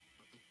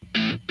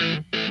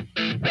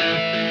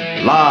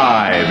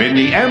Live in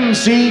the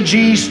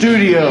MCG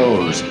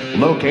studios,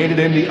 located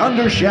in the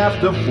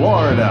undershaft of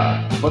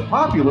Florida, but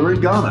popular in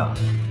Ghana.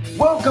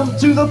 Welcome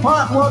to the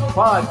Potluck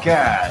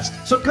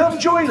Podcast. So come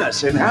join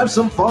us and have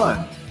some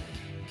fun.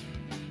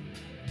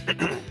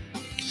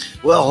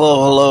 Well,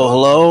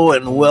 hello,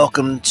 and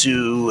welcome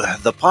to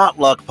the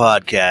Potluck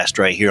Podcast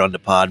right here on the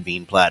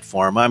Podbean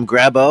platform. I'm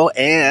Grabo,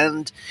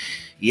 and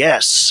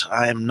yes,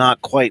 I'm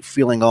not quite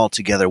feeling all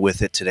together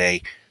with it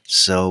today,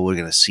 so we're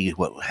going to see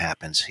what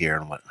happens here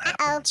and what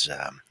happens,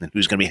 and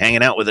who's going to be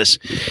hanging out with us.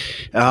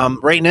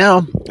 Right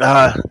now,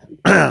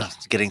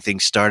 getting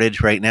things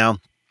started right now.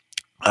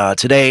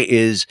 Today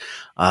is,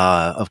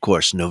 of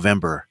course,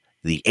 November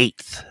the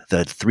 8th,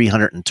 the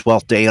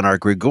 312th day on our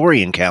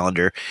Gregorian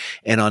calendar.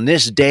 And on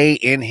this day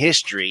in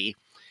history,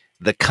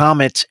 the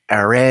comet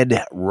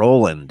Ared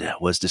Roland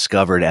was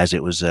discovered, as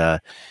it was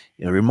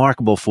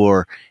remarkable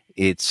for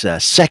its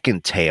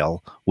second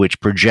tail,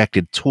 which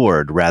projected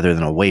toward rather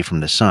than away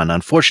from the sun.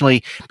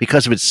 Unfortunately,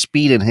 because of its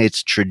speed and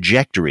its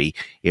trajectory,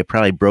 it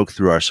probably broke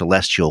through our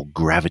celestial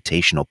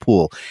gravitational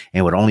pull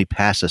and would only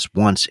pass us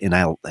once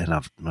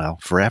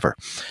forever,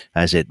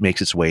 as it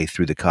makes its way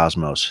through the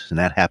cosmos. And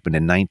that happened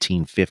in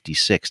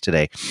 1956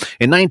 today.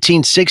 In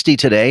 1960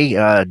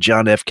 today,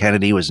 John F.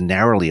 Kennedy was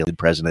narrowly elected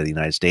president of the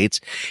United States.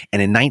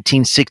 And in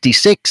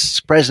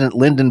 1966, President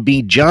Lyndon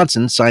B.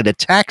 Johnson signed a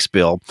tax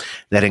bill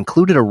that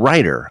included a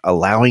rider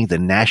allowing the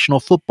National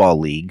Football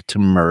League to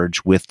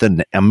merge with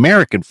the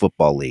American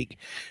Football League.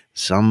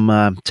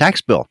 Some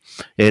tax bill.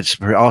 It's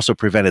also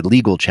prevented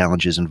legal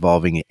challenges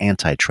involving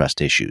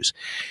antitrust issues.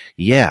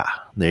 Yeah,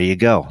 there you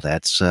go.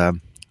 That's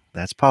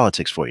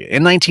politics for you.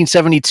 In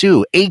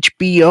 1972,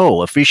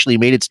 HBO officially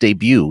made its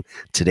debut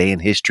today in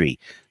history.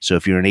 So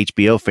if you're an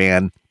HBO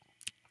fan,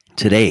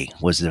 today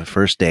was the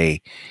first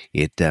day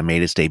it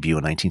made its debut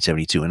in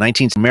 1972.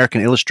 American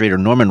illustrator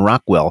Norman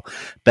Rockwell,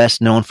 best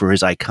known for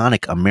his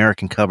iconic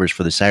American covers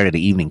for the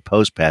Saturday Evening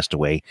Post, passed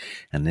away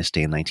on this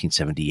day in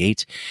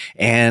 1978.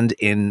 And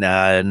in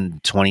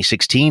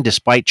 2016,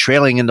 despite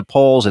trailing in the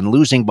polls and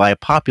losing by a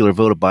popular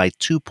vote by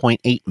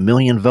 2.8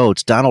 million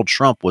votes, Donald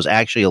Trump was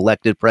actually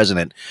elected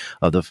president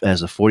as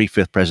the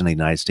 45th president of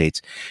the United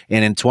States.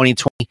 And in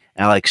 2020,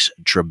 Alex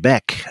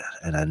Trebek,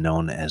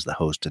 known as the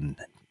host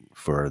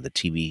for the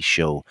TV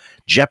show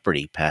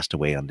Jeopardy, passed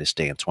away on this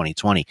day in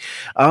 2020.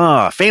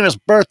 Famous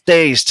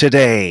birthdays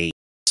today.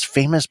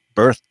 Famous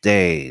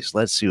birthdays.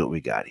 Let's see what we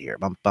got here.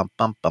 Bum, bum,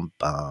 bum, bum,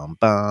 bum,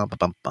 bum,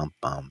 bum, bum,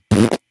 bum.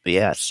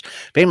 Yes,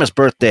 famous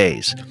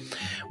birthdays.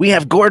 We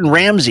have Gordon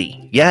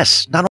Ramsay.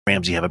 Yes, not only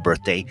Ramsay have a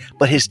birthday,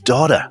 but his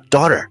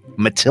daughter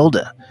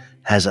Matilda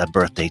has a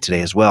birthday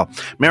today as well.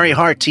 Mary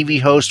Hart,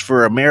 TV host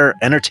for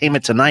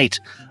Entertainment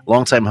Tonight,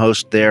 longtime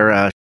host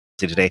there.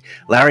 Today,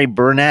 Larry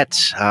Burnett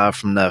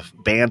from the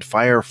band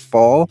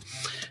Firefall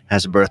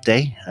has a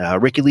birthday.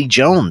 Ricky Lee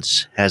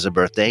Jones has a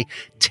birthday.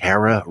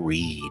 Tara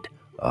Reid.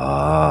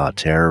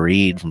 Tara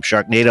Reid from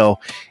Sharknado.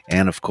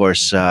 And of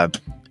course,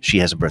 she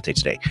has a birthday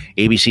today.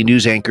 ABC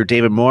News anchor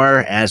David Moore,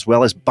 as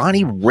well as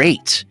Bonnie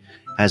Raitt,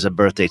 has a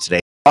birthday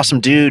today.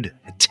 Awesome dude,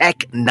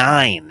 Tech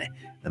 9.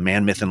 The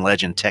man, myth, and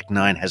legend, Tech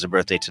 9, has a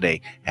birthday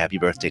today. Happy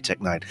birthday,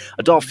 Tech 9.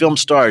 Adult film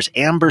stars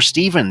Amber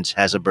Stevens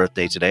has a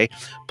birthday today.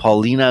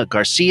 Paulina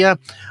Garcia,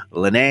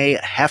 Lene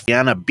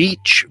Heftiana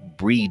Beach,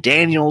 Bree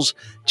Daniels,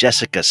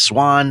 Jessica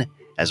Swan,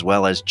 as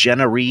well as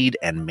Jenna Reed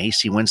and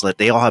Macy Winslet.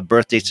 They all have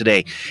birthdays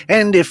today.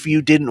 And if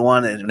you didn't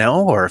want to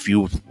know, or if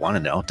you want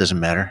to know, it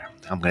doesn't matter.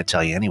 I'm going to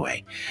tell you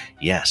anyway.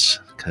 Yes,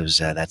 because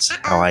that's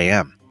how I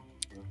am.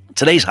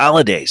 Today's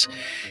holidays.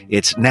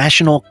 It's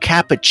National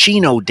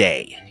Cappuccino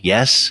Day.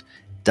 Yes,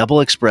 double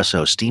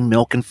espresso, steamed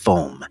milk, and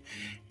foam.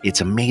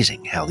 It's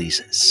amazing how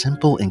these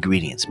simple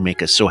ingredients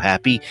make us so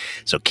happy.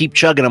 So keep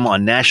chugging them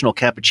on National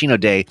Cappuccino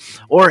Day.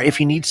 Or if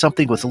you need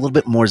something with a little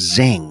bit more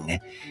zing,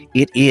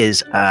 it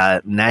is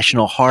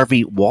National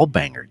Harvey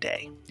Wallbanger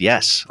Day.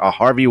 Yes, a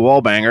Harvey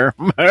Wallbanger.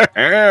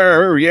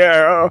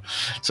 Yeah.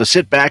 So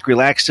sit back,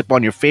 relax, sip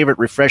on your favorite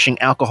refreshing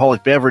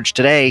alcoholic beverage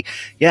today.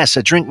 Yes,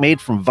 a drink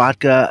made from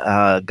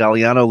vodka,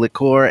 Galliano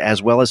liqueur,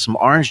 as well as some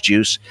orange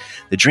juice.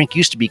 The drink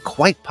used to be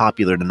quite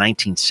popular in the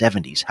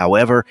 1970s.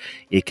 However,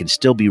 it can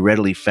still be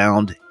readily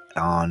found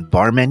on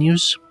bar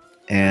menus,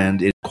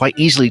 and it's quite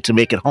easily to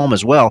make at home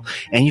as well.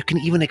 And you can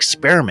even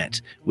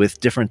experiment with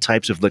different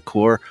types of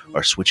liqueur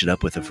or switch it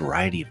up with a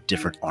variety of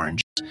different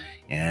oranges.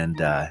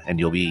 And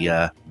you'll be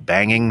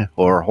banging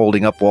or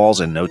holding up walls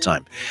in no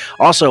time.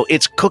 Also,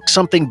 it's Cook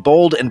Something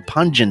Bold and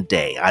Pungent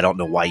Day. I don't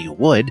know why you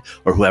would,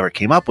 or whoever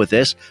came up with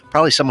this.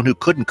 Probably someone who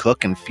couldn't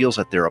cook and feels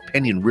that their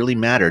opinion really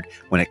mattered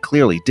when it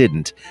clearly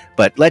didn't.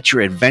 But let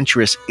your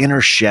adventurous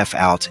inner chef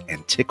out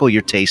and tickle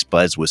your taste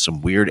buds with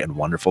some weird and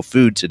wonderful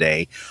food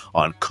today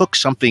on Cook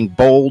Something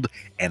Bold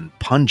and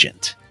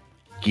Pungent.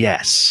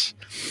 Yes,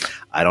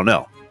 I don't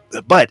know.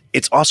 But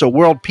it's also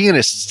World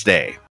Pianists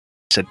Day.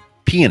 I said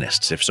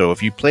pianists.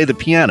 If you play the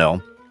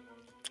piano,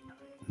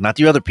 not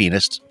the other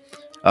pianists,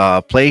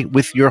 play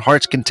with your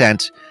heart's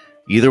content.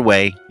 Either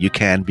way, you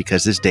can,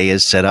 because this day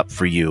is set up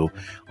for you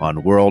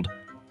on World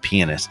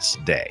Pianists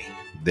Day.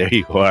 There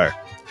you are.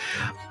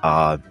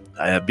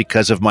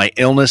 because of my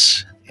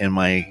illness and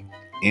my,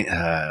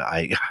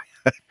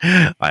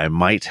 I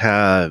might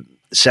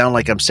sound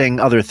like I'm saying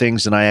other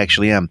things than I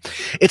actually am.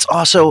 It's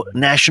also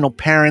National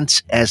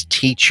Parents as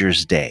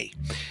Teachers Day,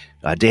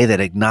 a day that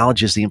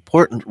acknowledges the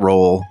important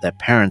role that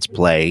parents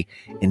play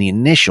in the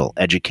initial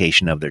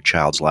education of their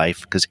child's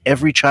life, because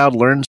every child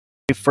learns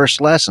their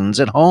first lessons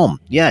at home.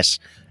 Yes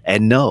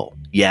and no.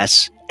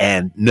 Yes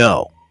and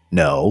no.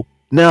 No.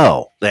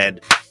 No. And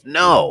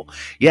no.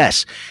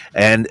 Yes.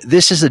 And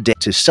this is a day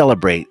to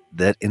celebrate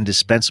that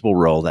indispensable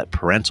role that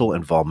parental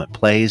involvement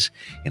plays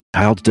in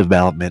child's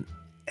development,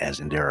 as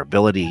in their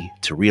ability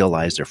to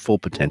realize their full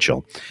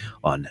potential,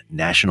 on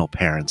National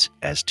Parents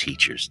as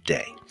Teachers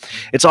Day.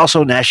 It's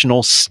also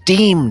National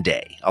STEAM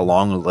Day.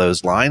 Along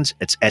those lines,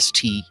 it's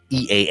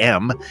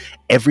STEAM.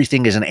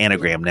 Everything is an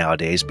anagram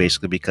nowadays,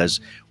 basically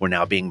because we're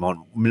now being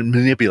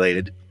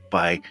manipulated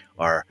by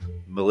our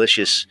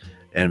malicious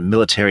and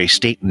military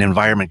state and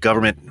environment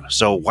government.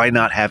 So why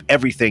not have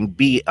everything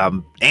be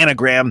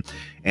anagram?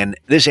 And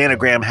this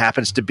anagram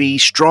happens to be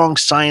strong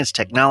science,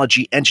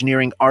 technology,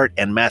 engineering, art,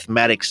 and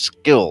mathematics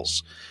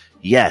skills.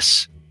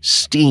 Yes,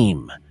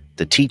 STEAM,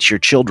 to teach your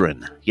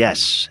children.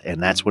 Yes,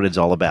 and that's what it's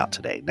all about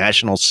today.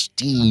 National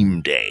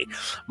STEAM Day.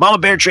 Mama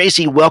Bear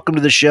Tracy, welcome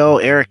to the show.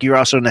 Eric, you're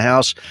also in the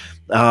house.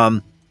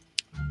 And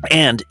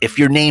if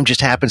your name just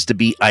happens to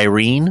be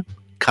Irene,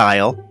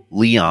 Kyle,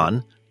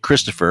 Leon,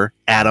 Christopher,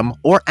 Adam,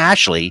 or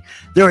Ashley,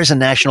 there is a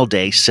national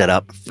day set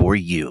up for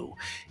you.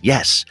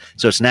 Yes,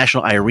 so it's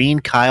National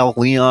Irene, Kyle,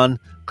 Leon,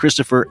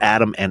 Christopher,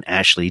 Adam, and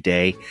Ashley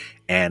Day.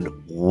 And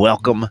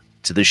welcome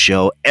to the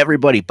show,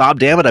 everybody. Bob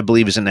Dammit, I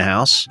believe, is in the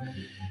house.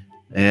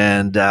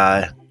 And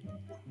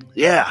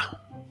yeah,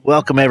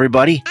 welcome,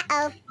 everybody.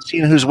 Uh-oh.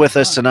 Seeing who's with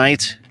us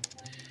tonight.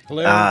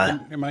 Hello,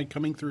 am I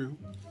coming through?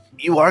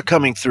 You are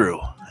coming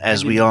through,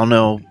 as we all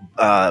know,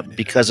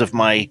 because of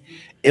my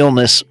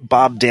illness.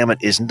 Bob Dammit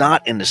is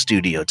not in the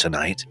studio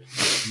tonight.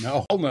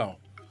 No, hell no.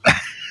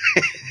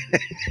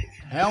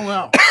 Hell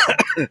no.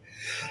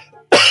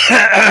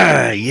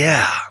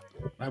 Yeah.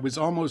 I was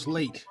almost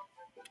late.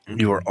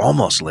 You were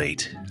almost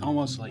late.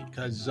 Almost late,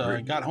 because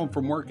I got home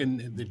from work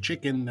and the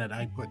chicken that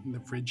I put in the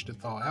fridge to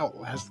thaw out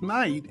last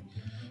night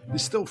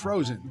is still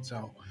frozen.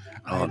 So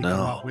I had to come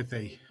up with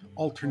a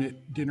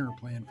alternate dinner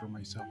plan for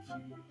myself.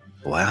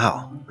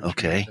 Wow.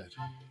 Okay.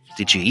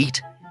 Did you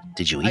eat?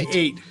 I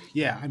ate.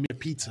 Yeah, I made a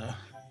pizza.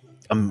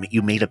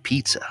 You made a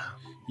pizza.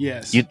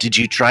 Yes. Did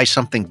you try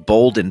something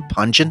bold and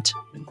pungent?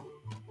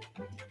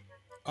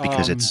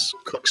 Because it's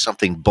Cook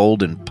Something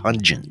Bold and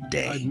Pungent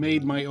Day. I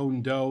made my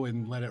own dough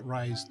and let it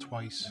rise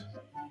twice.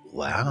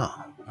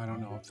 Wow. I don't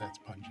know if that's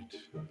pungent.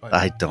 But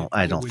I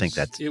don't think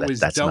that's it was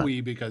that's doughy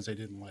not. because I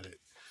didn't let it.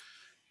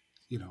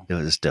 It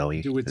was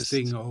doughy. Do its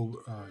thing.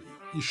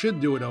 You should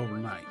do it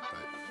overnight,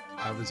 but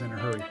I was in a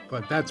hurry.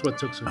 But that's what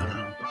took so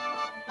long.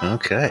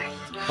 Okay.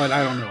 But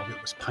I don't know if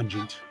it was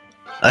pungent.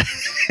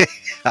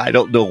 I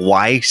don't know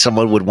why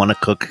someone would want to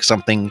cook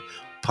something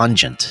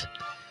pungent.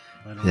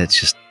 It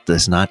just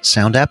does not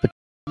sound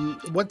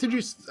appetizing. What did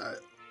you?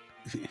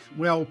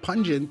 Well,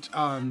 pungent.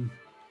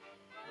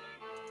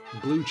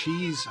 Blue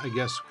cheese, I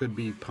guess, could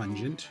be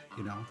pungent.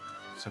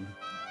 Some.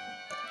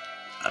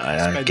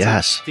 I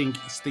guess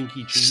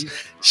stinky cheese.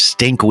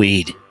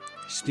 Stinkweed.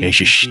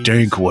 It's a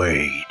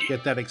stinkweed.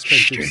 Get that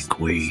expensive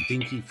stinkweed.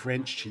 Stinky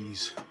French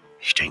cheese.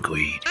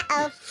 Stinkweed.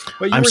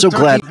 Uh-oh. I'm so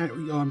glad.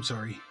 Oh, I'm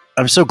sorry.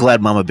 I'm so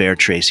glad Mama Bear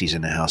Tracy's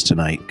in the house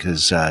tonight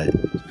because.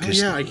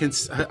 Yeah, I can.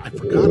 I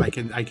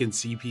forgot. I can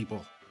see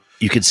people.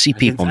 You can see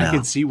people now. I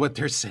can see what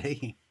they're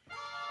saying.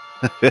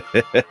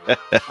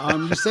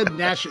 You said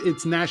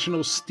it's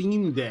National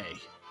STEAM Day.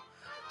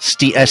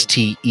 STEAM.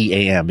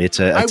 It's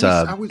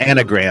a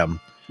anagram.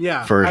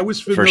 Yeah, for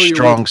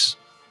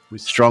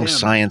strong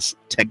science,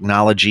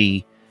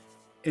 technology,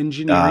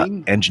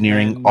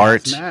 engineering,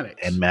 art,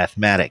 and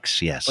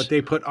mathematics. Yes, but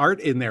they put art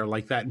in there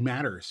like that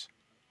matters.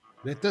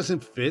 That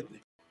doesn't fit.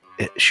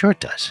 Sure it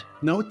does.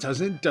 No, it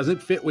doesn't. It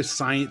doesn't fit with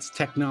science,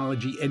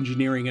 technology,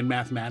 engineering, and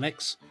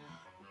mathematics.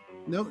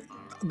 No,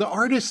 the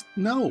artist.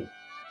 No.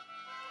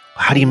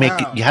 How do you make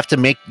it? You have to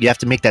make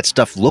that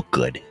stuff look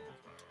good.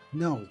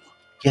 No.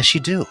 Yes,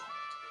 you do.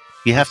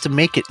 You have to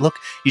make it look.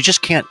 You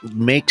just can't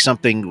make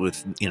something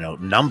with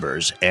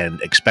numbers and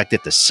expect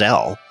it to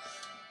sell.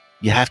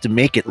 You have to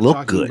make it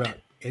look good. About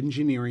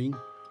engineering,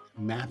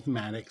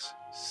 mathematics,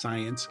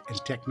 science,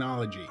 and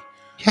technology.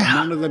 Yeah.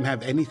 None of them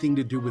have anything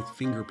to do with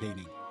finger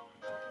painting.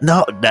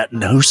 No,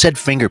 who said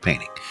finger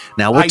painting?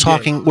 Now we're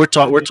talking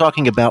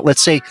about.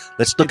 Let's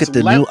look at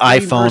the new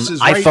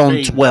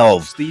iPhone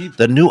 12. Steve.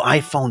 The new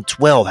iPhone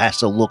 12 has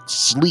to look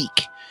sleek.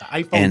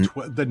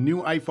 The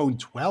new iPhone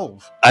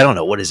 12. I don't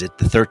know, what is it?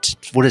 The 13?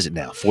 What is it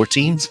now?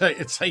 14?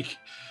 It's like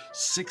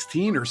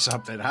 16 or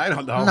something. I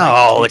don't know.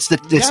 No, it's the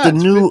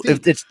new.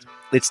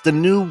 It's the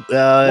new.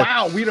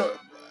 Wow, we don't.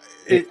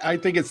 I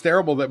think it's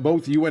terrible that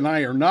both you and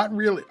I are not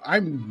really.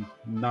 I'm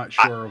not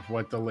sure of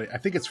what I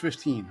think it's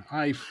 15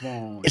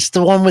 iPhone. It's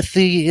the one with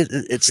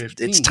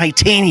it's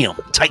titanium,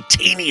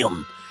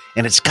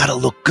 and it's got to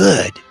look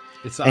good.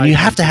 And you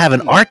have to have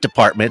an art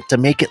department to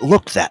make it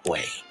look that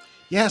way.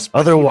 Yes.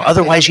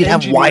 Otherwise, you'd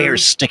have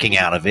wires sticking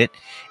out of it,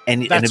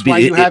 and that's why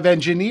you have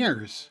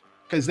engineers,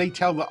 because they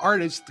tell the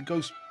artist to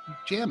go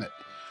jam it.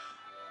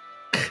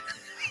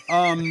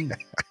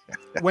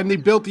 When they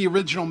built the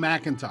original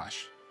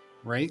Macintosh,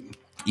 right?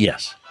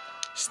 Yes.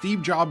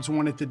 Steve Jobs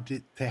wanted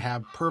to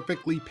have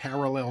perfectly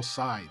parallel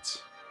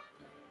sides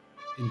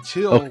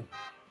until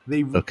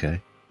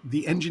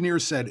the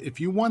engineers said, if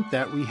you want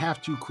that, we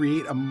have to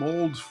create a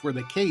mold for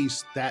the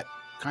case that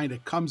kind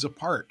of comes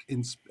apart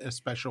in a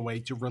special way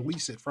to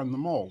release it from the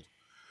mold.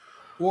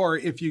 Or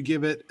if you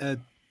give it a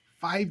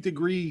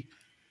 5-degree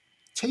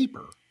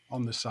taper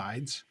on the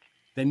sides,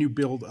 then you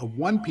build a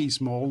one-piece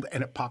mold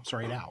and it pops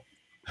right out.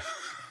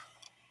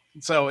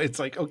 So it's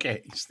like,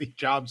 okay, Steve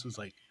Jobs was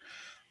like,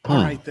 all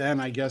right,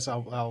 then I guess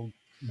I'll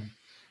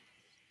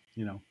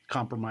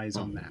compromise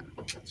on that.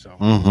 So,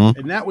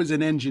 and that was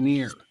an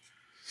engineer,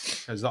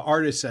 because the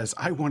artist says,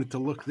 I want it to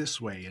look this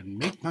way and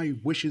make my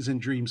wishes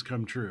and dreams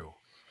come true.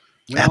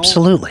 Well,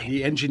 absolutely.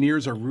 The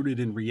engineers are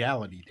rooted in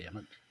reality, damn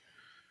it.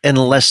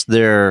 Unless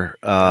they're...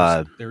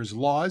 there's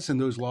laws,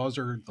 and those laws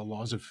are the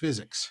laws of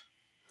physics.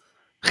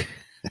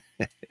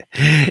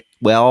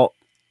 Well...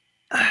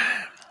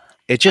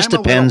 It just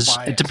depends.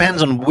 It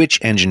depends on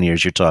which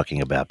engineers you're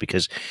talking about,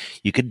 because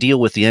you could deal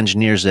with the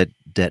engineers that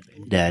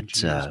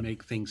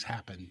make things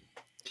happen.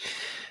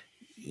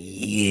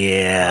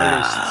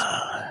 Yeah,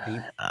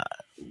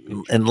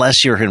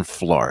 unless you're in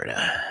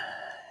Florida,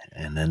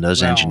 and then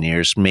those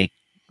engineers make.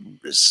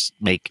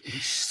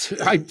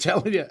 I'm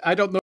telling you, I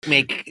don't know.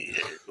 Make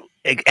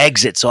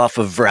exits off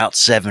of Route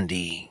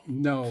 70.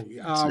 No.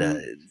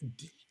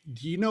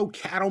 Do you know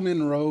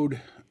Cattleman Road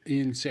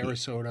in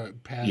Sarasota,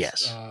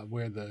 past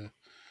where the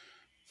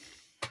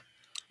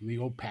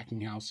old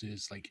packing house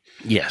is, like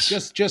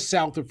just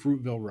south of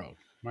Fruitville Road,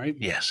 right?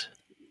 Yes.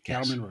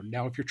 Cattleman Road.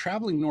 Now, if you're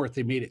traveling north,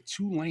 they made it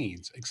 2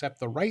 lanes, except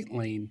the right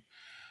lane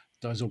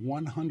does a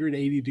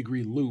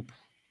 180-degree loop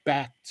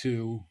back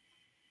to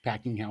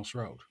Packing House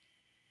Road.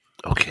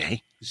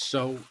 Okay.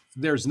 So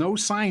there's no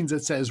signs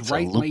that says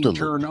right lane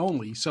turn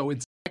only. So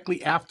it's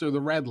exactly after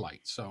the red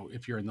light. So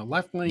if you're in the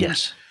left lane,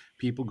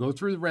 people go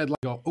through the red light,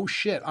 go, oh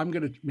shit, I'm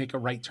going to make a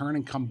right turn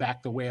and come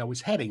back the way I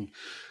was heading.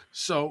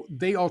 So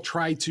they all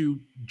try to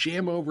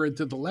jam over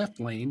into the left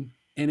lane,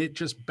 and it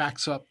just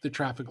backs up the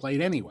traffic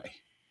light anyway.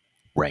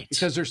 Right.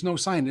 Because there's no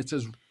sign. It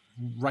says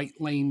right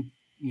lane,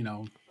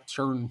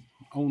 turn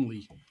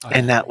only.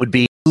 And that would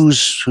be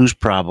whose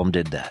problem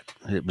did that?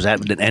 Was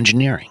that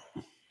engineering?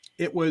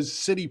 It was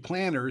city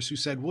planners who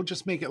said, we'll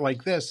just make it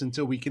like this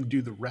until we can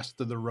do the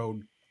rest of the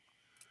road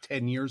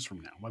 10 years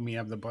from now when we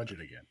have the budget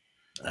again.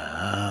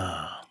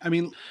 I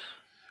mean,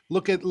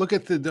 look at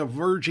the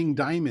diverging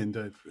diamond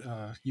of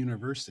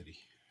University.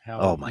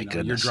 How, my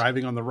goodness. You're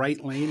driving on the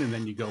right lane, and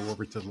then you go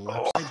over to the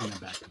left side and then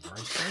back to the right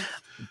side.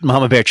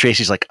 Mama Bear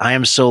Tracy's like, I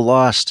am so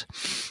lost.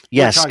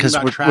 Yes, because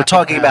we're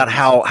talking about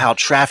how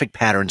traffic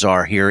patterns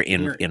are here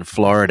in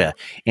Florida,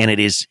 and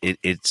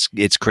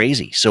it's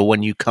crazy. So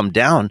when you come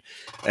down,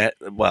 a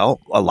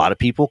lot of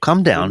people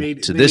come down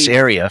to this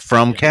area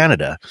from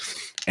Canada,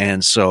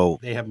 and so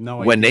they have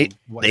no idea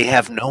they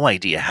have no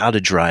idea how to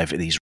drive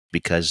these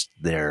because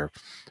they're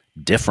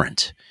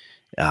different.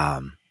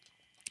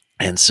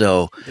 And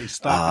so they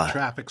stop at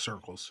traffic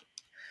circles.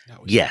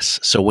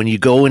 Yes. So when you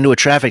go into a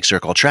traffic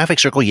circle,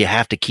 you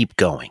have to keep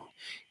going.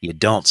 You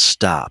don't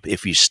stop.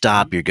 If you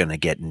stop, you're going to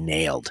get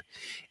nailed.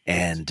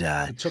 And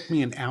it took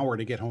me an hour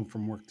to get home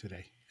from work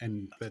today.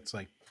 And that's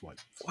like,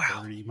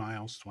 30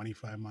 miles,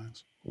 25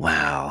 miles.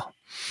 Wow.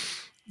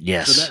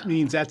 Yes. So that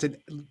means that's a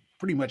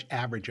pretty much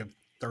average of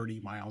 30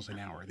 miles an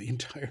hour the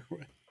entire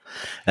way.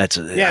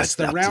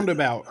 The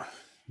roundabout.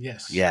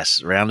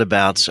 Yes.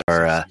 Roundabouts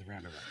are...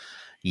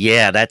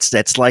 Yeah,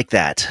 that's like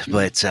that.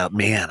 But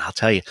man, I'll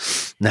tell you.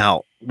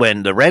 Now,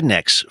 when the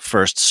rednecks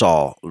first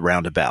saw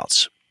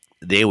roundabouts,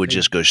 they would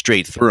just go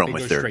straight through them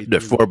with their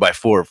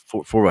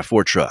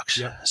 4x4 trucks.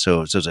 Yep.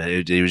 So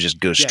they would just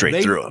go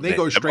straight through them. They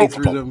go straight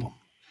through them,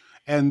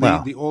 and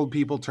the old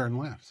people turn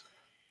left.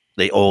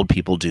 The old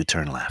people do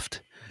turn left.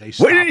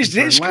 What is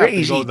this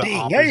crazy thing?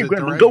 I'm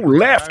going to go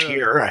left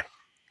here.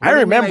 I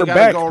remember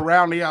back. Go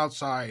around the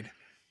outside.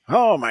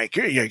 Oh my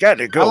God! You got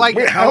to go.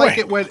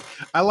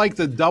 I like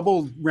the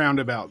double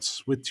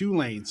roundabouts with 2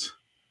 lanes,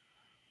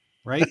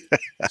 right?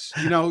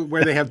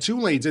 Where they have 2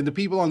 lanes, and the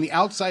people on the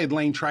outside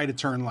lane try to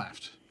turn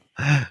left.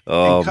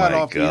 Oh and cut my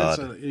off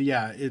God!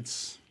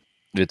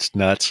 It's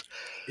nuts.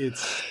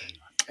 It's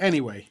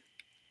anyway,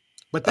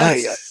 but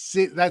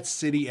that's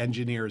city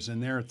engineers,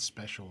 and they're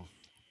special.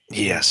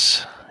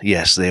 Yes,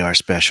 they are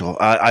special.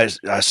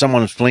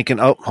 Someone's blinking.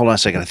 Oh, hold on a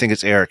second. I think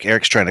it's Eric.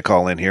 Eric's trying to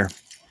call in here.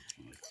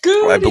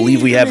 Good I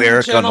believe we have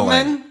Eric gentlemen.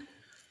 on the line.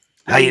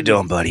 How you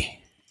doing,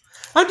 buddy?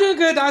 I'm doing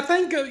good. I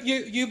think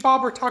you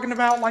Bob, were talking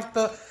about like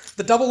the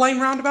double lane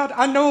roundabout.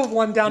 I know of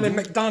one down in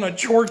McDonough,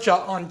 Georgia,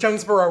 on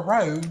Jonesboro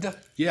Road.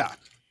 Yeah.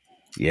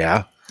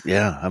 But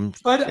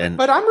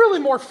I'm really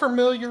more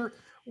familiar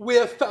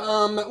with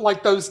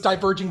like those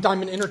diverging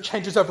diamond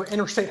interchanges over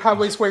interstate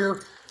highways where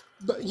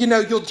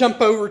you'll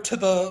jump over to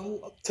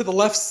the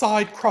left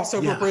side, cross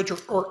over a bridge,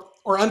 or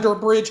or under a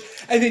bridge,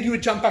 and then you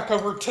would jump back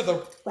over to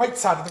the right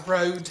side of the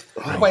road,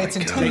 the way it's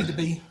intended to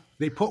be.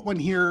 They put one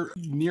here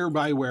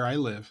nearby where I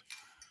live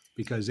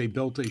because they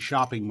built a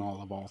shopping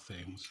mall of all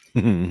things.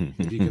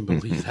 If you can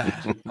believe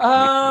that.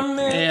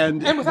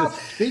 And the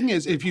thing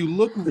is, if you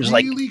look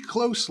really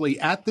closely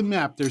at the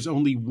map, there's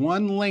only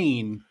one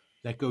lane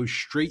that goes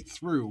straight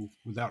through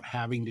without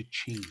having to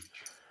change.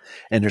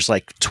 And there's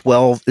like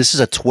 12. This is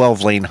a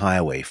 12-lane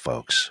highway,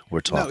 folks. We're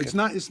talking.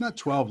 No, it's not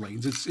 12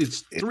 lanes.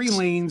 It's 3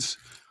 lanes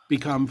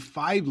become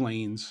 5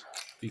 lanes,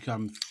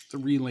 become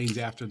 3 lanes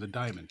after the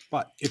diamond.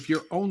 But if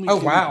you're only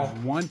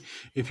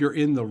if you're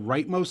in the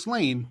rightmost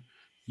lane,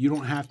 you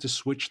don't have to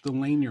switch the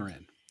lane you're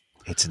in.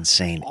 It's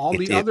insane. All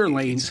the other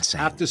lanes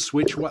have to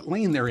switch what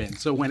lane they're in.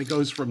 So when it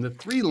goes from the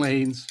 3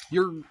 lanes,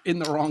 you're in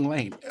the wrong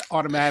lane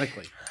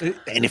automatically.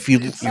 And if you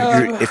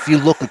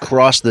look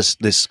across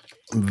this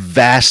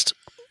vast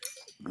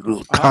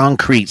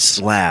concrete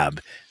slab,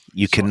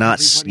 you cannot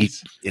see.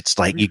 It's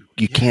like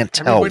you can't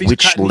tell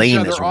which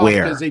lane is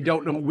where because they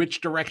don't know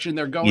which direction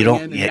they're going. You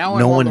don't. in.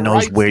 No one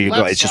knows where you're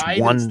going. It's just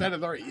one. Instead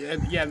of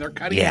they're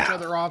cutting each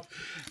other off,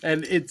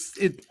 and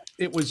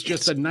it was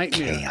just a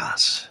nightmare.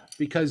 Chaos.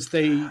 Because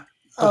they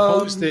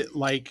proposed it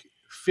like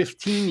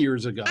 15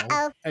 years ago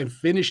and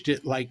finished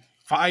it like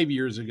 5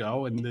 years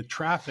ago, and the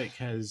traffic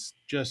has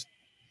just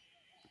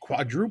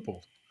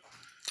quadrupled.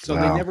 So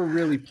they never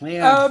really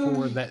planned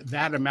for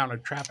that amount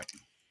of traffic,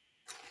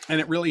 and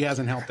it really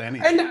hasn't helped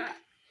anything.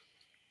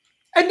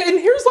 And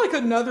here's like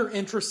another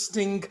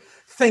interesting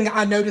thing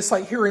I noticed,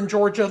 like here in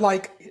Georgia,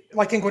 like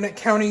in Gwinnett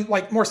County,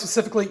 like more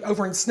specifically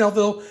over in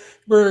Snellville,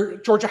 where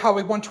Georgia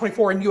Highway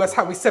 124 and US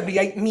Highway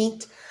 78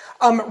 meet.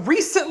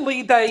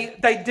 Recently, they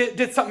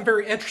did something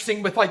very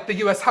interesting with like the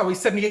US Highway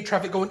 78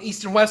 traffic going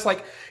east and west.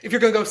 Like if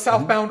you're going to go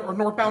southbound or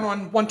northbound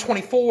on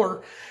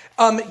 124,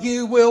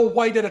 you will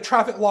wait at a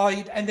traffic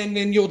light, and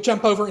then you'll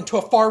jump over into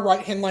a far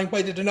right-hand lane,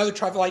 wait at another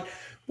traffic light,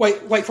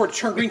 wait for it to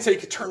turn green so you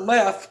can turn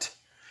left.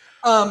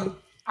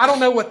 I don't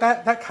know what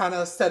that kind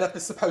of setup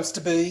is supposed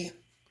to be.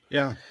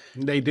 Yeah,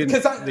 they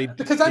didn't. They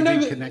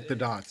didn't connect the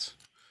dots.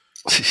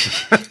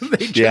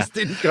 They just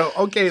didn't go,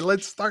 okay,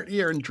 let's start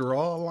here and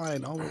draw a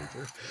line all the way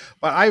through.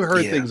 But I've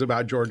heard things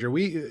about Georgia.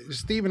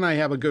 Steve and I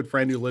have a good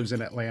friend who lives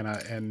in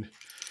Atlanta, and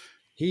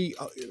he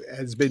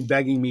has been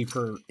begging me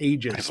for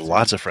ages. I have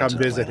lots of friends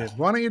come visit him.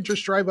 Why don't you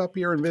just drive up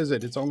here and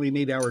visit? It's only an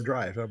 8-hour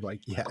drive. I'm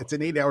like, yeah, it's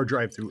an 8-hour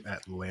drive through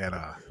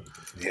Atlanta.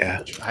 Yeah,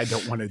 which I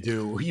don't want to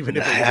do, even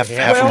if half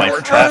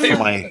of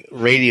my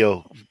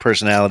radio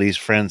personalities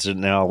friends that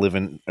now live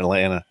in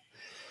Atlanta.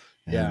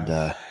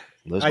 And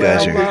those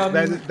guys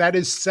are that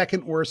is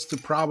second worst to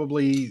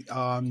probably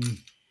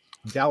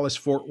Dallas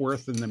Fort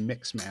Worth and the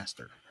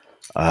Mixmaster.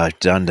 I've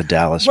done the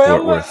Dallas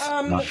Fort Worth.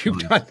 I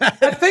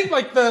think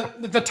like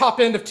the top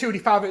end of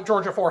 285 at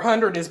Georgia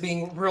 400 is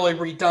being really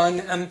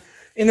redone, and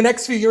in the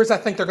next few years, I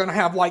think they're going to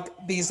have like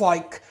these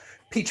like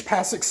Peach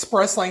Pass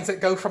Express lanes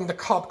that go from the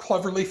Cobb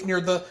Cloverleaf near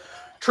the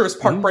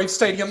Truist Park Brave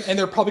Stadium, and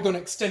they're probably going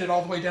to extend it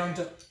all the way down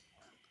to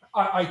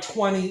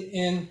I-20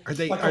 in. Are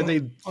they on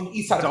the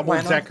east side of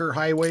Atlanta. Double-decker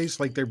highways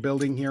like they're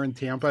building here in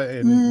Tampa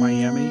and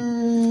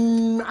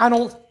Miami? I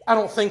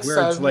don't think where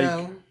so. It's like,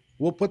 no.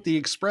 We'll put the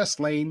express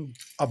lane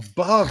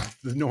above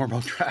the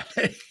normal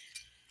traffic.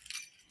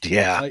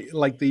 Yeah,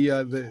 like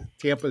the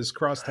Tampa's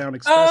crosstown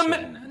express.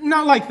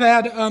 Not like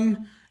that.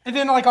 And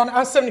then like on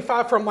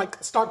I-75 from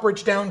like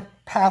Stockbridge down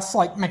past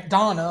like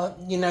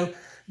McDonough,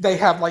 they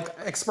have like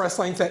express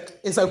lanes that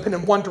is open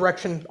in one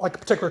direction like a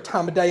particular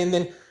time of day, and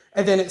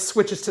then it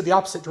switches to the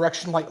opposite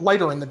direction like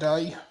later in the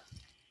day.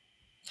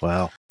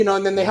 Wow.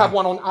 And then they have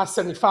one on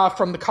I-75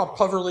 from the Cobb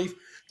Cloverleaf.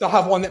 They'll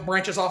have one that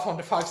branches off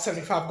onto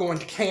 575 going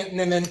to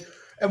Canton,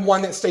 and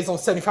one that stays on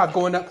 75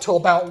 going up to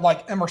about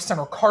like Emerson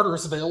or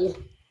Cartersville.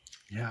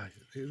 Yeah.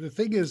 The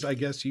thing is, I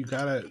guess you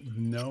gotta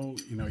know,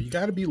 you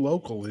gotta be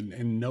local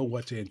and know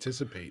what to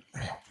anticipate.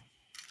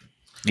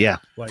 Yeah,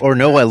 or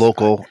know a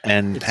local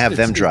and have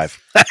them drive.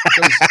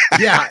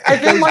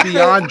 It goes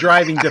beyond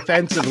driving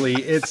defensively.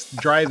 It's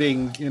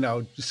driving,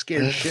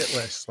 scared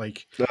shitless.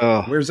 Like,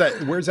 where's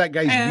that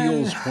guy's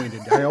wheels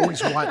pointed? I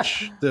always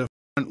watch the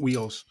front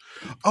wheels.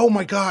 Oh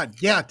my God!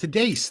 Yeah,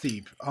 today,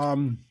 Steve.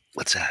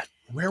 What's that?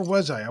 Where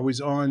was I?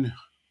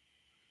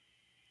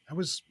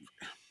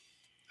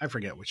 I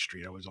forget which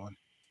street I was on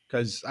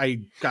because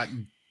I got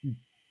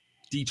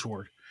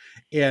detoured.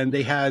 And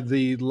they had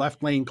the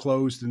left lane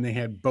closed, and they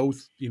had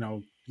both,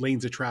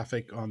 lanes of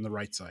traffic on the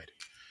right side,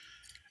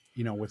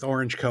 with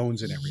orange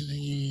cones and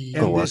everything.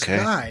 And this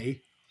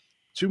guy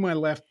to my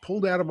left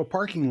pulled out of a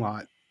parking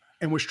lot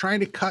and was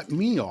trying to cut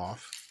me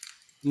off,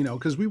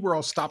 because we were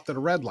all stopped at a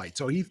red light.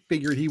 So he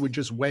figured he would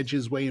just wedge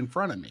his way in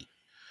front of me.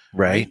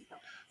 Right.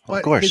 But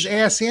of course. His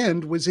ass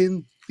end was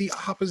in the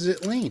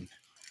opposite lane.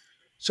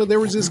 So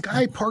there was this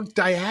guy parked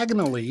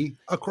diagonally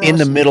across in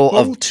the middle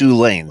of 2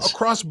 lanes,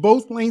 across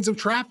both lanes of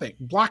traffic,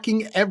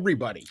 blocking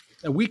everybody.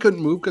 And we couldn't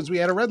move because we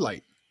had a red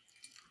light.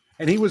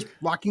 And he was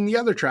blocking the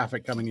other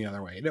traffic coming the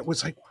other way. And it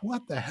was like,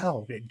 what the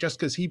hell? Just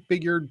because he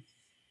figured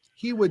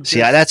he would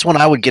see, that's when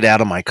I would get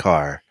out of my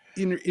car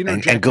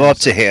and go up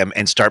to him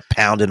and start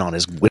pounding on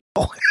his window.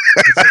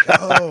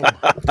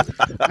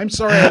 I'm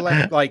sorry I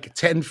left like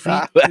 10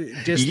 feet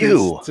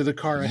distance to the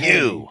car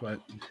ahead of me, but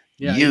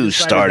yeah, you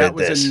started that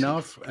was this.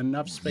 Enough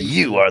space.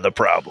 You are the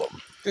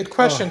problem. Good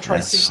question,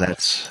 Tracy.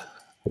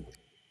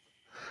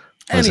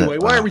 Anyway,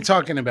 why are we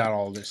talking about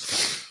all this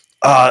stuff?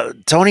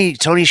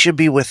 Tony should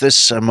be with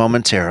us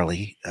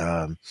momentarily.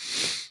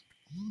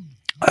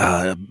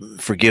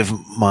 Forgive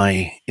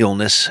my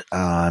illness.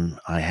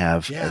 I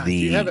have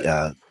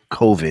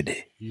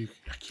COVID. I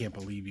can't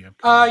believe you have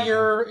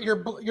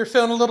COVID. You're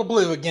feeling a little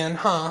blue again,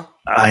 huh?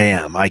 I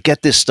am. I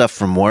get this stuff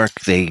from work.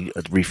 They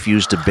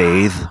refuse to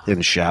bathe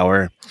and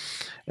shower,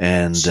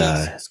 and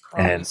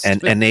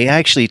they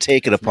actually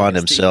take it upon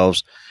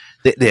themselves.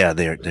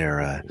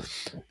 They're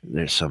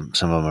some of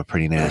them are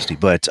pretty nasty,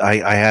 but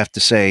I have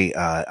to say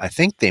I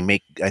think they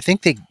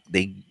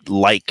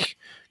like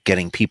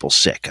getting people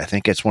sick. I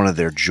think it's one of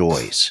their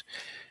joys,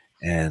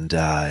 and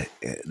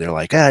they're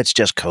like, it's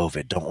just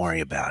COVID. Don't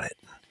worry about it.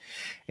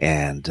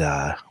 And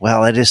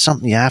well, it is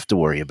something you have to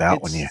worry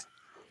about when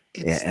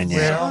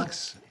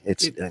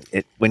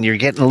when you're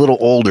getting a little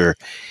older.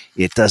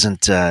 It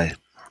doesn't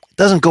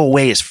go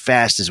away as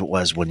fast as it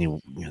was when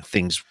you're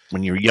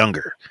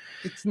younger.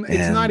 It's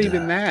not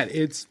even that.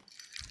 It's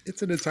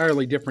an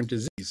entirely different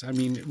disease. I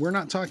mean, we're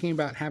not talking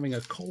about having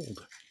a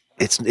cold.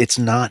 It's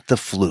not the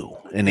flu,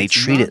 and they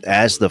treat it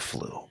as the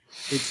flu.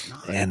 It's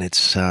not, and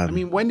it's. I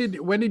mean, when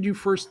did you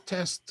first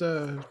test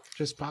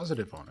just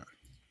positive on it?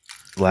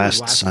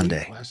 Last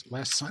Sunday.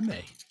 Last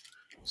Sunday.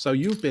 So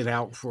you've been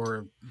out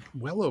for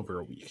well over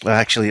a week. Well,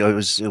 actually, it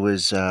was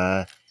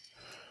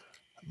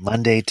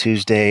Monday,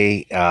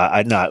 Tuesday.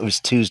 It was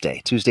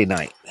Tuesday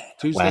night.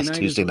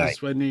 Tuesday night.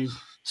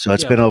 So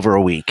it's been over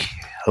a week.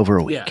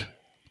 Yeah.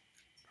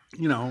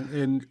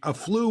 And a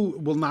flu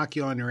will knock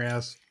you on your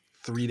ass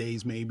 3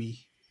 days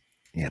maybe.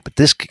 Yeah, but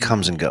this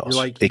comes and goes.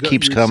 It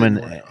keeps coming.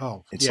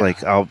 It's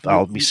like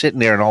I'll be sitting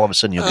there, and all of a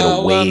sudden you'll get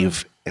a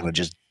wave, and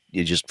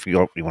you just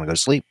feel you want to go to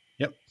sleep.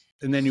 Yep.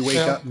 And then you wake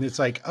up, and it's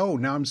like, oh,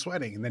 now I'm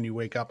sweating. And then you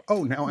wake up,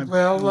 oh, now I need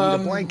a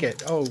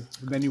blanket. Oh,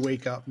 and then you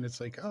wake up, and it's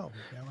like, oh.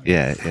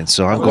 Yeah, and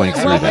so I'm going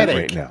through that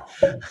right now.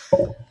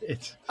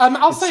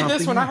 I'll say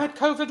this: when I had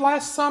COVID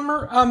last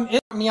summer,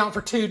 it took me out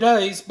for 2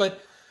 days, but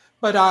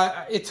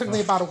it took me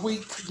about a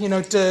week,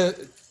 to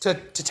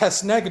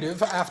test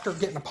negative after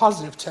getting a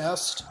positive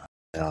test.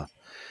 Yeah,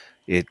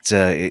 it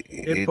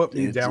put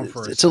me down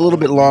for. It's a little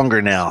bit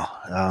longer now.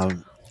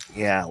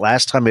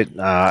 Last time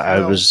I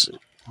was.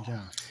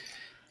 Yeah.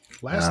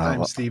 Last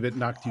time, Steve, it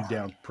knocked you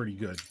down pretty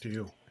good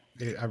too.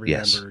 I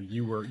remember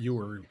you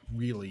were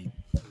really.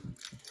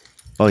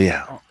 Oh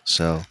yeah,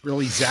 so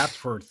really zapped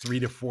for 3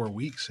 to 4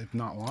 weeks, if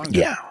not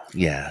longer.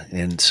 Yeah,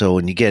 and so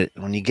when you get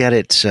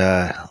it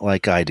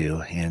like I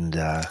do, and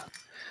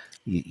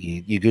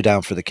you go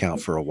down for the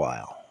count for a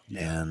while,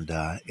 and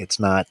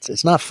it's not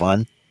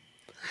fun,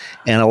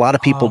 and a lot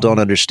of people don't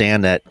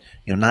understand that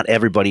not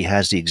everybody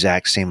has the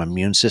exact same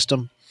immune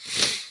system.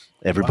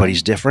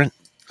 Everybody's different.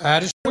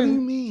 That is what do you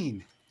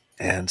mean?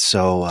 And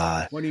so,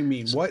 what do you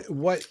mean?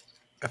 What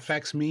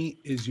affects me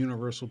is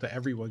universal to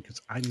everyone because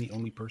I'm the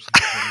only person.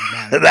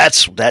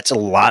 That's a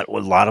lot. A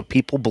lot of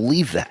people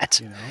believe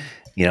that.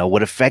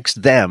 What affects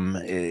them,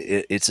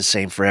 it's the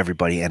same for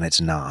everybody, and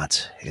it's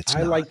not.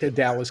 I like the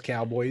Dallas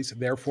Cowboys,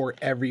 therefore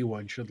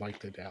everyone should like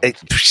the Dallas.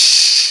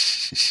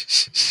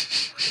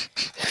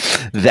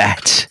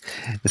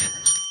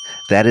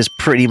 That is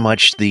pretty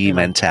much the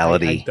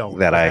mentality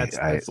that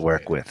I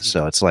work with.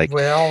 So it's like,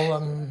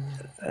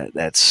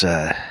 that's.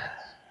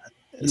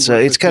 So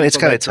it's kind of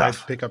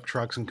tough. Pick up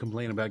trucks and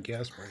complain about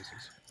gas prices.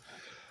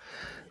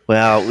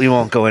 Well, we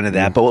won't go into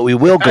that, but what we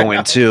will go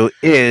into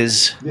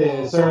is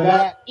this or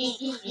that.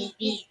 This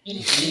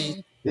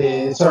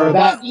or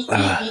that.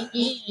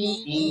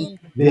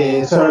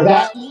 This or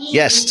that.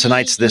 Yes,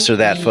 tonight's this or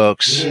that,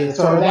 folks. This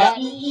or that.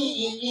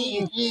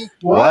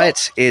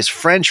 What is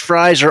French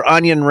fries or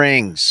onion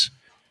rings?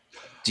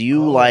 Do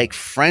you like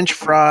French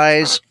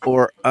fries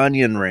or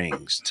onion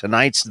rings?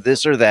 Tonight's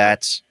this or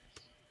that.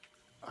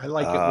 I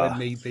like it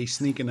when they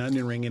sneak an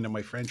onion ring into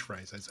my French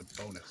fries as a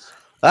bonus.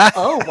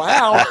 Oh,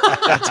 wow.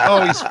 That's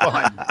always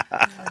fun.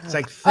 It's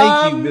like,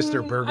 thank you,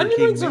 Mr. Burger King.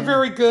 Onion rings are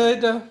very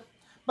good,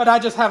 but I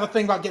just have a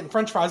thing about getting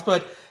French fries.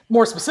 But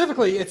more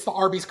specifically, it's the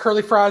Arby's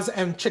curly fries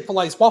and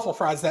Chick-fil-A's waffle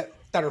fries that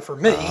are for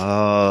me.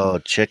 Oh,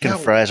 chicken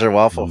fries or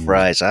waffle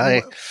fries.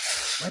 What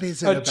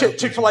is it?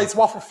 Chick-fil-A's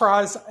waffle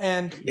fries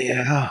and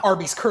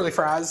Arby's curly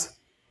fries.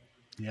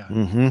 Yeah.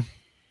 Mm-hmm.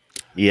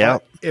 Yeah.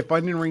 But if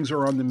onion rings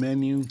are on the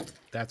menu,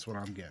 that's what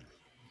I'm getting.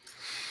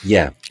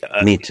 Yeah,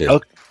 me too.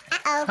 Okay.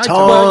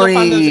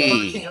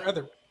 Tony.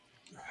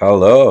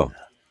 Hello.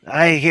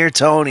 I hear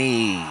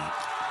Tony.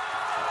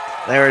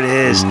 There it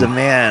is, the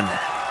man.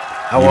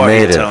 How are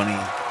you, Tony?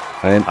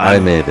 I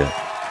made it.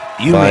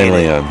 You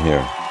Finally, made it. I'm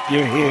here.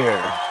 You're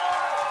here.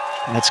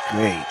 That's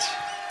great.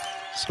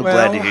 So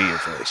glad to hear your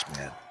voice,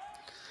 man.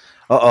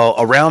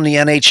 Around the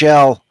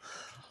NHL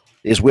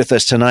is with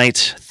us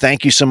tonight.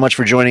 Thank you so much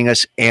for joining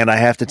us. And I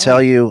have to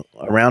tell you,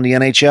 Around the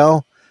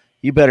NHL,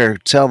 You better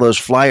tell those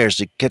Flyers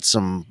to get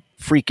some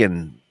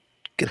freaking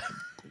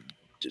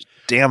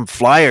damn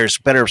Flyers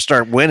better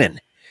start winning.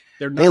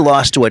 They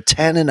lost to a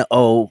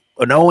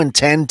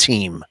 0-10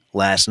 team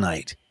last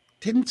night.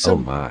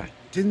 My.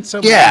 They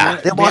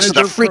lost to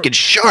the freaking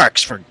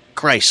Sharks, for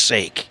Christ's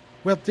sake.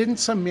 Well, didn't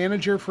some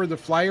manager for the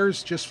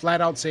Flyers just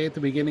flat out say at the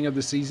beginning of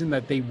the season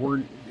that they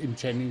weren't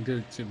intending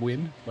to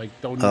win? Like,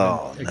 don't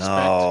even expect.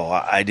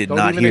 No, I did don't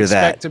not even hear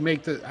expect that. To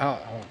make the.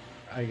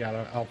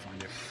 I'll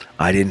find it.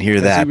 I didn't hear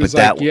that, he was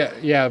but like,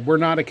 yeah, we're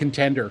not a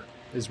contender,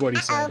 is what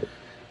he said.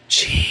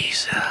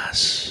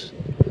 Jesus,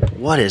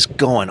 what is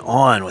going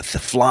on with the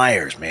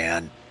Flyers,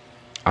 man?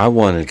 I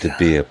wanted to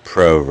be a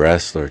pro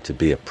wrestler, to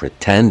be a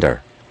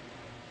pretender.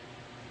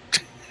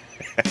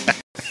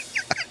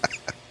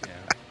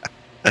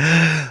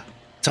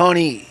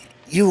 Tony,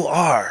 you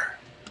are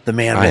the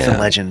man, myth, and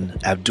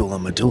legend, Abdullah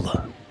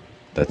Medulla.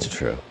 That's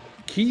true.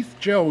 Keith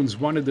Jones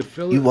wanted the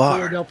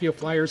Philadelphia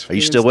Flyers. Are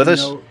you still with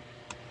us?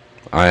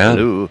 I am.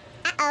 Hello.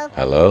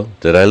 Hello?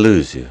 Did I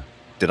lose you?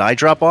 Did I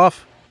drop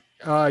off?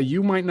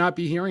 You might not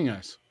be hearing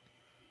us.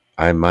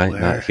 I might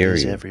not hear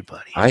you.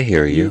 Everybody? I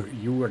hear you.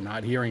 You are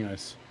not hearing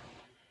us.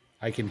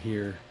 I can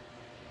hear.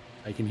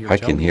 I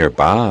can hear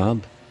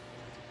Bob.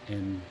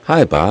 And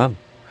hi, Bob.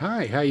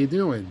 Hi. How you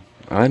doing?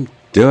 I'm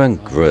doing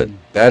good.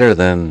 Better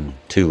than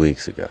 2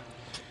 weeks ago.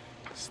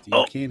 Steve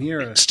can't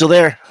hear us. Still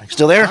there?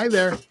 Still there? Hi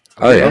there.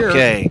 Oh yeah.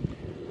 Okay.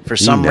 For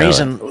some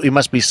reason, we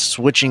must be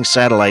switching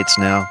satellites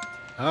now.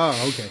 Oh,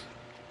 okay.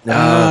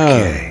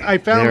 Okay. I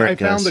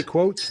found the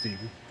quote, Steve.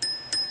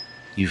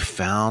 You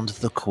found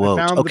the quote.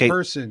 I found the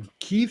person.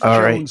 Keith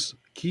Jones.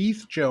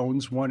 Keith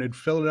Jones wanted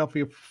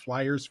Philadelphia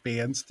Flyers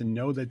fans to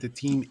know that the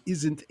team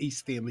isn't a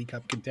Stanley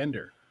Cup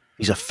contender.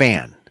 He's a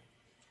fan.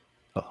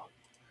 Oh.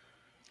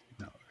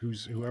 No,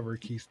 whoever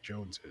Keith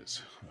Jones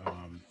is.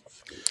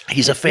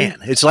 He's a fan.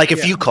 It's like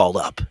if you called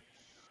up.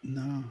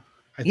 No.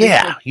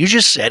 You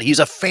just said he's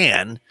a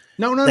fan.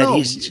 No.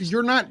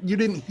 You're not. You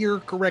didn't hear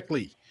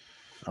correctly.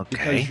 Okay.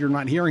 Because you're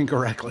not hearing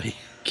correctly.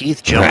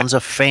 Keith Jones, a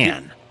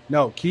fan.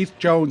 No, Keith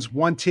Jones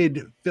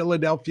wanted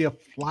Philadelphia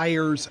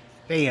Flyers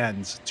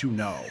fans to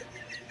know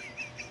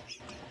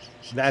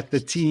that the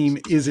team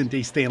isn't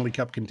a Stanley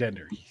Cup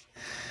contender.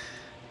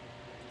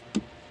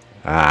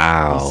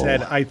 Ow. He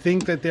said, I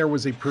think that there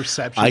was a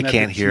perception. I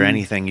can't hear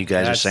anything you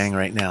guys are saying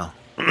right now.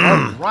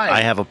 Right. I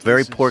have a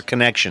very poor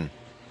connection.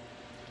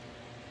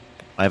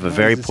 I have a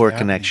very poor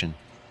connection.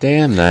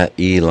 Damn that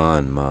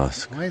Elon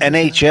Musk.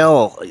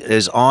 NHL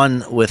is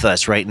on with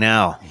us right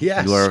now.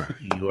 Yes.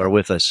 You are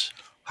with us.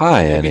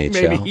 Hi, NHL.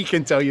 Maybe he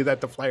can tell you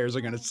that the Flyers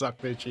are going to suck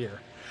this year.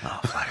 Oh,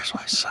 Flyers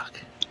always suck.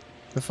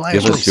 The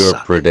Flyers Give us your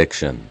suck.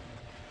 prediction.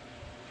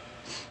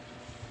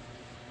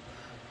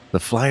 The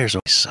Flyers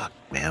always suck,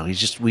 man. We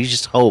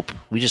just hope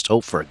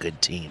for a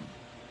good team.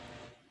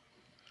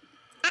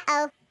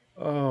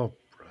 Oh,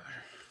 brother.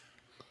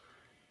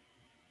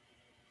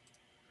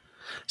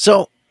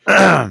 So,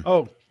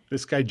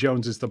 this guy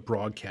Jones is the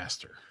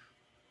broadcaster.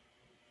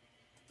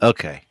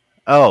 Okay.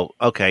 Oh,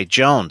 okay.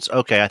 Jones.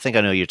 Okay, I think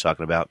I know who you're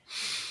talking about.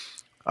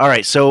 All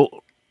right,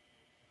 so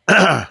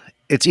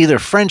it's either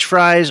French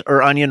fries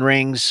or onion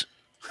rings.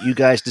 You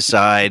guys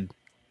decide.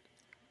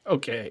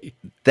 Okay.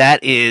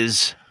 That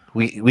is,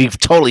 we've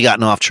totally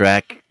gotten off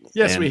track.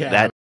 Yes, we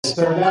have.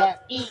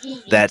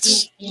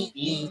 That's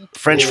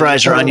French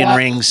fries or onion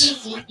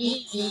rings.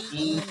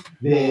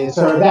 This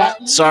or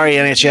that. Sorry,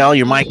 NHL,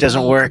 your mic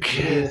doesn't work.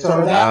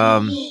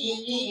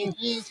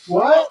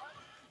 What?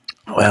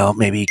 Well,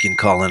 maybe you can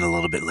call in a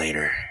little bit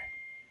later.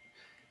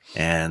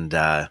 And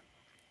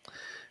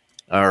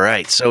all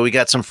right, so we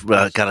got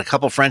a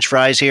couple French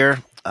fries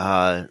here.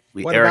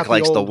 Eric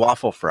likes the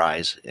waffle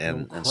fries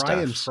and stuff.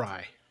 Cry and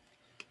fry.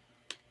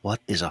 What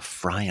is a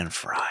fry and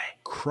fry?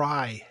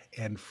 Cry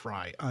and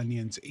fry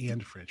onions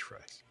and French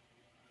fries.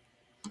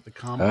 The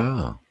combo.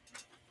 Oh.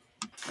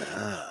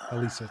 At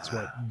least that's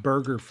what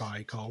Burger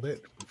Fi called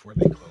it before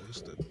they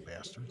closed, the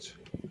bastards.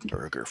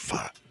 Burger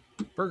Fi.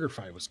 Burger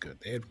Fi was good.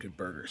 They had good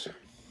burgers.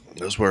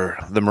 Those were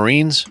the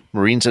Marines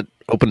that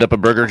opened up a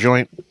burger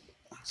joint.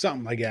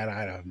 Something like that.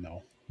 I don't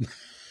know.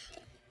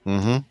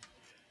 Mm-hmm.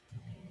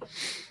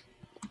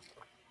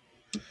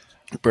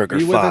 Burger Are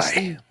you Fi. with us,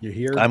 Steve? You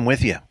here? I'm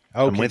with you. Okay,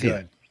 I'm with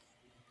good. you.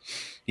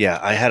 Yeah,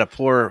 I had a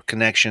poor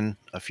connection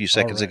a few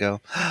seconds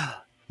ago.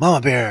 Mama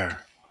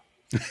Bear.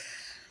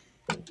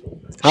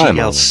 Hi,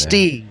 yelled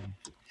Steve.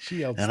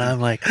 She yelled and Steve.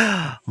 I'm like,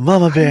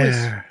 Mama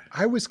Bear.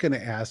 I was going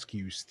to ask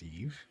you,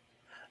 Steve.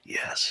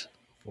 Yes.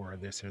 For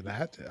this or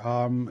that.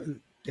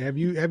 Have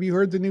you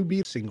heard the new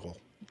Beat single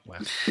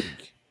last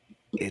week?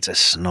 It's a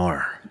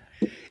snore.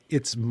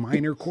 It's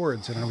minor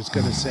chords, and I was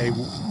going to say,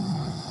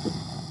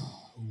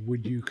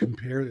 would you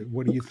compare?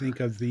 What do you think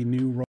of the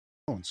new Rolling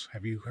Stones?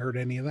 Have you heard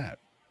any of that?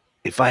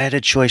 If I had a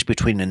choice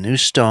between the new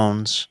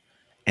Stones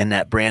and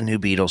that brand new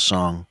Beatles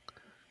song,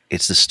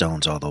 it's the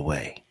Stones all the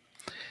way.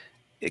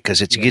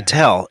 Because you could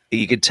tell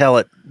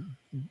it.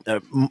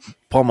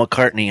 Paul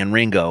McCartney and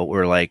Ringo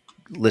were like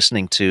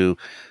listening to,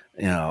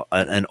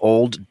 an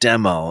old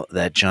demo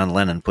that John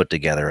Lennon put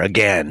together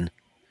again,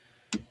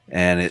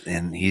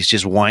 and he's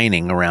just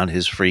whining around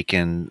his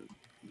freaking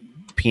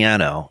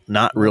piano,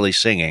 not really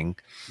singing.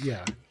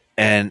 Yeah.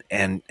 And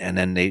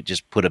then they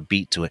just put a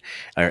beat to it.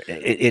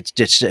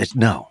 It's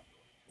no.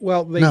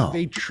 Well, No.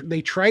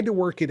 they tried to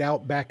work it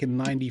out back in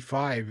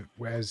 '95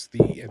 as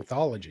the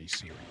anthology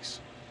series,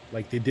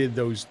 like they did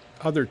those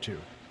other two.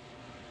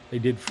 They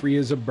did "Free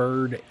as a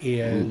Bird"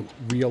 and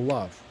 "Real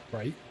Love,"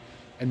 right?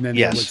 And then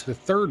there was the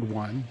third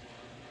one,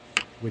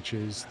 which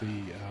is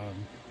the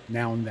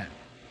Now and Then.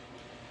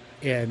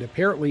 And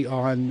apparently,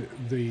 on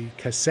the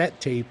cassette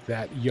tape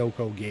that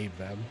Yoko gave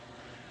them,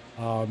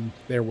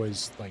 there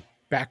was like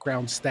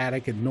background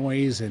static and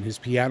noise, and his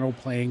piano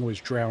playing was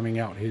drowning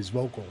out his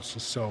vocals.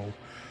 So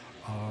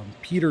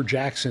Peter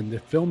Jackson, the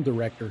film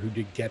director who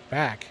did Get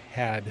Back,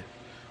 had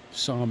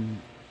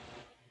some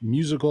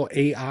musical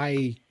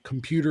AI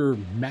computer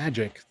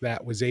magic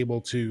that was able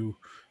to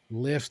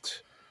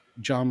lift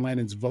John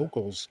Lennon's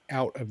vocals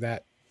out of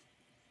that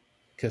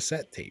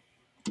cassette tape.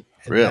 And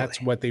Really?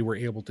 that's what they were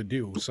able to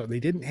do. So they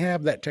didn't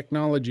have that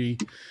technology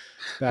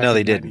back No,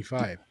 they in didn't.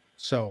 95.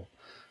 So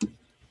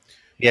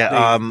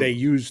yeah, they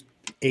used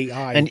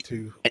AI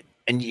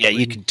and yeah,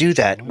 you could do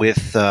that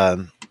with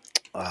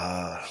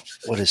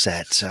what is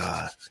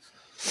that?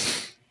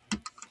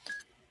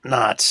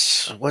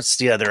 What's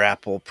the other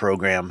Apple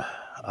program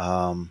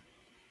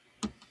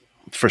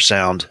for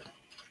sound?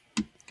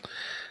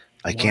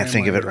 I can't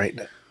think of it right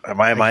now.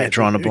 Am I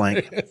drawing a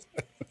blank?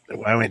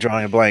 Why am I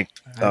drawing a blank?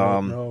 I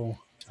don't know.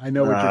 I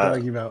know what you're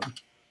talking about.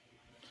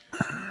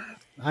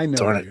 I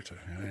know what you're talking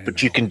about.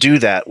 But you can do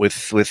that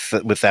with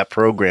that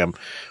program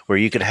where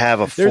you could have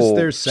a full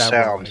there's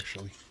several, sound.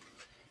 Actually.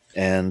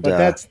 And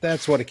but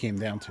that's what it came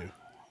down to.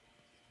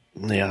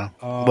 Yeah.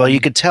 Well, you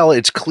could tell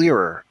it's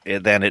clearer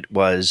than it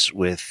was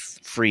with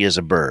 "Free as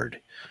a Bird."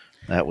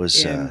 That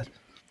was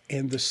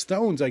and the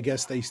Stones, I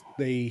guess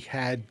they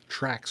had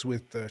tracks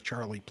with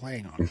Charlie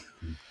playing on it.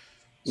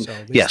 So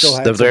they still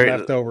had some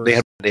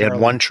leftovers. They had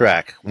one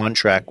track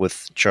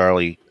with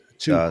Charlie.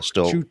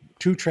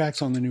 Two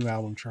tracks on the new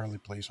album. Charlie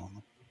plays on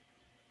them.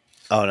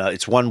 Oh no,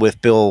 it's one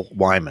with Bill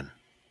Wyman.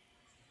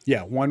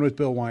 Yeah, one with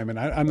Bill Wyman.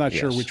 I'm not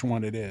sure which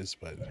one it is,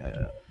 but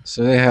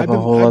so they have a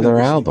whole other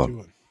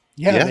album.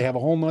 Yeah, they have a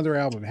whole other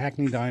album,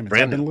 Hackney Diamonds.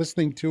 I've been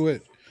listening to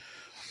it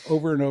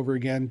over and over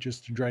again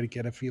just to try to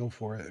get a feel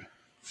for it.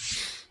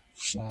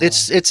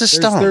 It's a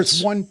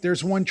Stones.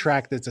 There's one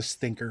track that's a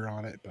stinker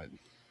on it, but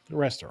the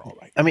rest are all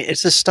right. I mean,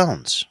 it's the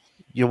Stones.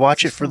 You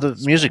watch it for the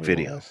music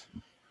video.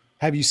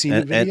 Have you seen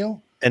the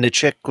video? And the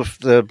chick with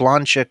the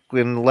blonde chick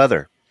in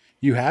leather.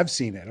 You have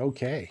seen it.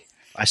 Okay.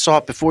 I saw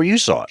it before you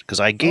saw it because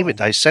I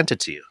I sent it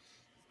to you.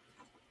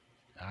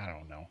 I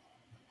don't know.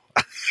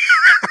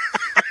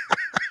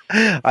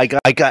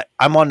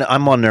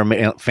 I'm on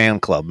their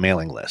fan club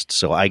mailing list,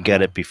 so I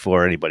get it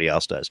before anybody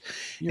else does,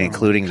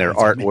 including their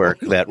artwork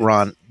that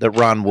Ron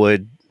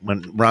Wood,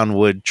 when Ron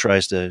Wood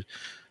tries to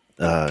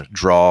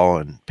draw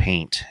and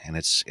paint, and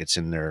it's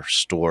in their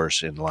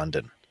stores in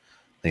London.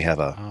 They have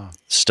a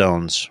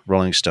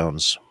Rolling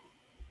Stones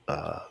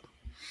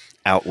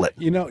outlet.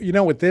 You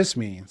know what this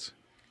means?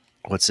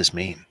 What's this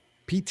mean?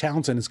 Pete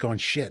Townsend is going,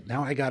 shit,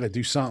 now I got to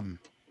do something.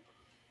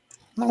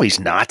 No, he's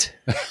not.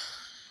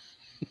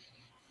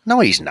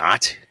 No, he's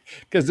not.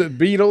 Because the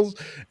Beatles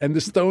and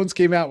the Stones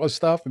came out with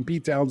stuff, and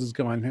Pete Townsend's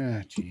going,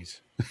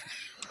 jeez.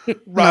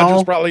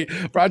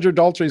 Roger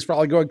Daltrey's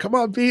probably going, come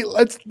on, Pete,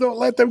 don't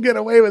let them get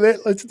away with it.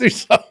 Let's do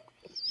something.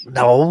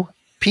 No,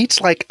 Pete's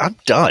like, I'm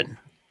done.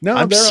 No,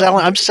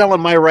 I'm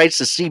selling my rights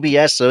to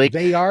CBS so they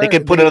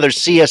can put another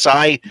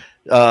CSI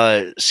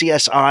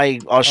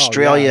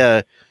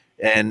Australia,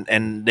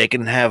 and they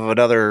can have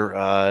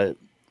another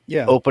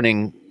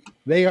opening.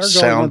 They are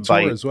going on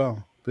tour as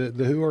well. The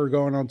Who are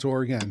going on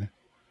tour again.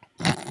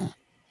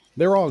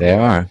 They're all. They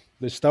are.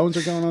 The Stones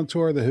are going on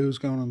tour. The Who's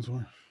going on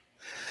tour.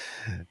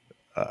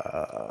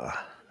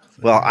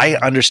 Well, I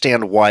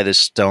understand why the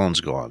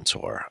Stones go on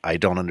tour. I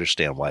don't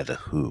understand why the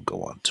Who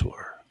go on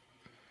tour.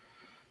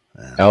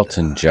 And,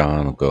 Elton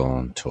John will go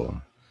on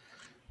tour.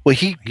 Well,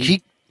 he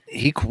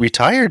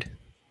retired.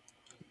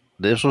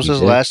 This was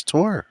his last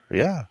tour.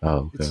 Yeah.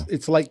 Oh, okay.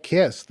 It's like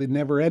Kiss, the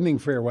never-ending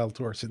farewell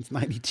tour since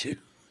 '92.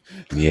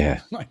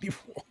 Yeah.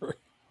 94.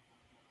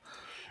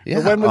 Yeah.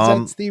 Or when was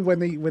that, Steve? When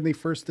they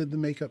first did the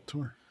makeup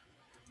tour?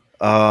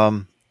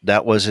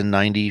 That was in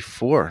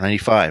 94,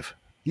 95.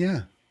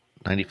 Yeah.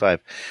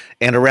 95.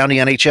 And around the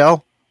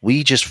NHL,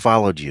 we just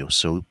followed you.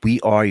 So we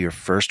are your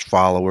first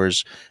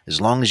followers. As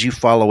long as you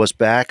follow us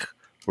back,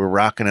 we're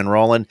rocking and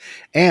rolling.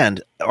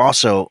 And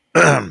also,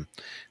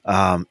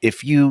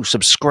 if you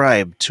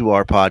subscribe to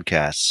our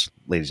podcasts,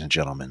 ladies and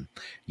gentlemen,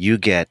 you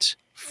get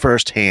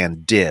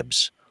firsthand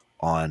dibs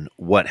on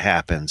what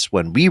happens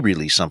when we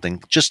release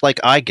something, just like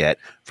I get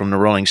from the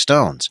Rolling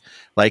Stones,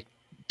 like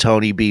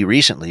Tony B.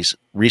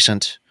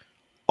 recent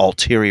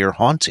ulterior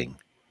haunting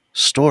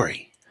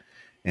story.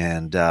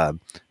 And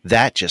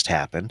that just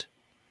happened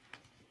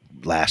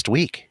last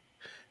week.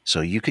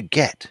 So you could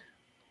get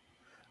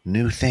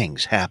new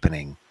things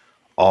happening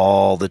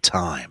all the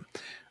time.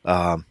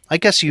 I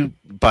guess you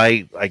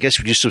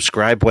just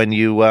subscribe when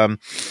you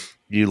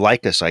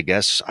like us. I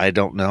guess I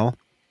don't know.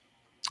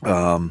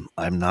 I'm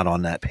not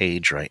on that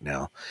page right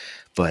now,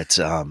 but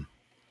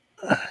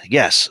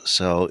yes.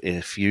 So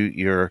if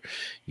you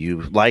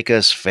like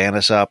us, fan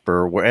us up,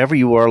 or wherever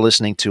you are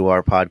listening to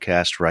our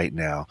podcast right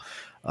now,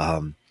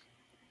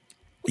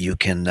 you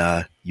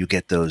can you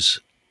get those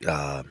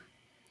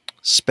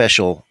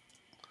special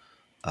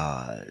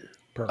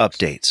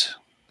updates.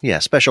 Yeah,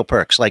 special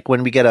perks like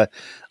when we get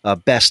a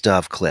best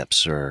of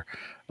clips or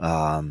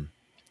well,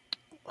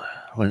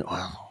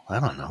 I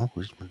don't know.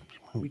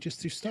 We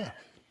just do stuff.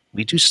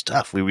 We do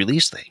stuff. We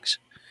release things.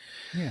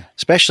 Yeah.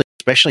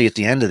 Especially at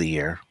the end of the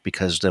year,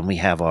 because then we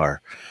have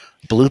our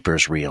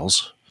bloopers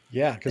reels.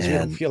 Yeah, because we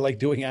don't feel like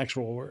doing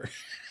actual work.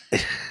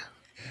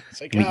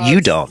 Like,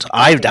 you don't.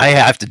 I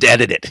have to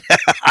edit it.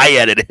 I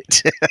edit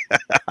it.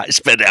 I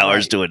spend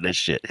hours doing this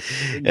shit.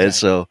 Exactly. And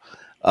so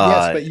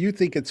yes, but you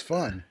think it's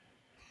fun.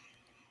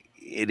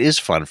 It is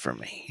fun for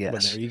me. Yes.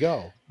 Well, there you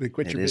go.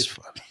 It is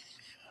fun.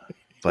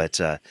 But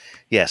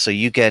yeah, so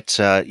you get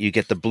the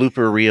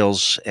blooper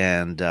reels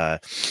and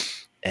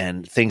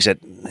things that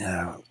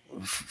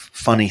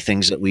funny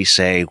things that we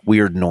say,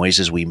 weird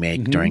noises we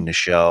make during the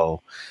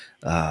show.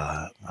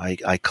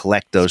 I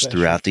collect those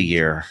throughout the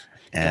year.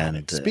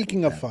 And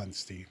speaking of fun,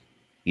 Steve.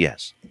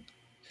 Yes.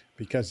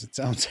 Because it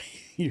sounds like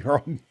you're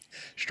on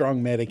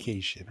strong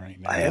medication right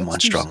now. I am on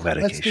strong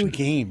medication. Let's do a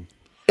game.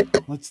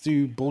 Let's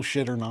do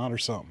bullshit or not or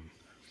something.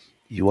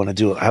 You want to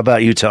do it? How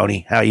about you,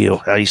 Tony? How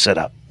you set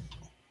up?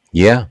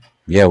 Yeah,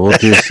 we'll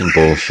do some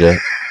bullshit.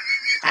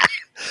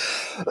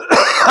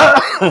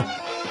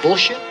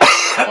 Bullshit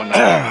or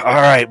not?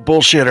 All right,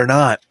 bullshit or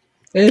not?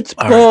 It's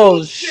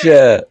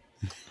bullshit.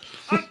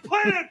 I'm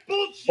playing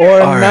bullshit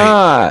or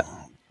not.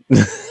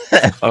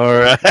 All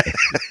right.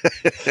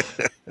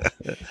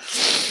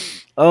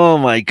 Oh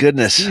my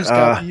goodness!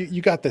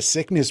 You got the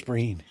sickness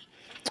brain.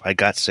 I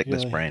got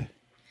sickness brain.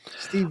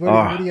 Steve,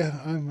 what do you?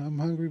 I'm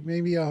hungry.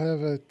 Maybe I'll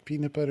have a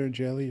peanut butter and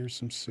jelly or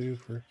some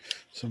soup or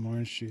some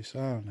orange juice. I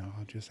don't know.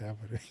 I'll just have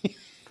it.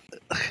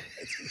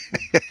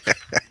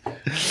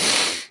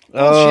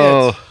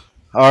 Oh,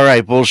 all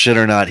right. Bullshit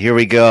or not? Here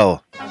we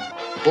go.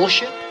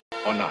 Bullshit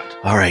or not?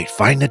 All right.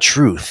 Find the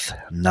truth,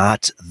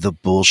 not the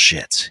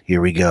bullshit.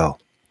 Here we go.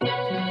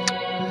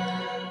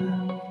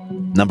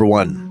 Number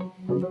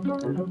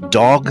 1.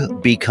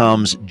 Dog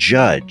becomes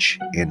judge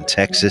in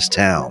Texas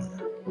town.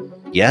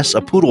 Yes,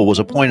 a poodle was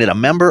appointed a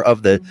member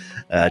of the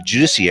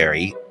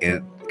Judiciary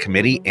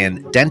Committee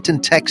in Denton,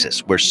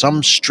 Texas, where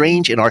some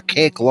strange and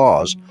archaic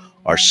laws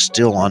are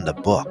still on the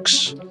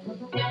books.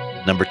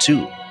 Number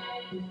 2.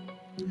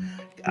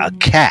 A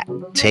cat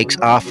takes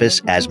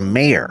office as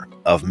mayor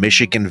of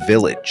Michigan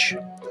Village.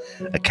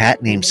 A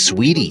cat named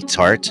Sweetie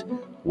Tart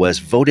was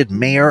voted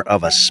mayor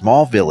of a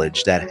small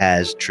village that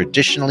has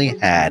traditionally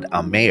had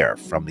a mayor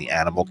from the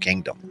animal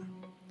kingdom.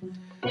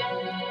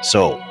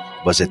 So,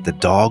 was it the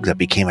dog that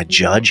became a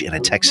judge in a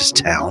Texas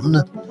town?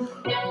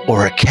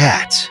 Or a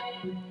cat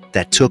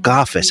that took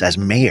office as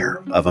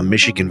mayor of a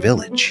Michigan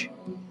village?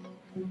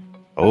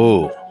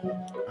 Oh.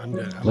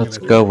 Let's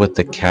go with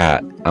the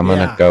cat. I'm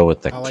going to go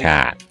with the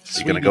cat.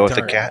 You're going to go with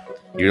the cat?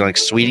 You're like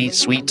Sweet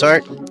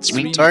Tart?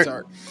 Sweet Tart?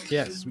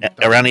 Yes.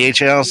 Around the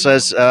HL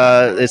says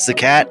it's the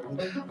cat.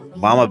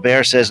 Mama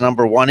Bear says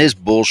number 1 is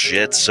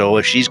bullshit. So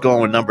if she's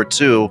going with number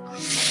 2,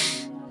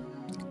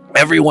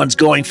 everyone's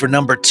going for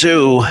number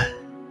 2.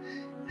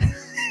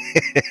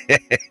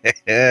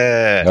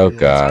 Oh,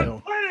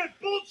 God.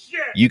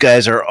 You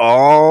guys are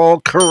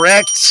all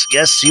correct.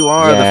 Yes, you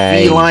are.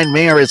 Yay. The feline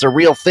mayor is a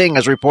real thing,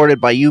 as reported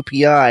by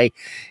UPI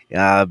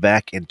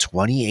back in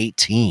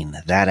 2018.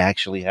 That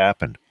actually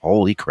happened.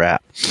 Holy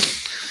crap.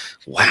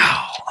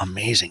 Wow.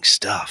 Amazing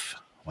stuff.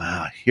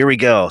 Wow. Here we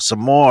go. Some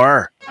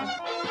more.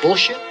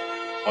 Bullshit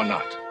or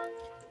not?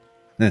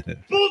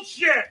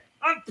 Bullshit!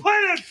 I'm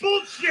playing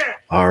bullshit!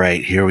 All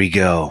right. Here we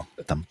go.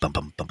 Dum, bum,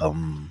 bum, bum,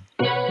 bum.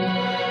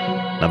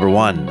 Number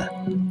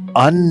 1.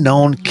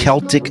 Unknown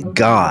Celtic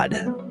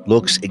god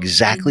looks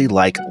exactly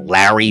like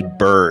Larry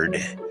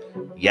Bird.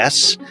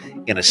 Yes,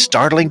 in a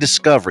startling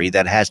discovery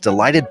that has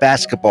delighted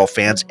basketball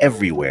fans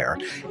everywhere,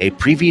 a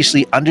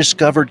previously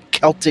undiscovered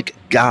Celtic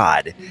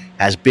god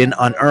has been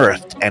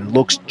unearthed and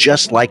looks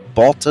just like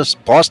Boston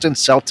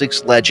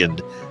Celtics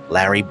legend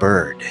Larry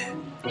Bird.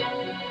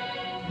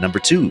 Number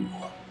 2.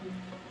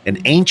 An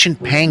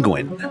ancient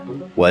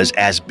penguin was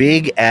as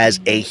big as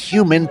a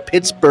human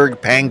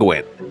Pittsburgh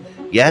penguin.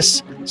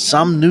 Yes,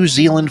 some New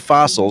Zealand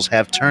fossils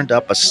have turned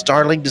up a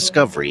startling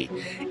discovery.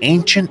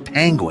 Ancient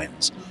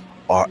penguins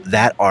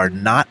are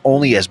not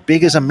only as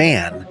big as a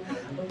man,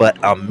 but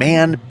a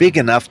man big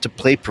enough to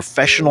play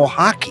professional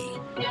hockey.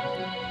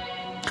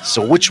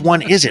 So which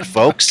one is it,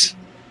 folks?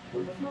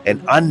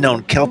 An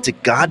unknown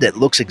Celtic god that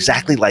looks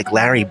exactly like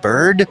Larry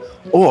Bird?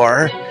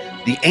 Or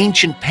the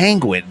ancient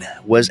penguin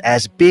was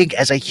as big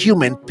as a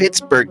human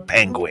Pittsburgh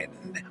penguin?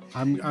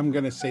 I'm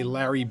going to say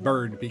Larry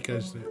Bird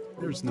because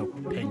there's no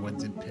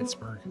penguins in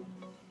Pittsburgh.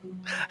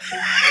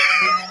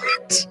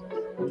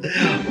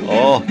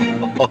 Oh,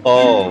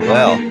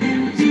 well.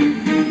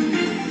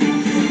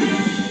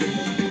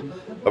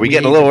 we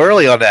getting a little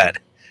early on that?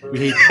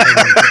 We hate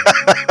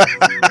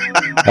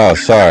Oh,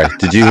 sorry.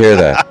 Did you hear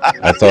that?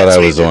 I thought I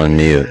was on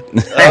mute.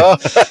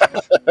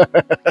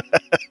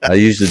 I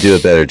usually do a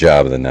better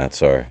job than that.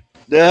 Sorry.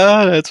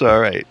 No, that's all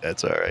right.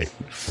 That's all right.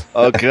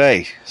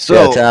 Okay. So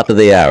Yeah, top of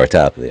the hour.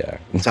 Top of the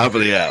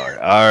hour.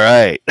 All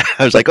right.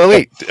 I was like, oh,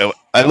 wait.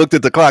 I looked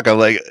at the clock. I'm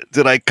like,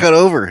 did I cut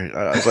over?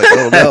 I was like,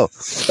 oh, no.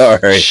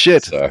 Sorry.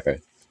 Shit.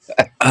 Sorry.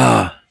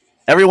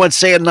 Everyone's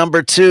saying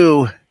number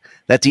 2,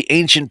 that the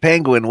ancient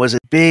penguin was as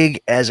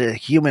big as a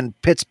human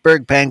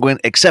Pittsburgh penguin,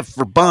 except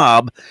for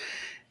Bob.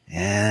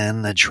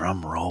 And the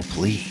drum roll,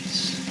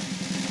 please.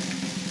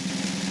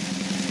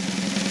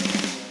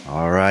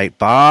 All right,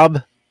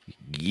 Bob,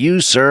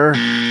 you, sir,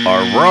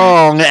 are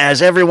wrong,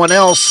 as everyone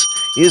else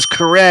is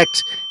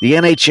correct. The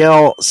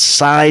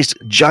NHL-sized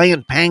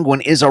giant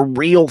penguin is a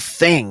real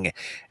thing,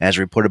 as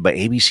reported by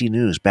ABC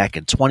News back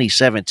in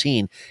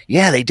 2017.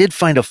 Yeah, they did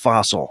find a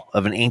fossil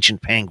of an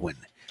ancient penguin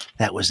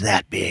that was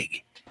that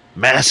big.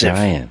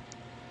 Massive.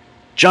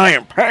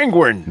 Giant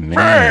penguin.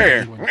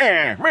 Man.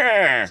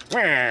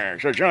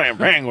 It's a giant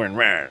penguin,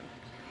 man.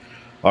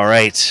 All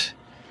right.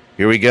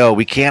 Here we go.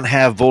 We can't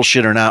have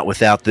bullshit or not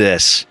without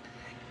this.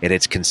 And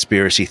it's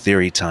conspiracy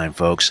theory time,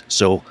 folks.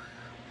 So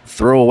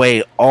throw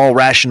away all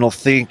rational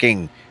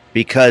thinking,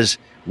 because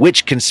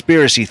which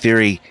conspiracy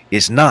theory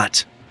is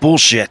not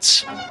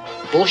bullshit?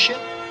 Bullshit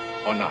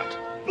or not?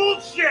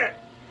 Bullshit!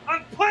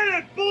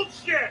 Unplanned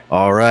bullshit!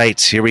 All right.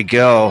 Here we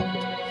go.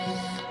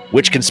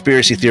 Which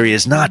conspiracy theory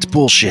is not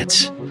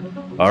bullshit?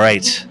 All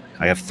right.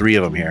 I have 3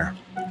 of them here.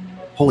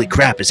 Holy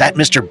crap. Is that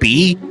Mr.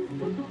 B?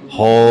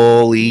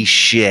 Holy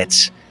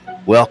shit.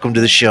 Welcome to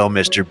the show,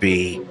 Mr.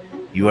 B.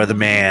 You are the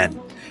man.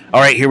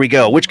 All right, here we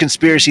go. Which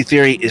conspiracy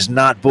theory is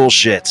not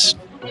bullshit?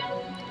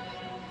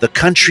 The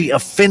country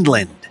of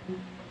Finland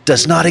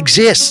does not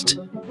exist.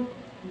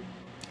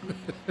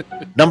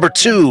 Number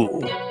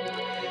 2,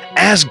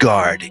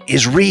 Asgard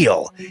is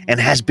real and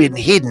has been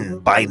hidden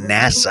by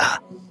NASA.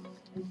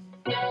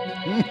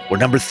 Or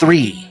number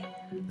 3,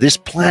 this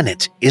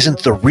planet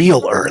isn't the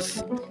real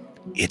Earth.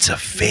 It's a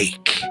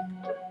fake.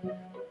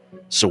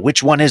 So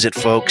which one is it,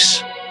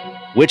 folks?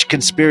 Which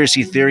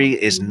conspiracy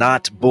theory is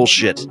not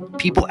bullshit?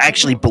 People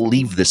actually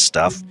believe this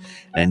stuff,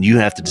 and you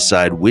have to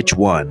decide which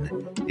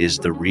one is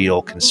the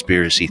real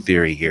conspiracy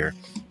theory here.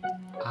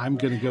 I'm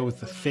going to go with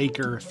the fake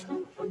Earth.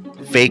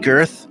 Fake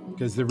Earth?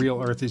 Because the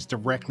real Earth is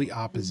directly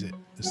opposite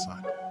the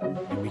sun,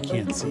 and we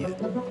can't see it.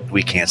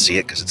 We can't see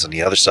it because it's on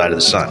the other side of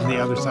the sun. On the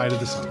other side of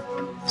the sun.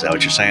 Is that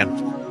what you're saying?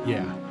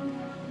 Yeah.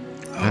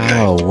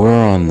 Okay. Oh, we're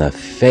on the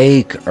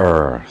fake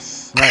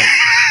Earth. Right.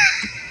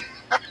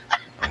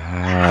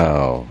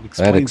 Wow.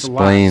 That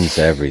explains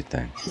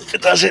everything.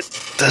 Does it?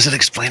 Does it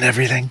explain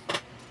everything?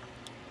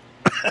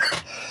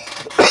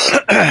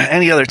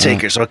 Any other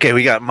takers? Okay,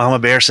 we got Mama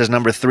Bear says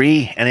number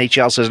 3.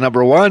 NHL says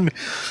number 1.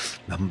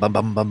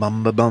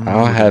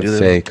 I'll have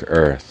fake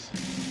Earth.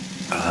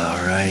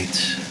 All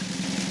right.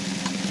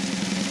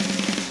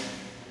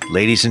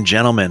 Ladies and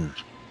gentlemen,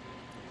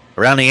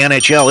 around the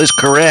NHL is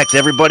correct.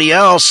 Everybody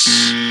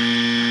else,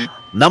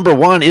 number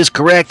 1 is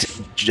correct.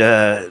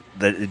 The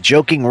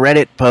joking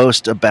Reddit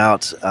post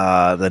about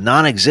the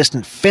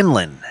non-existent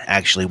Finland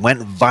actually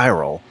went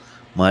viral.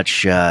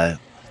 Much, well,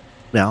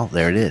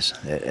 there it is,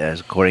 as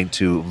according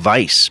to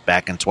Vice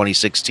back in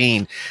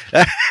 2016.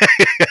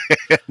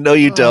 No,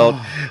 you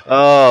don't.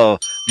 Oh,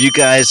 you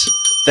guys,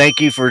 thank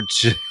you for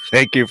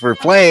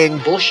playing.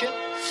 Bullshit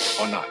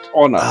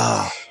or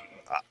not?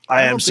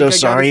 I am so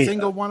sorry. Got a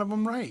single one of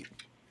them right.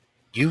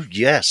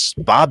 Yes,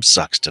 Bob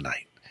sucks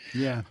tonight.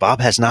 Yeah.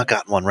 Bob has not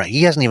gotten one right.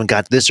 He hasn't even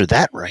got this or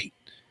that right.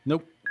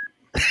 Nope.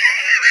 I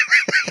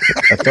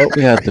thought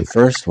we had the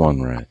first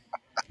one right.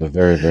 The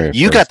very first.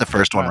 You got the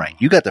first one right.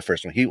 You got the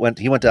first one. He went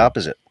to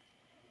opposite.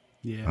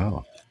 Yeah.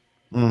 Oh.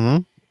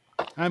 Mm-hmm.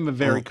 I'm a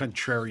very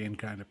contrarian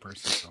kind of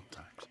person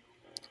sometimes.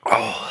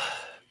 Oh.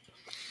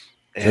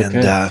 And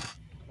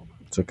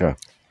it's okay.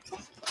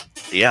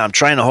 Yeah, I'm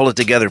trying to hold it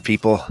together,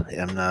 people,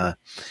 and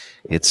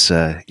it's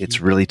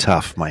really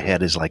tough. My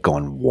head is like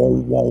going whoa,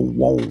 whoa,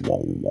 whoa, whoa,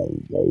 whoa,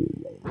 whoa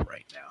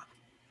right now.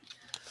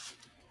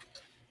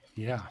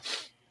 Yeah,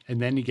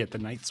 and then you get the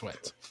night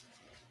sweats.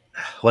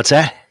 What's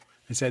that?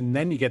 I said, and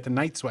then you get the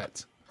night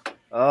sweats.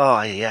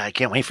 Oh yeah, I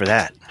can't wait for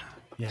that.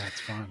 Yeah, it's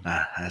fun.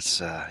 I've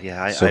So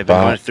been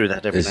Bob, going through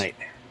that every night.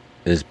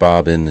 Is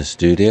Bob in the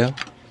studio?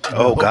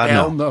 Oh God,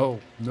 hell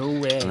no! No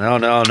way. No.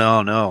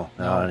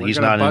 We're He's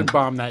gonna not bug in.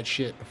 bomb that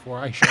shit before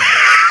I show up.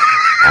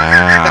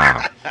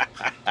 Ah.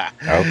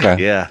 Okay.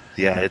 Yeah.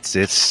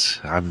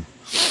 I'm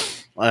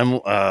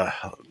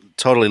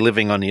totally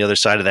living on the other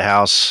side of the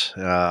house.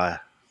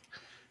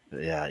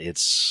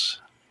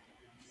 It's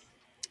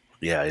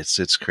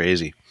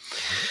crazy.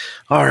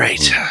 All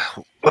right.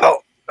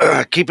 Well,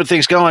 keeping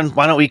things going.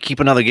 Why don't we keep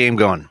another game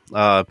going?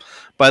 By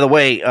the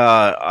way,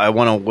 I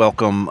want to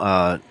welcome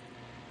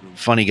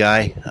funny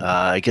guy.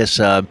 I guess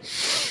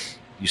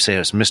you say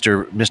it's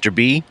Mr.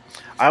 B.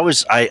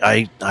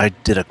 I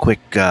did a quick.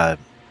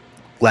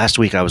 Last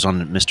week I was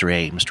on Mr.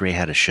 A. Mr. A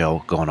had a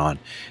show going on,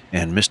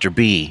 and Mr.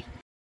 B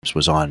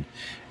was on.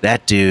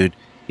 That dude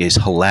is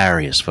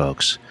hilarious,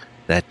 folks.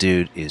 That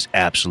dude is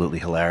absolutely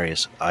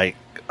hilarious. I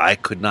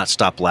could not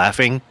stop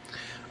laughing.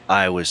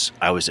 I was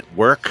at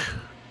work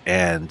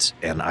and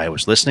I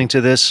was listening to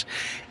this,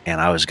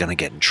 and I was going to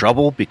get in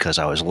trouble because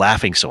I was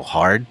laughing so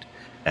hard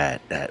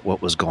at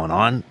what was going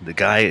on. The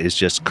guy is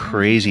just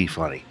crazy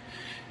funny,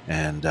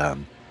 and I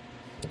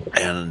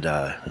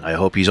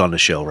hope he's on the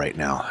show right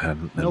now.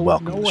 And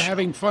welcome. No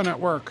having fun at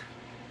work.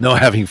 No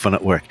having fun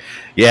at work.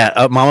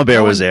 Yeah, Mama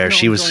Bear was there.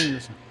 She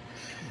was.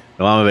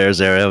 Mama Bear's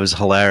there. It was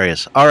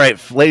hilarious. All right,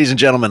 ladies and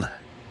gentlemen,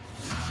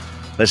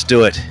 let's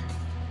do it.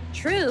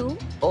 True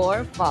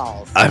or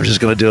false? I'm just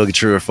going to do a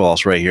true or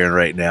false right here and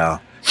right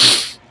now.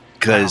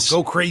 Because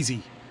go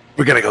crazy.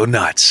 We're going to go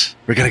nuts.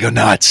 We're going to go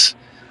nuts.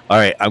 All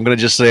right, I'm going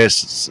to just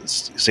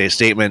say a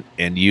statement,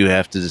 and you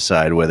have to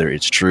decide whether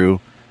it's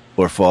true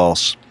or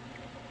false.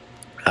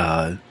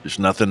 There's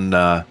nothing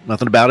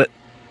about it.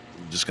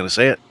 I'm just going to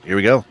say it. Here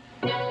we go.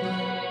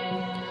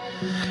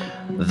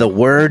 The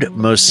word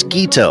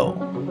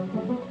mosquito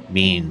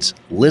means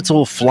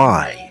little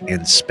fly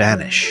in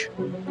Spanish.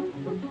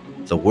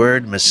 The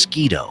word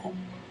mosquito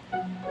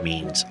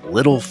means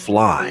little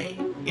fly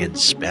in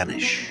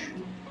Spanish.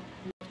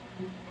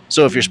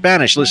 So if you're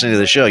Spanish listening to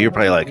the show, you're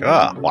probably like,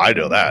 well, I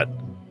know that.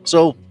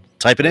 So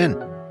type it in.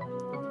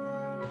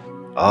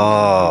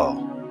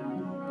 Oh.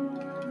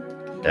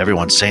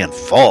 Everyone's saying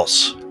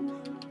false.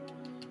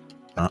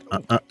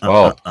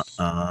 False.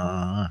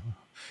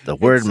 The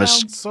word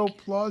sounds so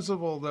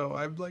plausible, though.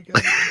 I'm like, it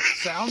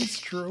sounds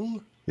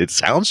true. It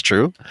sounds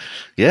true.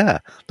 Yeah.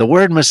 The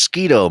word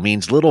mosquito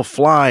means little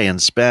fly in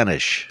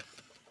Spanish.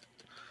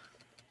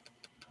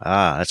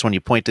 That's when you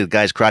point to the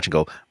guy's crotch and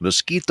go,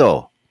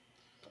 mosquito.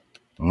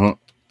 Mm-hmm.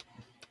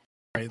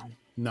 Right.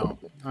 No,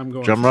 I'm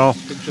going. Drum roll.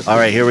 All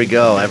right, here we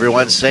go.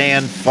 Everyone's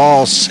saying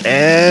false.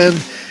 And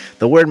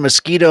the word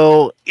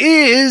mosquito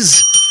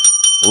is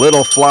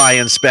little fly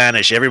in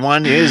Spanish.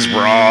 Everyone is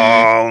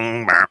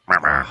wrong.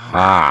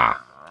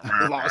 Ah.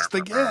 I lost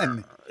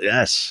again.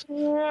 Yes.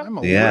 I'm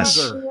a Yes.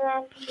 loser.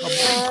 A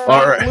big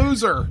All right.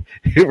 loser.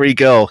 Here we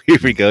go.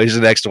 Here's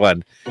the next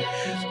one.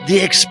 The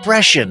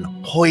expression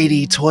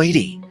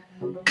hoity-toity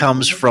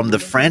comes from the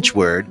French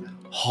word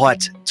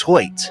haut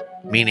toit,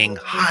 meaning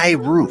high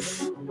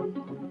roof.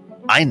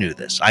 I know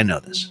this.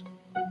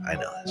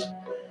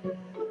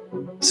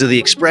 So the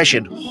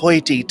expression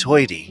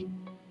hoity-toity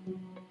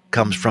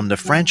comes from the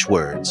French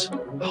words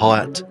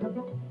haut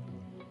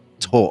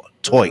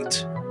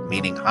toit,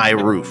 meaning high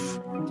roof.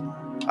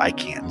 I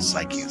can't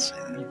say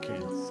that. You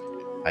can't.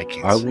 I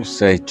can't. I will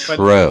say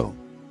true.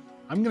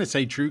 I'm going to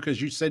say true because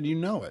you said you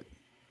know it.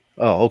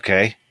 Oh,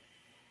 okay.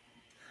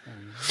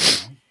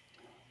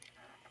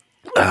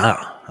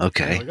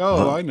 Okay. Like,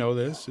 well, I know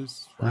this.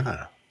 It's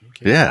okay.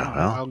 Yeah.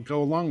 Well, I'll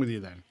go along with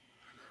you then.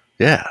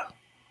 Yeah.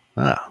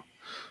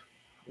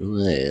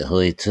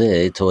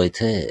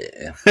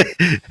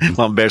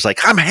 Mom Bear's like,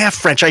 I'm half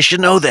French. I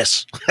should know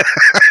this.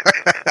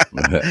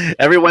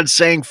 Everyone's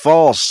saying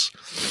false.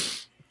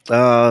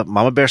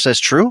 Mama Bear says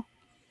true.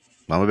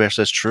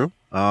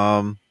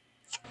 How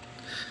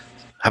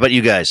about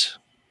you guys?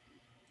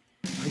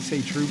 I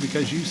say true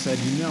because you said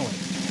you know it.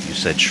 You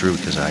said true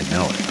because I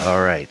know it.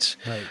 All right.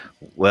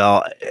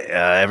 Well,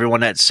 everyone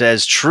that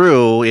says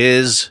true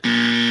is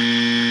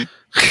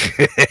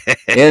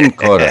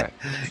Incorrect.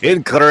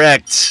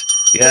 Incorrect.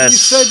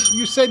 Yes.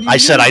 You said. I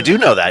said I do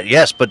know that.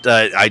 Yes, but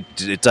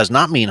it does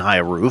not mean high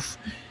roof.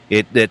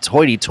 It's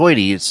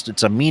hoity-toity.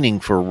 It's a meaning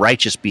for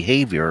righteous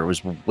behavior. It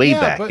was way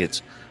back.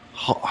 It's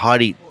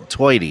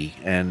hoity-toity,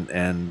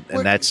 and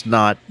that's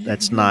not.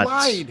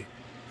 Lied.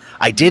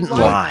 I didn't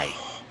lie.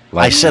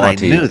 I said I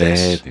knew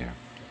this.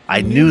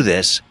 I knew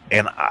this,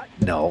 and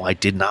I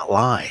did not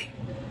lie.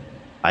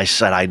 I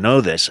said I know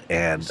this,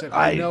 and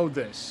I know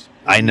this.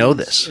 I know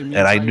this, and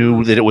I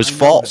knew that it was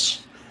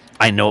false.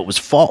 I know it was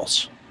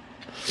false.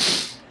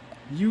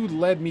 You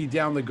led me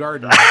down the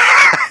garden.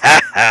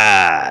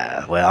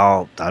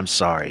 Well, I'm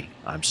sorry.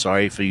 I'm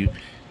sorry for you.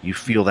 You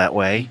feel that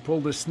way. You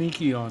pulled a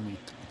sneaky on me.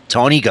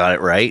 Tony got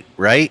it right?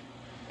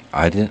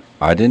 I didn't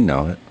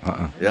know it.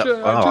 Yep.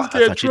 I just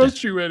can't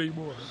trust you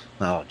anymore.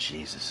 Oh,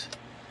 Jesus.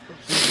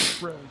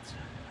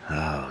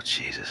 Oh,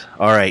 Jesus.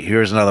 All right,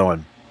 here's another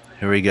one.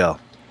 Here we go.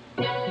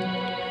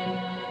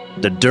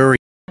 The durian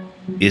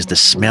is the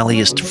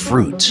smelliest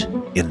fruit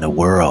in the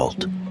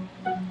world.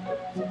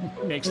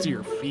 Next to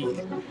your feet.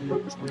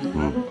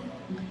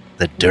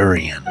 The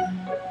durian.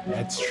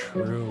 That's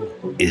true.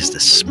 Is the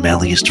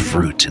smelliest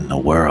fruit in the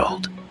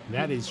world.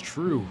 That is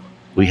true.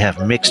 We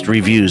have mixed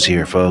reviews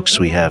here, folks.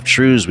 We have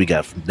trues, we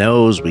got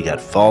no's, we got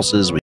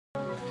falses.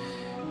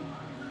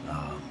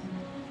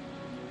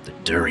 The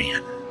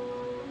durian.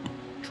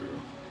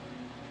 True.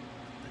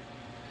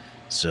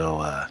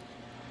 So,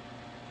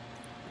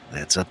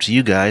 that's up to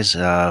you guys.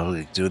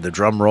 Do the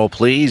drum roll,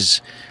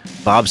 please.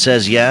 Bob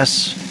says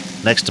yes.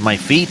 Next to my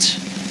feet.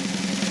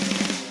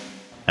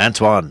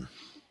 Antoine.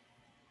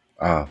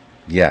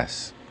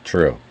 Yes.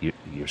 True.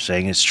 You're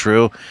saying it's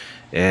true.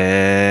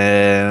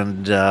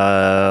 And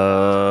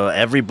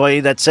everybody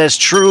that says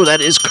true, that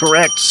is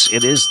correct.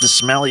 It is the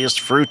smelliest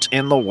fruit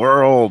in the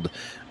world,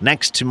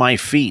 next to my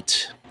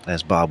feet,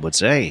 as Bob would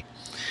say.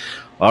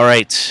 All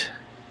right,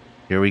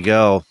 here we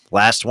go.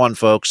 Last one,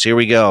 folks. Here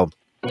we go.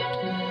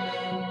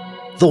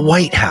 The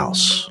White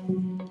House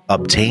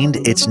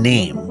obtained its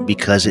name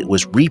because it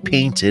was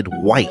repainted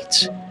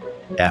white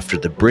after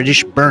the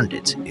British burned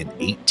it in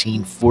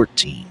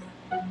 1814.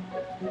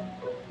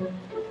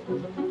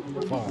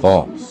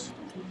 False.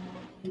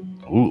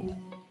 Ooh,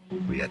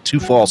 we got two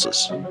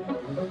falses.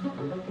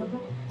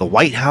 The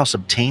White House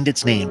obtained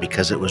its name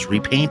because it was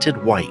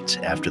repainted white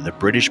after the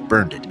British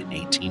burned it in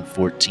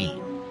 1814.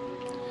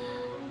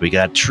 We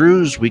got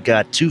trues, we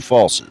got two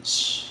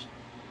falses.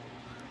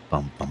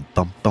 Bum, bum,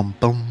 bum, bum,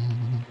 bum.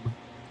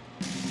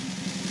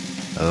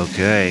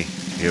 Okay,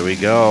 here we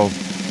go.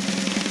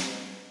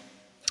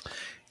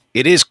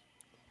 It is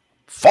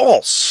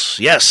false.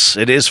 Yes,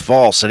 it is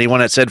false.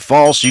 Anyone that said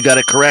false, you got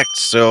it correct.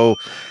 So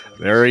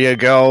there you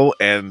go.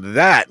 And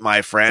that,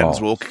 my friends,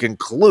 will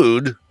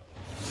conclude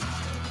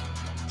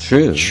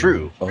True.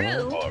 True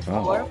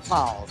or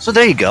false. So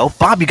there you go.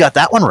 Bob, you got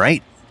that one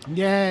right.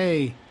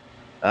 Yay.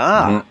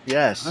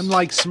 Yes. I'm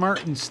like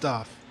smart and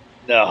stuff.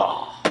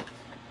 No.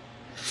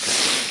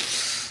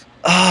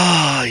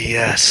 Ah,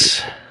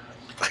 yes.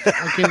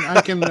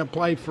 I can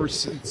apply for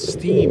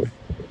Steam.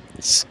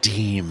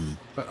 Steam.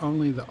 But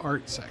only the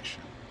art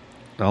section.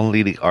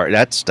 Only the art.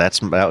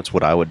 That's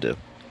what I would do.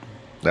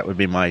 That would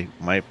be my.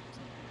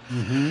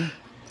 Mm-hmm.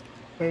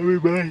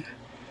 Everybody.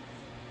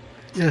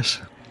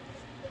 Yes.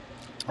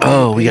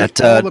 Oh, we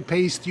got all the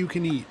paste you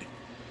can eat.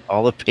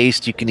 All the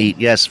paste you can eat.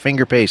 Yes,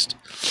 finger paste.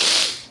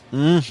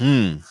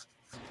 Mm-hmm.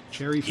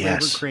 Cherry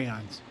flavored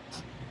crayons.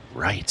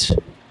 Right.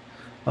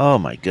 Oh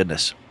my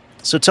goodness.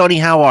 So Tony,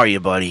 how are you,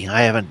 buddy?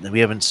 We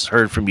haven't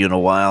heard from you in a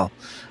while.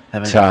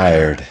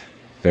 Tired.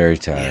 Very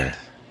tired. Yeah.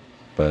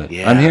 But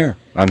I'm here.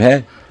 I'm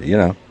here.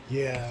 Yeah.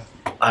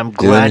 I'm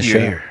glad you're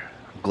here.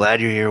 I'm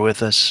glad you're here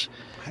with us.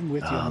 I'm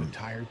with you on the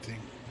tired thing.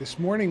 This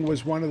morning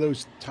was one of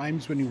those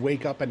times when you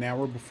wake up an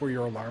hour before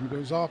your alarm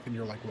goes off and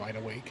you're like wide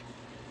awake.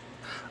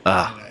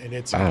 And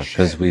it's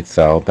because we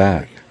fell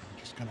back. I'm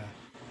just gonna.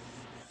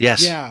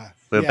 Yes. Yeah.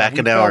 We're back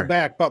an hour. Fell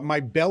back, but my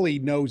belly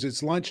knows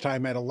it's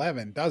lunchtime at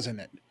 11,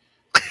 doesn't it?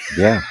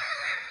 Yeah.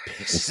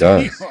 It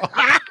does. It's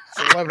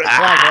 11 o'clock.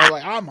 I'm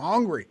like, I'm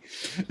hungry.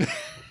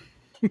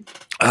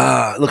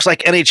 Looks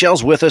like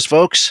NHL's with us,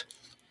 folks.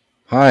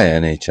 Hi,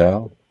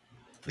 NHL.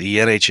 The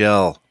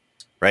NHL,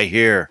 right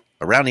here,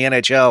 around the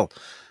NHL.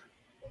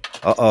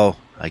 Uh-oh,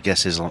 I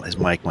guess his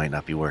mic might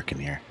not be working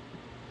here.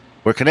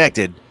 We're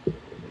connected,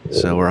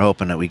 so we're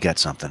hoping that we get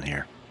something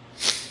here.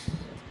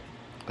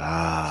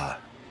 Oh,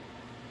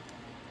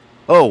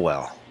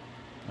 well.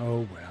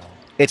 Oh, well.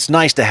 It's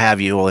nice to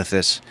have you with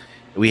us.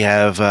 We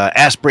have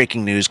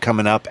ass-breaking news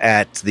coming up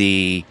at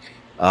the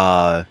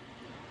top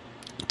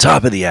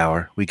of the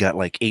hour. We got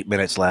like 8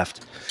 minutes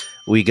left.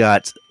 We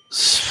got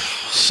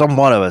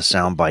somewhat of a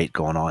soundbite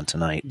going on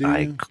tonight.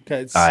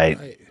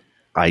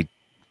 I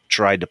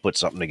tried to put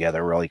something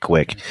together really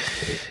quick.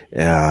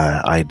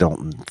 I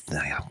don't.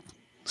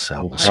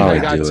 So we'll see.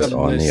 I do it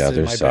on the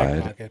other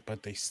side, pocket,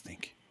 but they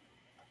stink.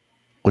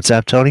 What's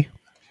that, Tony?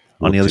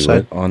 On the other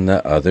side? On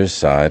the other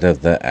side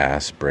of the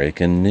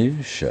ass-breaking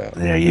news show.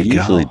 There you go.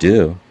 Usually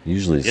do.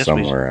 Usually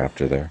somewhere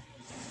after there.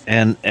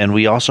 And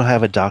we also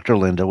have a Dr.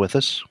 Linda with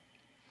us.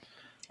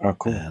 Oh,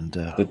 cool. And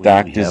the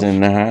doctor's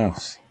in the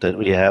house.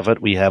 We have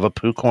it. We have a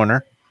poo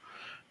corner,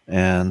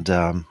 and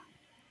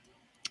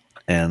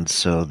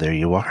so there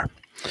you are.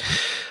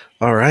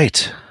 All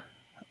right.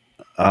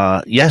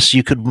 Yes,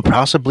 you could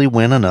possibly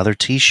win another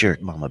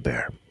T-shirt, Mama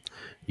Bear.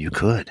 You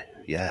could.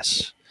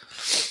 Yes.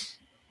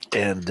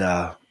 And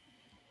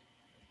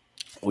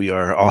we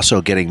are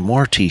also getting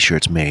more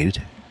T-shirts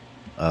made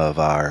of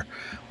our.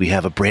 We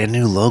have a brand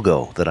new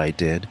logo that I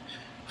did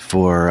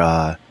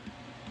for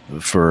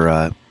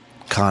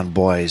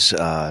Conboy's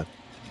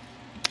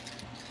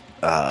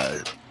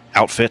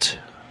outfit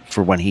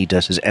for when he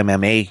does his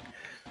MMA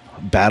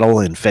battle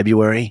in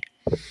February,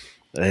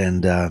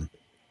 and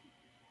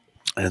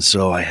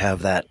so I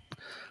have that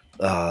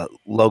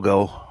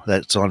logo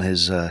that's on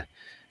his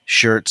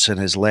shirts and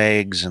his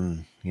legs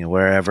and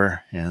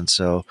wherever, and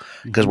so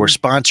because we're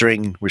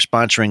sponsoring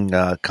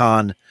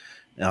Khan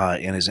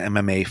in his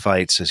MMA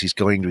fights, as he's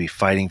going to be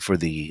fighting for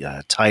the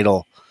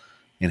title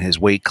in his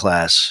weight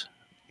class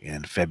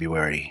in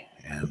February.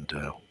 And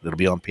it'll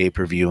be on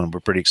pay-per-view, and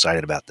we're pretty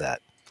excited about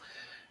that.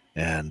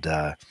 And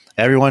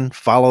everyone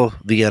follow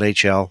the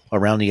NHL,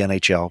 around the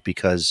NHL,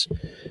 because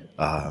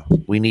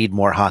we need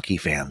more hockey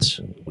fans.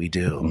 We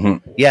do.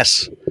 Mm-hmm.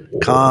 Yes,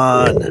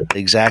 Con,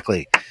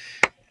 exactly.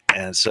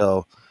 And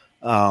so...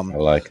 I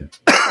like it.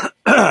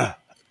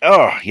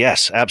 Oh,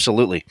 yes,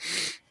 absolutely.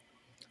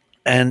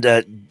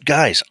 And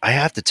guys, I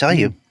have to tell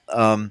you,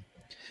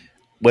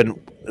 when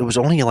it was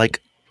only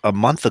like a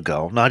month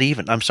ago, not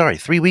even, I'm sorry,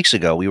 3 weeks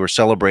ago, we were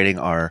celebrating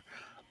our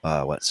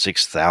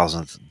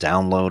 6,000th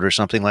download or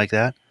something like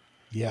that.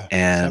 Yeah.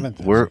 And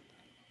 7,000. we're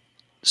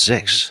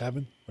 6.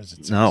 7? Was it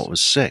 6? No, it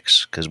was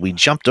 6 because we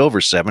jumped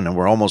over 7 and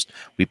we're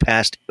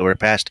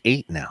past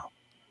 8 now.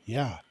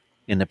 Yeah.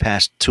 In the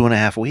past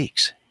 2.5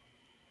 weeks.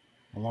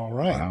 Well, all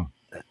right. Wow.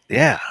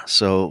 Yeah.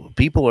 So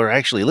people are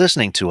actually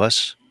listening to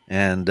us,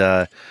 and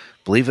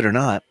believe it or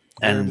not.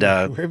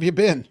 Where have you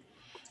been?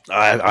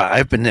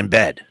 I've been in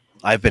bed.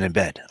 I've been in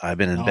bed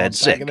I'm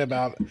sick. talking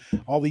about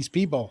all these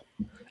people.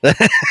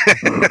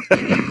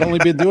 I've only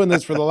been doing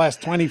this for the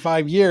last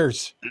 25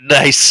 years.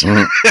 Nice.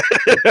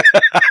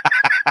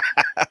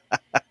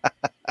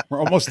 We're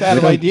almost out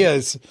of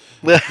ideas.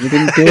 We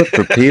didn't do it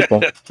for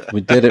people.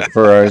 We did it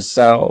for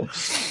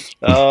ourselves.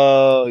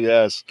 Oh,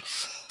 yes.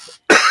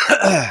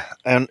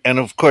 and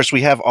of course,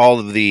 we have all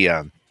of the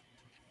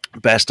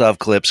best of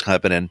clips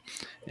happening.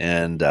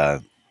 And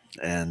of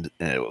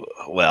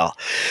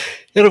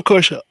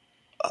course,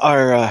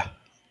 our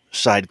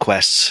side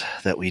quests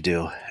that we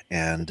do.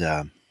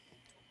 And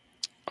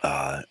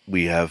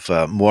we have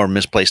more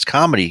misplaced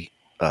comedy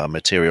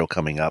material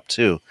coming up,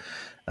 too.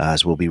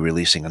 As we'll be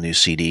releasing a new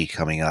CD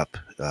coming up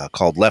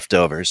called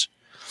Leftovers.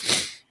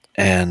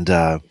 And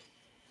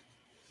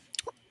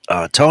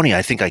Tony,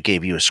 I think I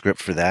gave you a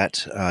script for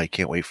that. I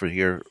can't wait for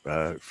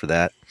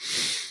that.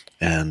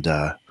 And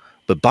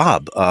but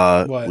Bob,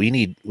 we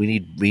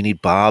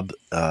need Bob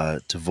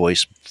to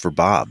voice for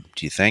Bob.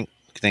 Do you think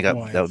that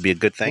would be a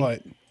good thing?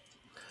 What?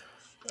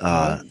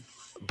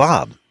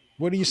 Bob.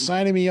 What are you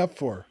signing me up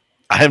for?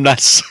 I'm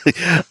not.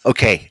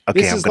 Okay.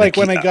 This is like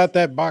when I got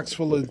that box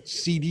full of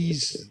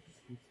CDs.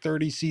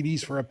 30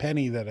 CDs for a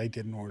penny that I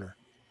didn't order.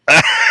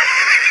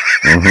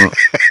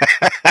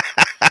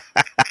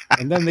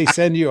 And then they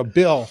send you a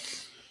bill.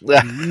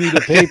 You need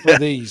to pay for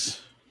these.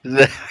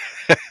 But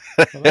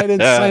I didn't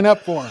sign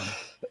up for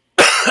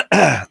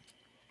them.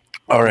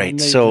 All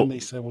right. So they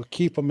said, "Well,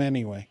 keep them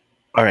anyway."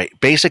 All right.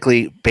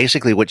 Basically,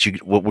 what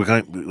we're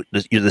going.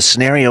 The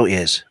scenario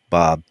is,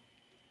 Bob.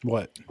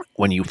 What?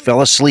 When you fell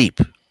asleep,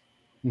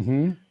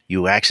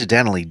 you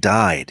accidentally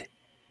died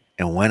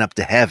and went up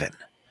to heaven.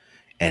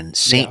 And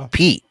St.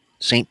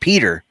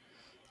 Peter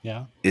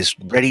is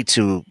ready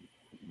to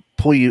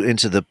pull you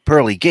into the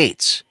pearly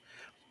gates.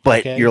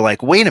 But you're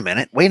like, wait a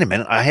minute.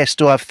 I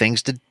still have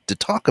things to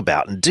talk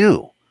about and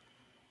do.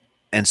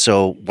 And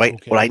so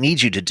what I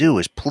need you to do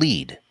is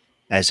plead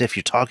as if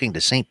you're talking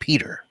to St.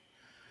 Peter.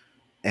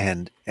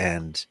 And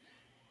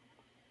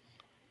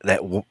that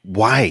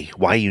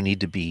why you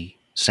need to be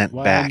sent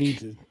back.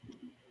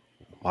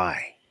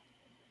 Why?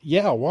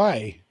 Yeah,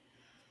 why?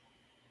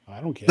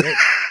 I don't get it.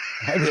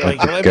 I'd be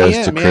like, let goes me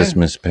in, to man.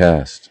 Christmas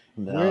past.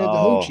 Where are the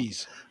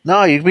hoochies?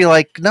 No, you'd be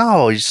like,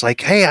 no. It's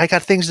like, hey, I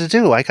got things to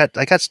do. I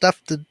got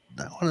stuff to.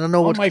 I want to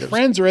know what my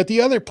friends are at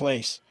the other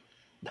place.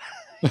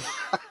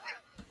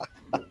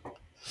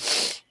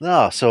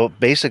 No, so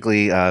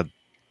basically, I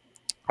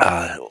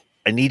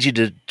need you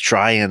to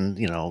try and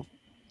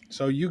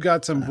So you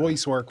got some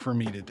voice work for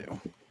me to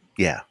do.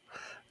 Yeah.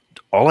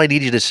 All I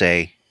need you to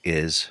say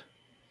is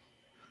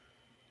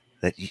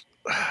that you.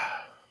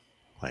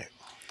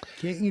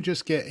 Can't you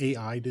just get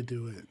AI to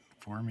do it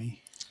for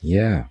me?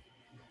 Yeah.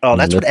 Oh,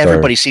 that's what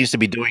everybody seems to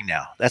be doing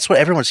now. That's what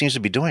everyone seems to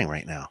be doing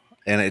right now.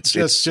 And it's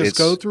just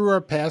go through our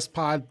past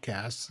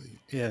podcasts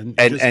and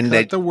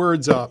cut the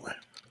words up.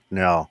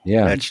 No.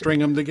 Yeah. And string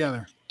them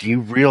together. Do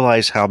you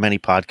realize how many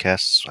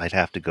podcasts I'd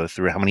have to go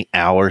through? How many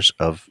hours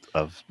of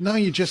No,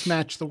 you just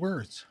match the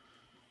words.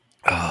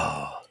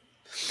 Oh.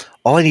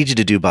 All I need you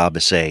to do, Bob,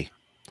 is say,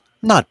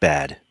 not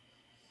bad.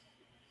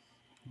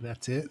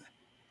 That's it?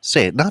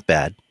 Say it, not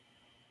bad.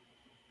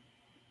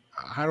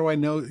 How do I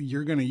know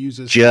you're going to use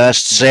this?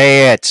 Just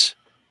say it.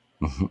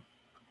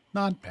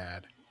 Not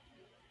bad.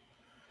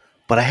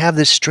 But I have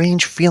this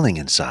strange feeling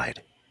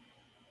inside.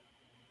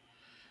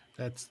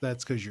 That's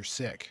because you're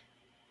sick.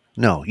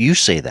 No, you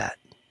say that.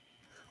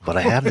 But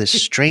I have this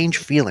strange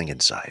feeling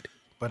inside.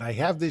 But I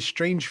have this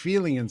strange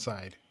feeling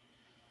inside.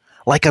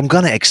 Like I'm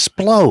going to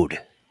explode.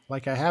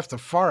 Like I have to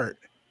fart.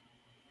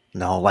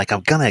 No, like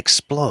I'm going to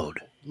explode.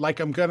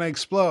 Like I'm going to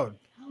explode.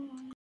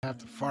 I have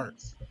to fart.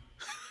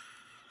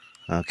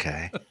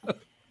 Okay.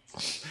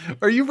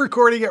 Are you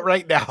recording it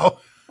right now?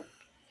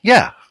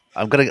 Yeah,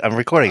 I'm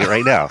recording it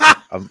right now.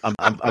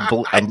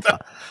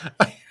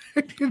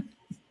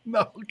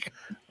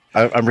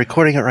 I'm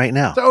recording it right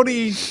now.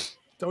 Tony,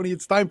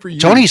 it's time for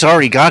you. Tony's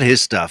already got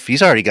his stuff.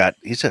 He's already got.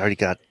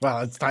 Well,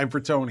 it's time for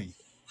Tony.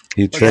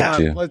 He tricked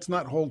you. Let's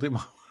not hold him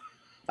up.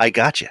 I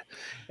got you,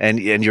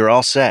 and you're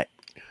all set.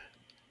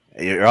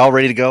 You're all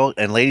ready to go.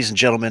 And ladies and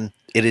gentlemen,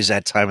 it is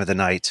that time of the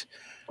night.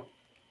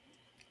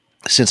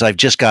 Since I've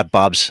just got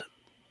Bob's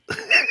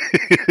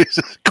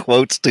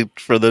quotes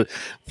for the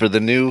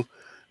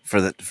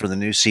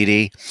new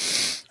CD,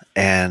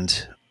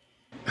 and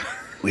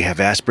we have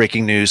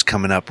ass-breaking news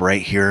coming up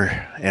right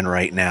here and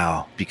right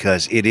now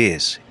because it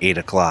is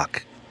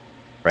 8:00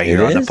 right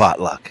here on the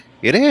potluck.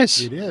 It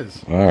is. It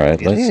is. All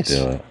right, let's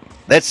do it.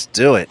 Let's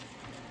do it.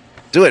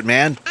 Do it,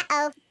 man.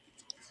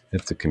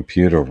 If the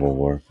computer will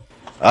work.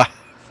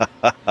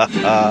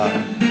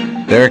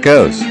 There it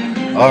goes.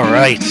 All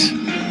right.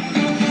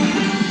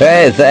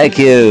 Hey, thank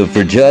you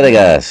for joining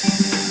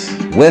us.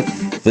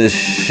 With the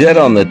shit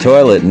on the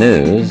toilet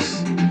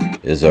news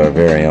is our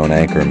very own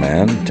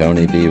anchorman,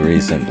 Tony B.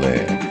 Recently.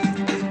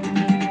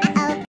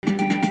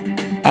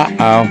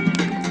 Uh-oh.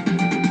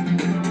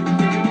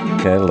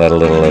 Okay, let a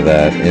little of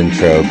that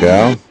intro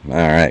go.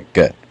 All right,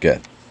 good.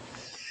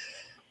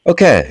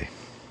 Okay,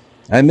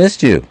 I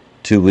missed you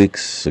 2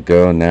 weeks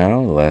ago now,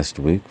 last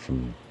week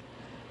from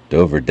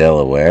Dover,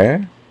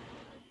 Delaware.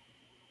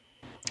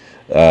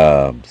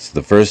 It's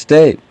the first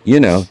state,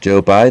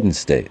 Joe Biden's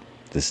state,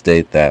 the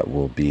state that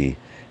will be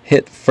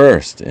hit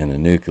first in a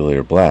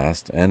nuclear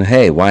blast. And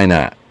hey, why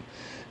not?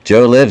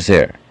 Joe lives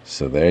here,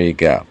 so there you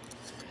go.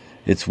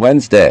 It's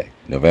Wednesday,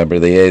 November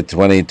the 8th,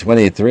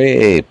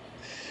 2023.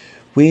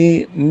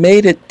 We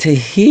made it to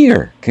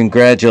here.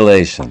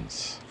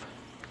 Congratulations.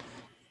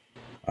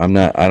 I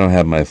don't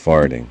have my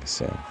farting,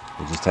 so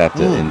we'll just have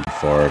to end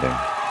farting.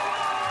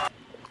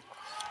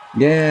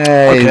 Yay,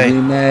 okay.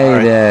 We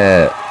made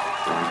it.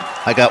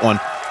 I got one.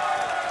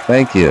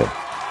 Thank you.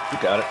 You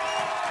got it.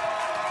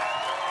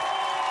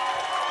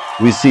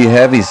 We see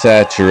heavy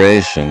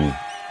saturation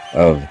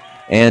of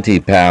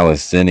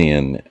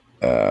anti-Palestinian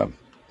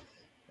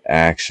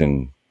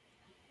action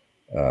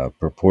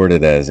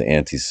purported as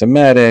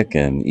anti-Semitic,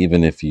 and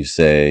even if you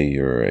say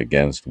you're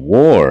against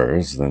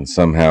wars, then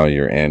somehow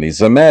you're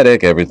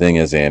anti-Semitic. Everything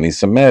is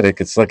anti-Semitic.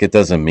 It's like it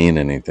doesn't mean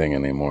anything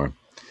anymore.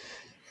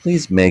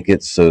 Please make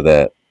it so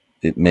that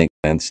it makes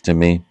sense to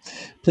me.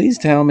 Please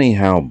tell me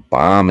how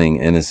bombing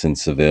innocent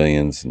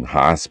civilians in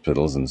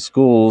hospitals and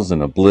schools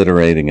and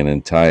obliterating an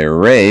entire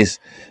race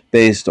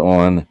based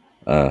on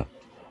an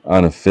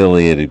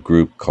unaffiliated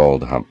group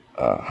called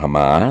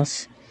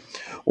Hamas,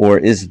 or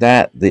is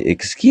that the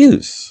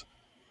excuse,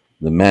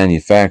 the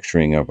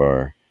manufacturing of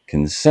our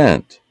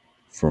consent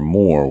for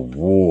more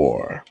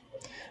war,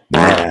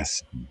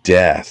 mass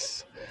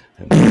death,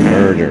 and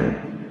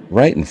murder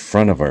right in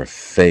front of our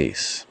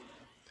face?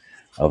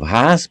 Of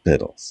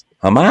hospitals,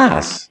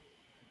 Hamas,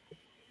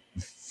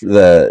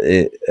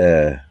 they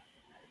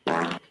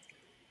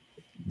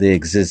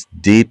exist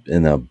deep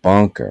in a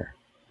bunker,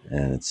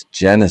 and it's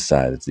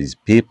genocide. It's these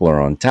people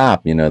are on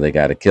top. They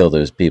got to kill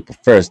those people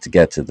first to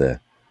get to the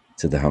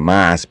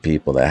Hamas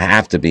people that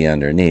have to be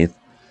underneath,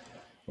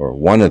 or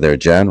one of their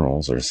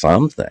generals or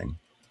something.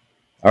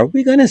 Are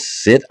we going to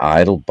sit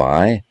idle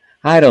by?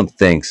 I don't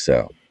think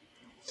so.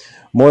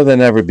 More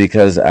than ever,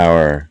 because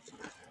our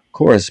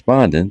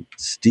correspondent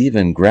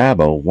Stephen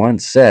Grabo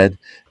once said,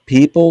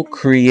 people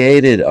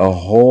created a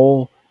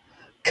whole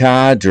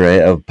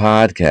cadre of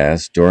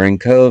podcasts during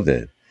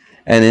COVID.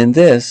 And in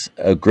this,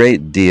 a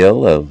great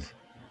deal of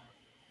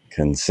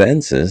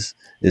consensus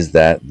is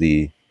that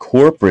the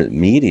corporate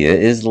media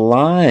is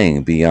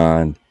lying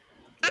beyond,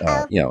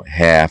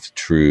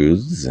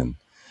 half-truths and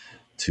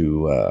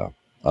to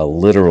a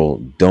literal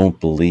don't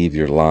believe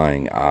your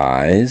lying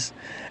eyes.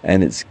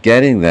 And it's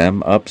getting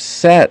them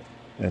upset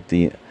at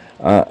the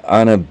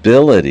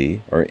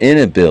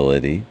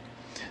inability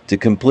to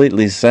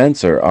completely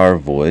censor our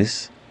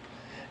voice.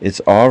 It's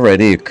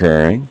already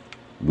occurring.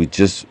 We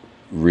just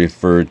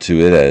referred to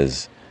it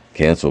as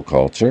cancel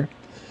culture.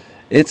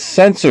 It's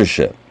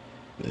censorship.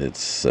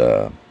 It's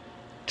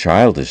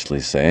childishly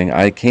saying,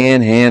 I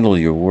can't handle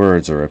your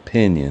words or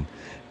opinion,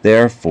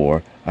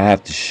 therefore I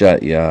have to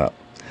shut you up.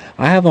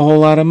 I have a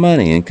whole lot of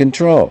money and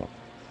control.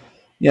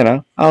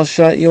 I'll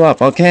shut you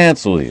up. I'll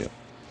cancel you.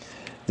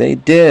 They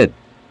did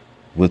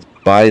with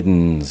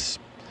Biden's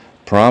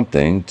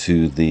prompting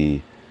to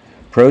the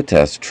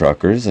protest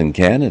truckers in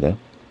Canada.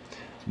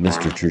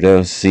 Mr.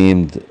 Trudeau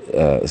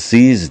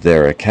seized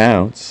their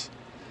accounts,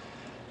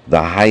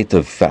 the height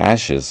of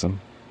fascism,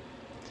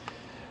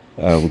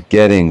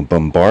 getting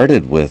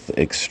bombarded with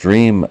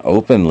extreme,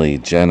 openly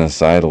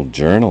genocidal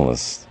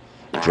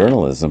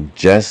journalism.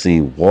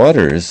 Jesse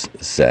Waters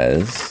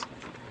says,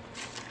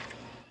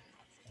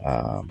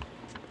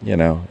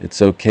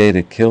 it's okay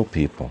to kill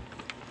people.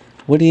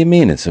 What do you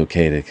mean it's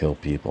okay to kill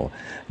people?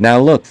 Now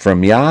look,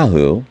 from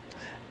Yahoo,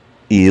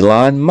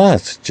 Elon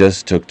Musk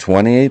just took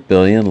 $28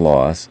 billion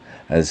loss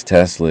as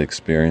Tesla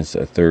experienced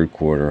a third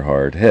quarter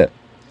hard hit.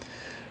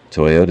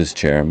 Toyota's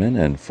chairman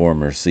and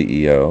former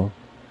CEO,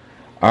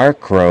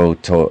 Akro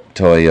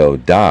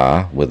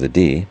Toyoda, with a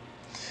D,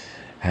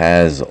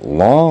 has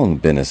long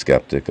been a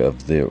skeptic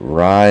of the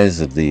rise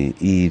of the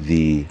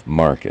EV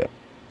market.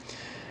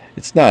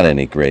 It's not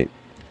any great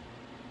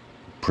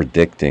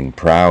predicting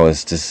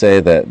prowess to say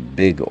that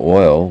big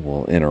oil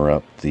will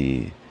interrupt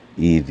the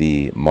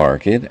EV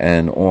market,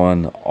 and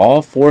on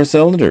all four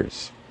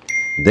cylinders,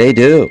 they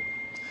do.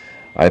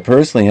 I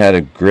personally had a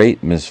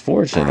great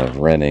misfortune of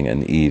renting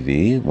an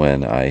EV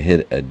when I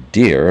hit a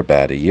deer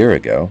about a year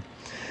ago,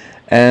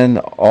 and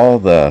all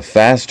the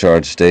fast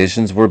charge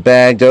stations were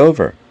bagged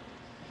over.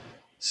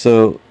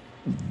 So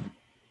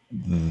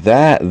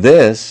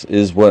this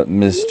is what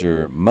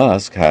Mr.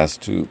 Musk has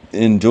to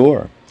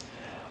endure.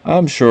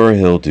 I'm sure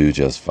he'll do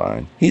just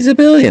fine. He's a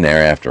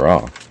billionaire after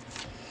all.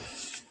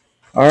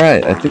 All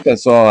right, I think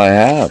that's all I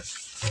have.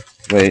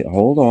 Wait,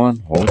 hold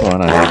on.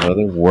 I have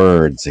other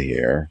words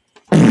here.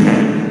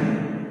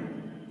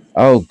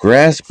 Oh,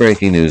 grass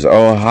breaking news.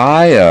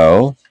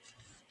 Ohio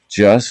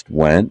just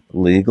went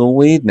legal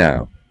weed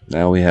now.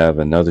 Now we have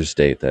another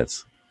state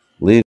that's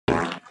legal.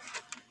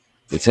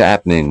 It's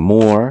happening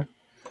more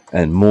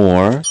and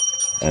more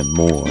and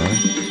more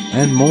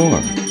and more.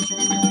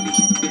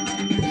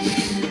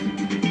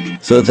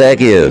 So thank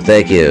you.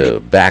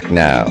 Back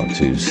now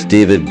to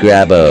Stephen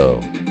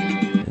Grabo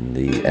in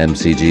the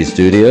MCG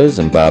studios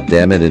and Bob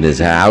Dammit in his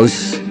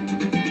house.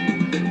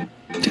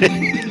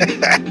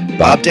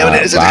 Bob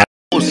Dammit is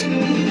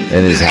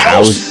in his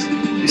house.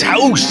 His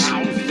house.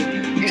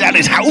 He's at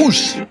his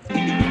house.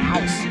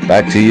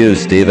 Back to you,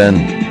 Stephen.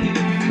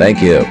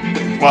 Thank you.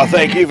 Well,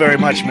 thank you very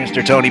much,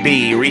 Mr. Tony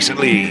B.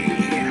 Recently.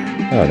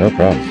 Oh, no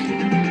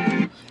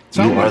problem.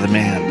 You are the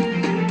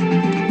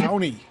man.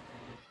 Tony.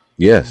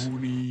 Yes.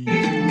 Tony.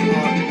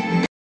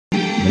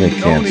 I'm going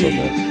to cancel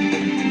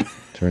this.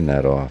 Turn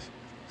that off.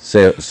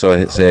 Say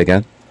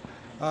again.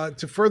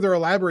 To further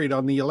elaborate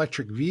on the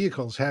electric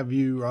vehicles, have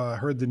you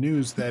heard the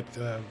news that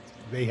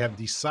they have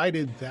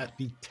decided that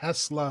the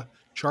Tesla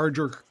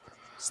charger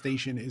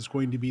station is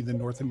going to be the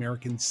North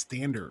American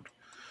standard?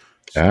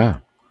 So,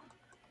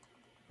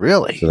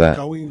 really? So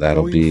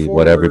that'll be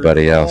what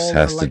everybody else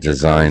has to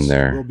design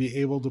there. We'll be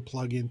able to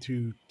plug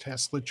into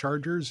Tesla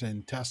chargers,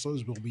 and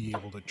Teslas will be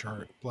able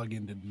to plug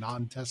into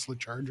non-Tesla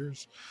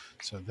chargers.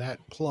 So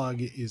that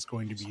plug is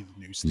going to be the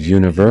new standard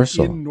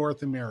universal in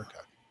North America.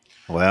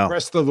 Wow. The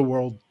rest of the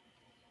world,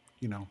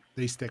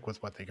 they stick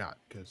with what they got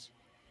because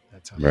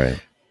that's how. Right.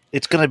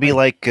 It's going to be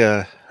like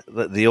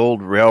the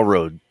old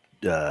railroad.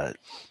 You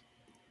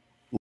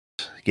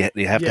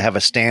have to have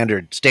a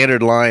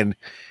standard line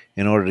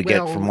in order to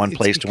get from one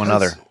place to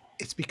another.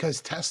 It's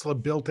because Tesla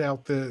built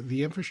out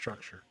the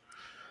infrastructure.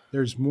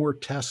 There's more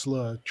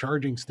Tesla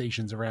charging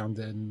stations around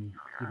than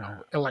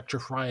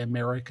Electrify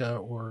America,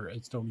 or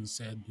as Tony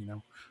said,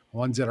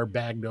 ones that are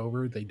bagged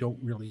over. They don't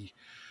really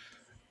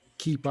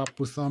keep up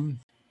with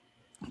them.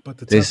 But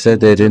they said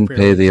they didn't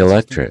pay the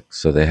electric,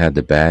 so they had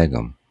to bag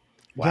them.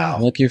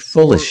 Wow. Like you're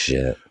full of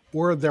shit.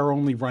 Or they're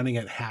only running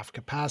at half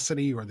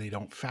capacity, or they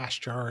don't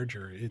fast charge,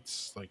 or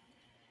it's like.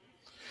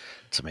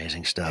 It's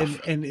amazing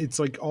stuff. And it's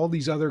like all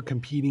these other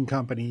competing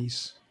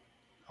companies.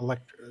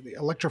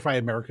 Electrify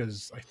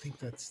America's, I think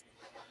that's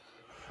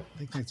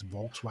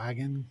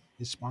Volkswagen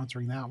is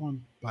sponsoring that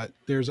one. But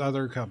there's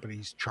other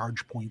companies,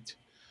 ChargePoint.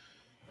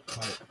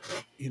 But,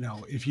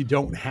 if you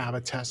don't have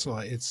a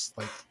Tesla, it's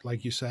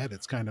like you said,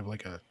 it's kind of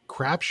like a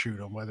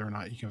crapshoot on whether or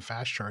not you can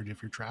fast charge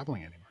if you're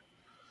traveling anywhere.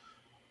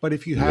 But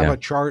if you have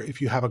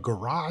if you have a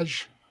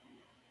garage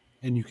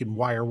and you can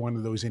wire one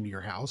of those into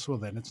your house, well,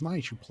 then it's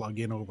nice. You plug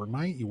in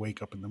overnight, you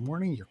wake up in the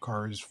morning, your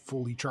car is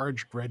fully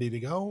charged, ready to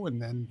go. And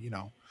then,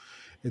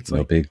 it's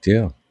no big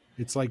deal.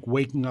 It's like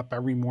waking up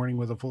every morning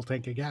with a full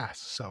tank of gas.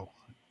 So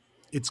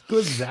it's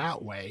good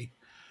that way.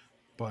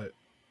 But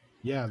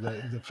yeah,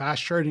 the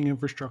fast charging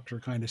infrastructure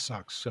kind of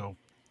sucks. So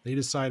they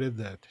decided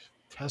that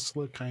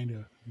Tesla kind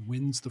of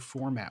wins the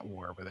format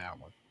war with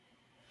that one.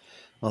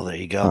 Well, there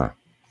you go. Huh.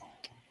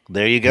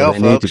 There you go,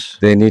 folks.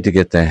 They need to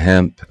get the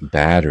hemp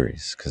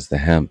batteries because the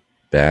hemp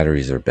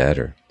batteries are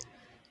better.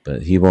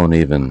 But he won't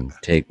even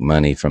take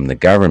money from the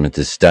government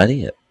to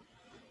study it.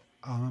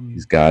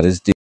 He's got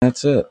his deal.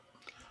 That's it.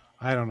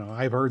 I don't know.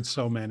 I've heard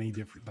so many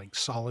different, like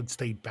solid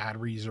state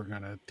batteries are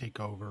going to take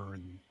over.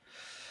 And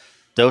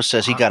Doe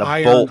says he got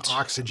a bolt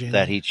oxygen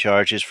that he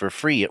charges for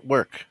free at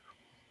work.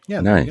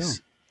 Yeah,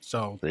 nice.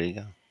 So there you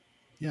go.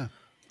 Yeah.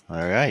 All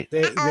right.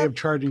 They have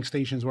charging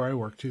stations where I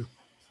work too.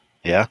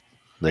 Yeah.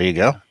 There you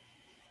go.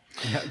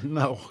 Yeah,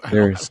 no.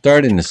 They're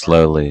starting to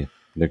slowly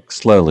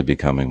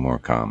becoming more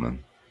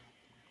common.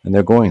 And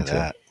they're going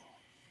to.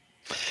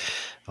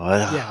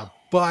 Well, yeah,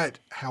 but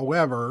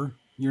however,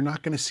 you're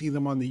not going to see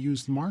them on the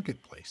used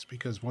marketplace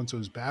because once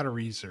those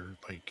batteries are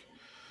like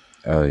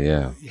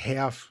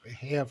half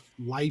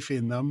life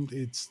in them,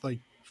 it's like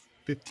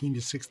 $15,000 to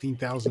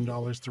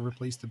 $16,000 to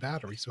replace the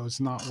battery. So it's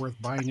not worth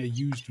buying a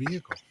used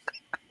vehicle.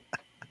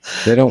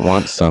 They don't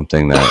want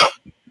something that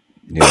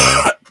you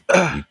like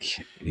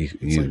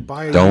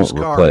buy a don't used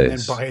car replace. And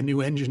then buy a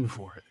new engine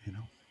for it.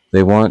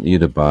 They want you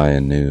to buy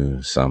a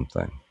new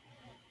something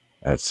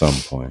at some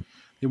point.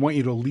 They want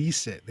you to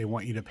lease it. They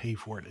want you to pay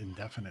for it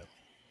indefinitely.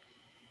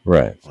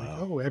 Right. It's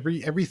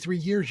like, every 3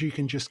 years you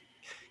can just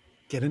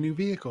get a new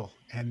vehicle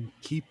and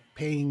keep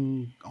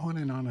paying on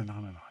and on and on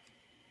and on.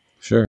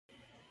 Sure.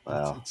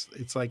 Wow.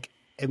 It's like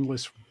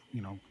endless,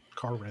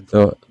 car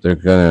rental. So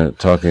they're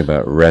talking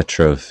about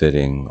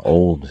retrofitting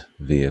old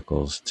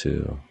vehicles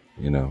to,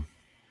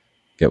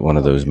 get one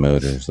of those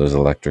motors, those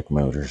electric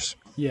motors.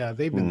 Yeah,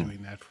 they've been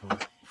doing that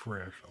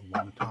for a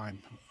long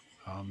time.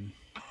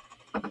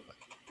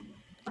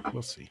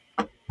 We'll see.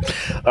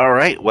 All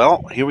right.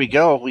 Well, here we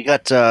go. We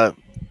got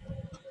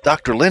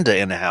Dr. Linda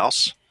in the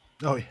house.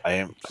 Oh, yeah. I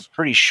am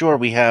pretty sure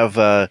we have.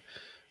 I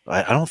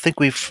don't think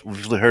we've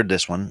heard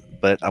this one,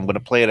 but I'm going to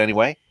play it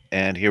anyway.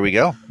 And here we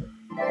go.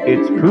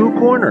 It's Pooh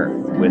Corner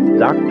with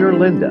Dr.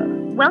 Linda.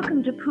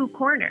 Welcome to Pooh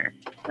Corner.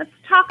 Let's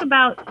talk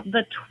about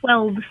the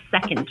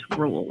 12-second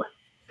rule.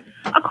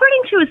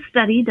 According to a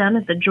study done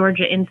at the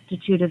Georgia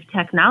Institute of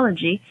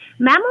Technology,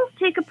 mammals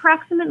take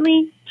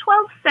approximately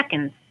 12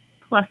 seconds,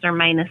 plus or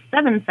minus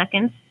 7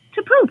 seconds,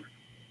 to poop,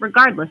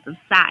 regardless of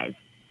size.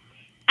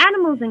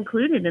 Animals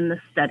included in the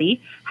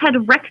study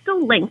had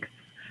rectal lengths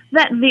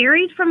that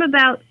varied from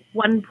about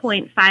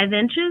 1.5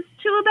 inches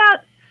to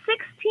about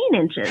 16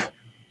 inches,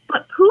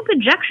 but poop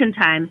ejection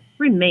time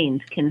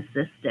remained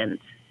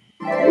consistent.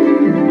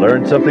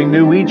 Learn something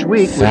new each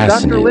week with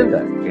Dr.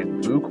 Linda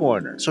in Poo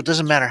Corner. So it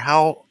doesn't matter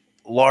how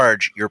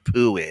large your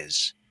poo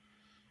is,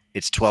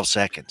 it's 12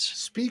 seconds.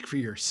 Speak for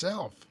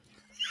yourself.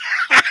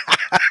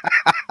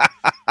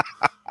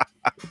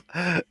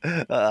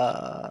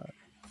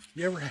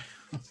 You ever...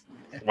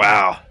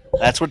 Wow.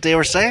 That's what they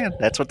were saying.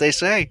 That's what they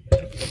say.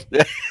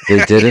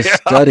 They did a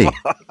study.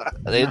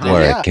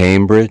 At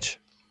Cambridge?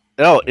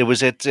 No, it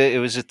was at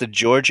the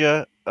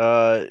Georgia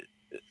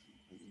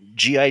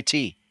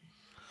GIT.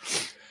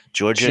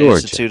 Georgia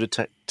Institute of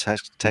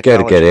Technology. Got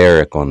to get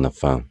Eric on the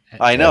phone.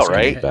 I know,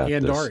 right?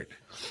 And art.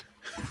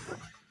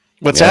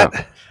 What's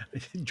that?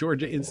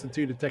 Georgia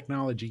Institute of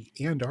Technology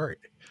and art.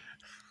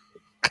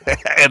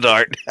 And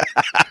art.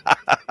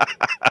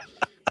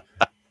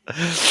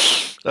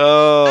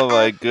 Oh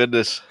my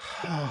goodness.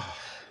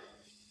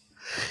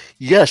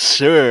 Yes,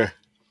 sir.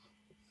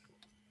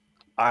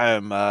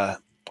 I'm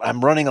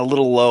running a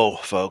little low,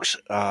 folks.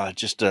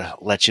 Just to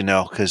let you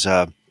know, because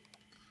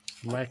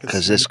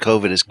this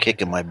COVID is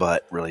kicking my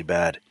butt really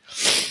bad.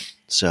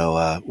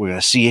 So we're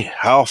gonna see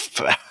how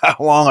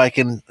long I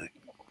can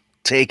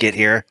take it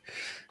here,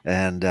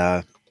 and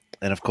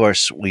of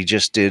course we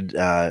just did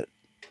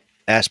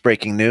Ass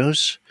Breaking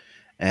News,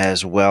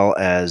 as well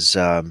as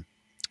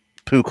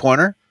Poo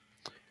Corner,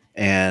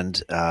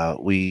 and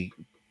we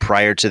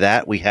prior to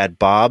that we had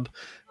Bob,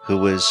 who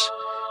was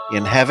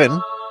in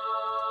heaven,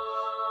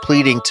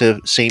 pleading to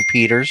St.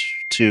 Peter's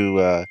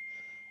to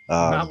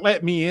not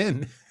let me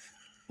in.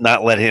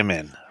 Not let him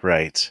in,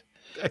 right?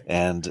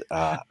 And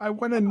I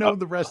want to know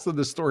the rest of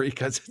the story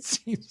because it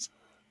seems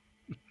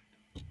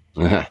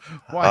why?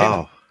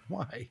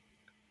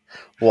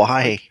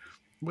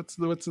 What's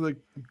the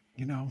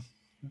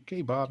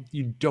okay, Bob,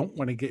 you don't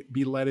want to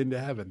be let into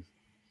heaven.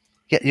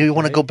 Yeah, you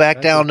want to go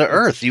back down to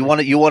earth. You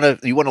want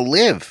to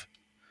live.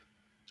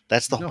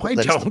 That's the whole. I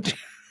don't.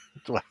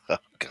 Oh,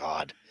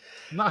 God.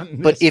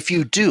 But if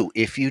you do,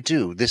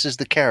 this is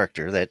the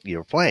character that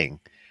you're playing,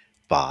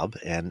 Bob,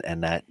 and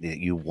that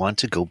you want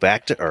to go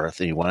back to Earth,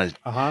 and you want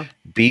to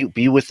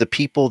be with the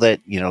people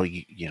that you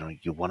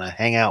want to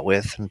hang out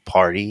with and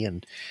party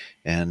and.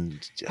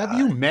 Have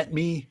you met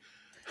me?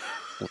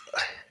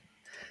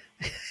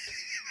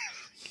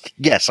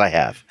 Yes, I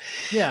have.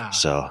 Yeah.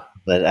 So,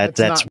 but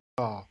that's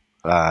all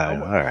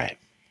right.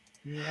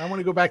 I want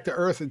to go back to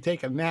Earth and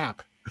take a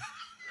nap.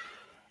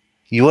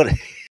 You want?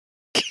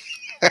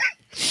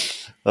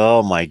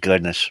 Oh my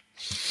goodness!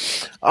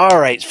 All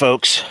right,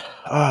 folks.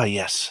 Oh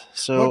yes.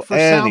 So what for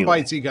sound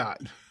bites you got?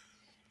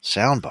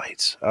 Sound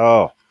bites.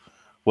 Oh,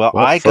 well,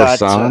 what I for got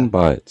sound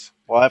bites.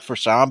 What for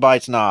sound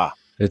bites? Nah.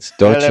 It's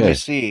Dolce. Let me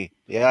see.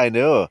 Yeah, I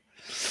know.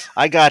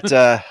 I got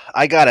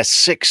a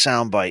sick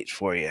sound bite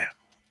for you.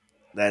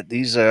 That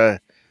these are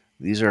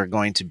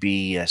going to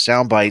be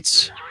sound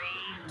bites.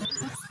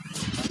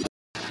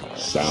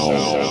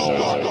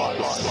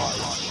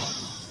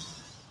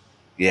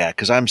 Yeah,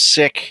 because I'm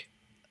sick.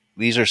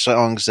 These are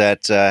songs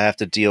that have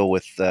to deal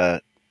with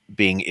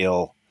being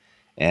ill.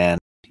 And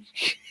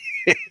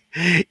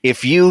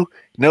if you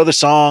know the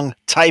song,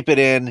 type it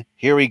in.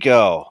 Here we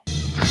go.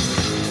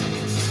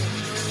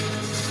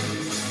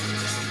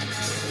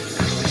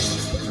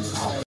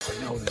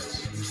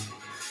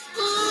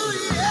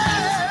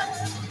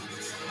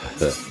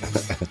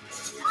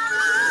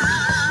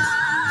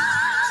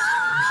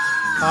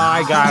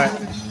 I got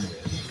it.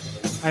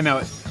 I know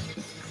it.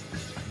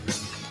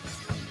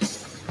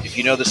 If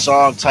you know the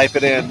song, type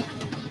it in.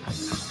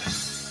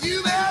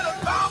 You better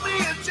find me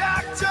a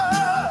doctor,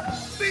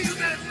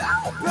 feeling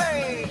no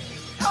pain,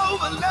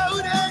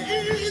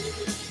 overloaded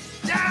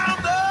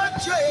down the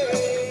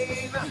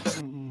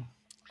drain.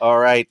 All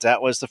right,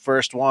 that was the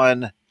first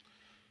one.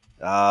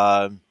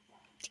 And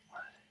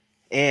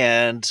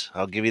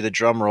I'll give you the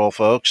drum roll,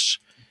 folks.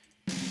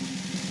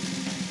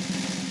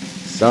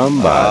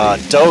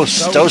 Somebody.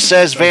 Dose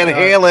says Van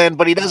Halen,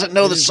 but he doesn't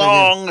know the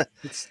song.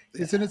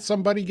 Isn't it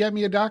Somebody Get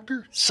Me a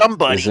Doctor?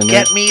 Somebody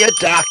get me a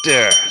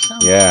doctor.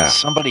 Yeah.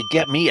 Somebody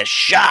get me a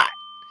shot.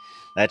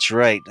 That's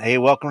right. Hey,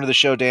 welcome to the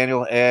show,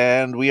 Daniel.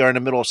 And we are in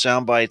the middle of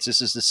sound bites. This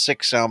is the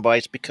sick sound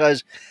bites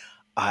because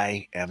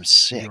I am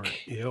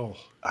sick. You're ill.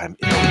 I'm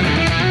ill.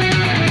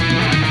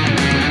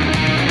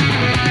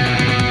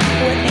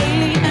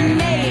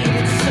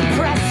 Alienated,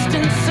 suppressed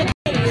and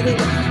sedated.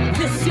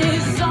 This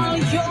is all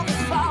your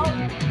fault.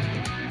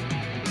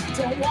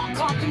 Don't want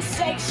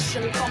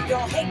compensation from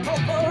your hate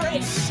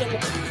corporation.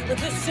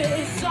 This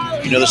is all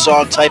if you know the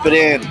song, type it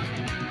in.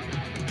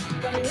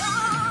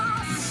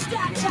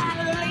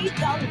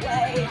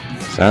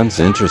 Sounds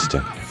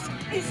interesting.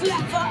 It's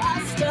left for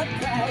us to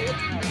pay,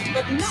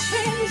 but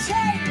nothing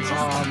changes.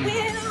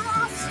 We're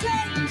all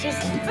strangers,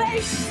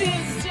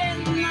 faces in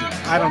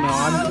I don't know.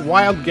 I'm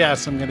wild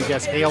guess. I'm going to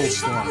guess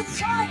Hailstorm.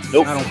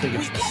 Nope. I don't think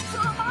it's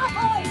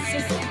that.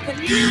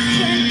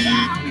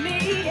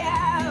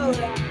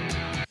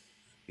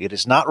 It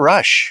is not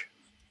Rush.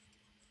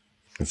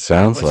 It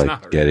sounds No, it's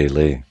like not. Geddy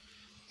Lee.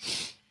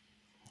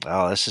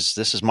 Oh, this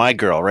is my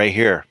girl right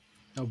here.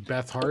 Oh,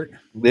 Beth Hart.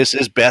 This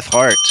is Beth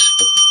Hart.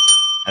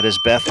 That is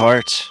Beth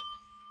Hart.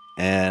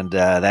 And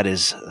that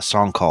is a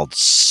song called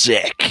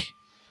Sick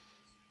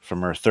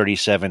from her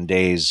 37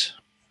 Days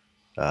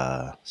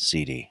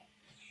CD,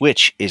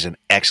 which is an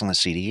excellent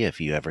CD if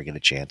you ever get a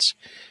chance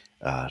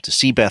to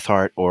see Beth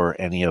Hart or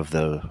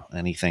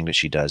anything that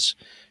she does.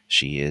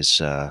 She is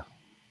one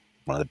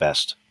of the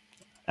best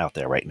out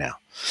there right now.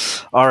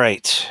 All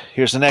right,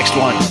 here's the next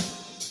one.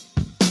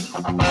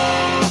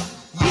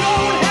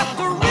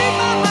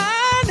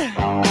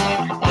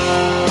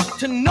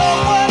 To know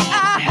what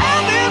I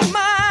have in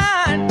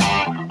mind,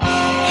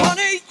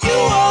 honey, you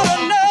ought to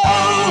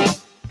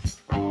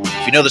know.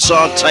 If you know the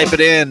song, type it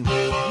in.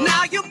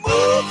 Now you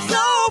move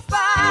so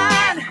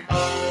fine.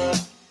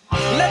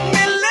 Let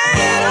me lay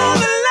it on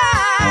the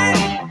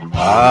line.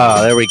 Ah,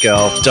 there we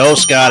go.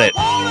 Dose got it.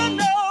 I wanna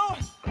know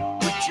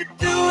what you're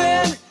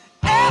doing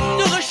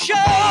after the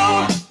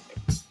show.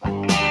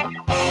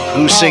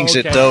 Who sings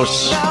it,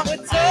 Dose? Now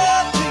it's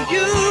up to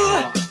you.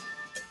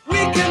 We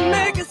can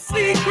make a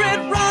secret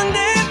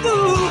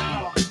rendezvous.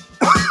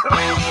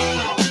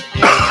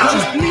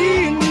 Just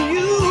me and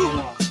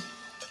you.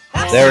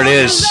 There it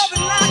is.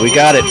 We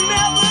got it.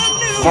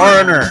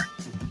 Foreigner.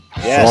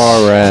 Yes.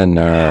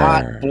 Foreigner.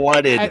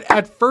 Hot-blooded.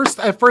 At first,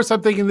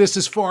 I'm thinking this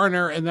is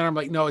Foreigner, and then I'm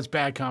like, no, it's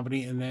Bad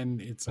Company, and then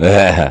it's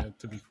Yeah.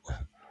 to be.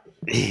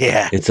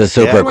 Yeah. It's a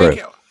super group.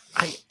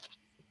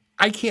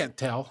 I can't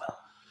tell.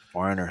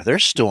 Foreigner. They're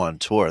still on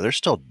tour. They're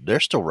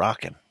still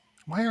rocking.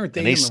 Why aren't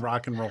they in the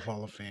Rock and Roll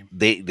Hall of Fame?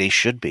 They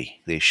should be.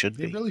 They should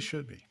They be. really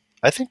should be.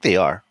 I think they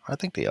are.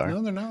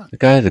 No, they're not. The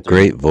guy had a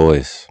great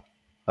voice.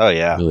 Oh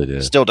yeah. Really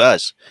did. Still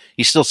does.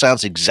 He still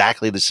sounds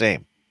exactly the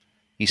same.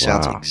 He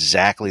sounds Wow.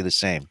 exactly the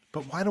same.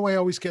 But why do I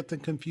always get them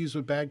confused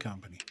with Bad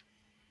Company?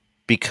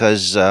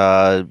 Because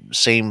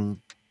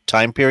same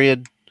time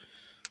period.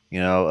 You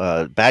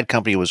know, Bad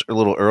Company was a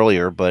little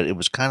earlier, but it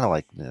was kind of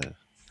like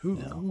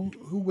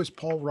Who was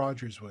Paul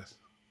Rogers with?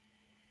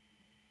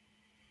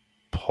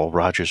 Paul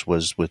Rogers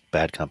was with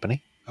Bad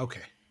Company.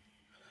 Okay.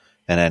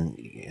 And then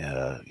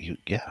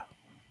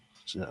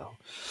So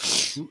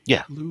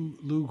yeah.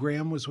 Lou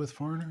Graham was with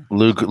Foreigner?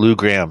 Lou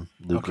Graham.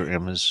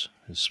 Graham is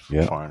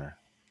Foreigner.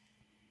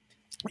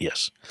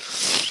 Yes.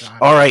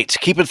 All right,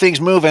 keeping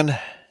things moving.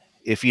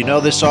 If you know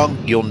this song,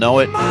 you'll know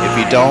it. If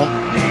you don't,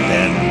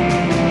 then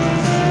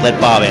let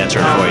Bob answer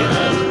it for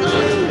you.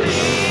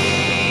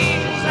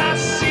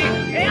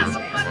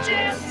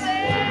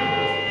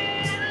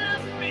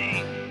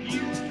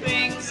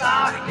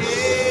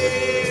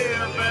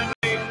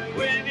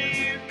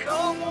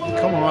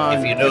 Come on,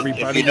 If you know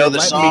everybody. the You're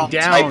song, letting me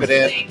down. type it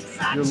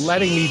in. You're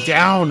letting me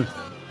down.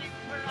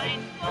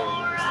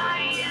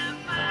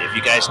 If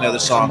you guys know the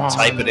song, Come on.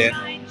 type it in.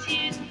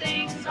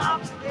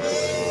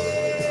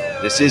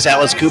 This is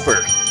Alice Cooper.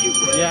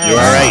 Yeah. You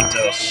are right,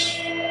 Dose.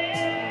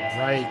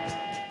 Right.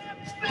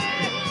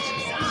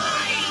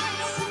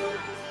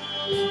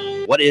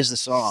 What is the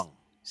song?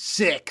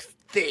 Sick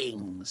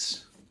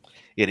Things.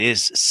 It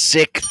is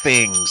Sick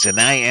Things, and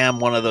I am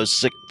one of those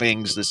sick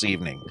things this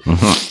evening.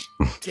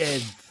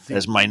 Dead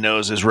As my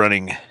nose is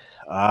running.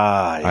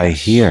 I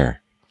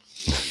hear.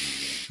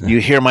 You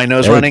hear my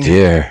nose Oh, running?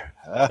 dear.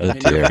 Oh, And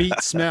dear.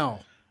 feet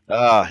smell.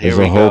 Ah, here There's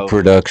we a whole go.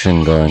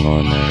 production going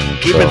on there.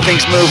 Keeping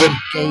things moving.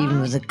 Gave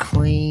me the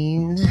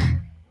queen.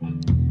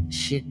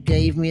 She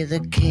gave me the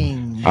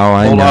king. Oh,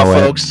 I Hold know off, it.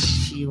 folks.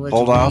 She was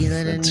Hold off wheeling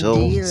and until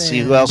dealing, see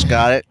who else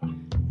got it.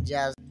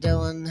 just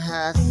doing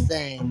her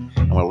thing.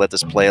 I'm gonna let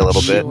this play a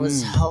little She bit.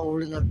 was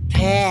holding a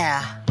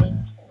pair,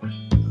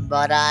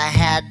 but I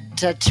had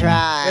to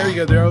try. There you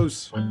go,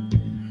 Dose.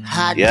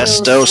 Her Yes,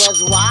 deuce Dose.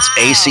 was wild,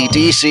 It's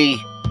AC/DC.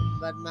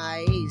 but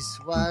my ace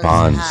was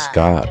Bon high.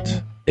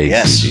 Scott.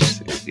 Yes,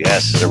 AC/DC.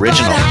 yes, the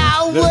original. But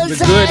how The was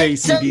good I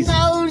AC/DC. to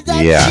know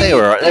that Yeah. she They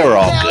were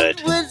all felt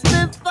good. was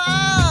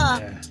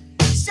before?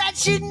 Said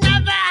she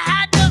never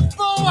had the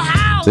full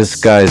house. This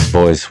guy's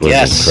voice was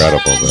Yes.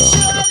 incredible, though.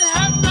 Should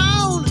have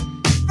known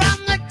from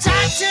the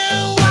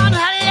tattoo on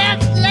her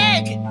left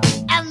leg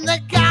and the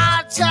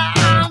garter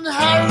on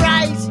her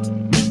right.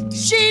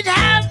 She'd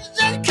have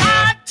the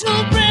card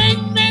to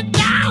bring me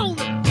down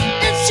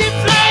if she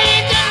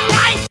played it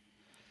right.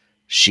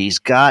 She's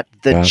got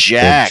the Got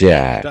jack. The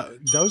jack.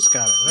 Dose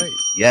got it right.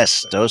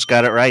 Yes, Dose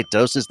got it right.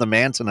 Dose is the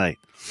man tonight.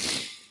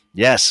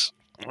 Yes.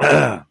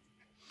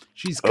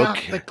 She's got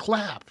Okay. the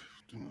clap.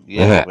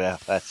 Yeah,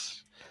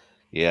 that's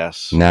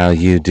yes. Now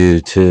you do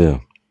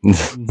too.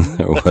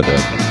 Or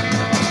whatever.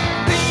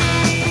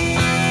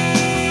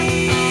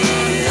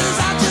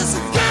 I just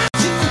got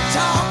to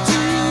talk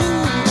to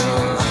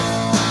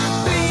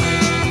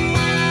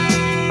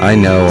I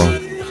know.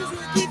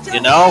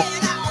 You know?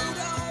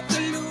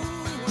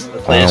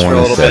 Play I this don't for a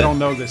wanna little say. I bit. don't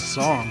know this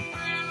song.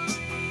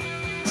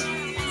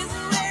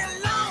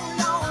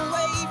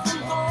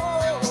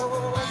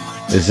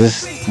 Is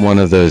this one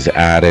of those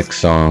attic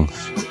songs?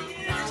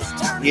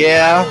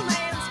 Yeah.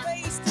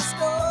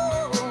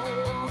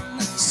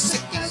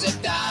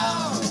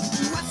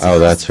 Oh,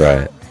 that's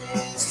right.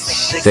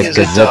 Sick as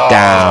a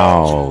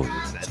dog.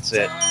 That's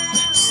it.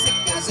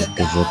 Sick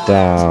as a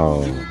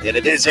dog. And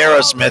it is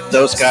Aerosmith.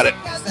 Those got it.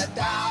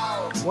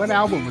 What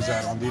album was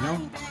that on? Do you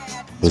know?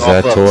 Was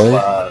that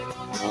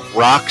Toy?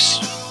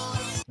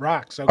 Rocks.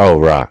 Rocks. Okay. Oh,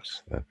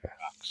 Rocks. Okay.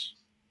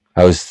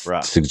 I was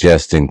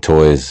suggesting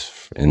Toys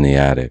in the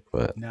Attic,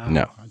 but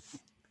no.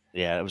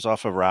 Yeah, it was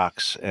off of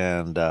Rocks,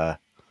 and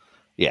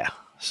yeah,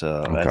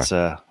 so that's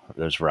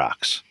there's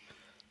Rocks.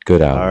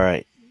 Good album. All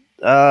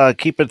right,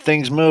 keeping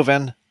things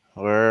moving.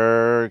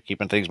 We're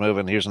keeping things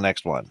moving. Here's the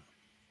next one.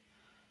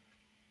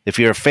 If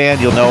you're a fan,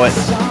 you'll know it.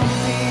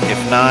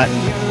 If not,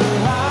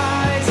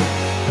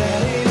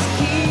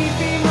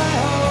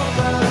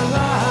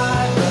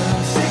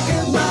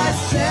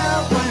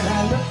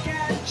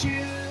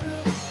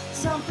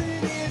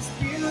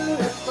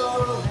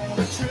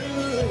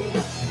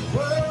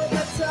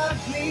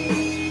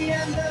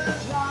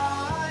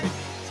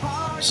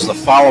 this is the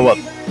follow-up,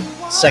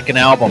 second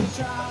album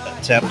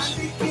attempt.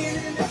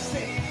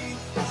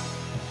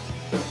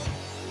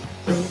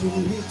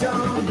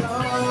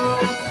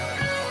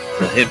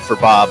 A hint for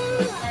Bob.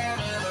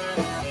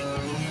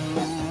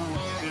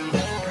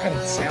 God,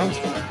 it sounds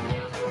good.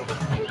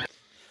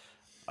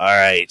 All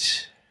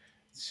right.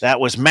 That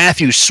was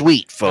Matthew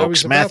Sweet, folks. I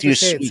was about Matthew to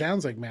say Sweet. It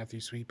sounds like Matthew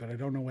Sweet, but I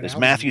don't know what It's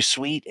album. Matthew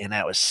Sweet, and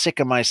that was Sick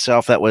of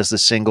Myself. That was the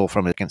single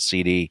from the second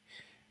CD,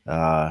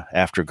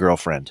 After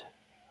Girlfriend.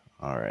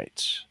 All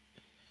right.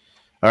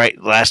 All right,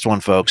 last one,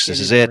 folks. This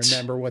is it.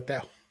 Remember what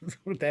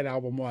that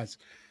album was?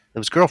 It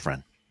was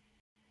Girlfriend.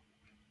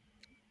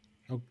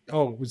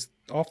 Oh, it was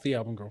off the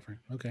album Girlfriend.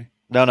 Okay.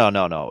 No.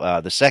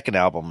 The second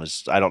album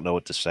is, I don't know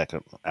what the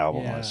second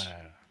album was.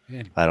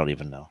 Anyway. I don't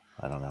even know.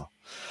 I don't know.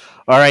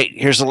 All right,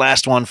 here's the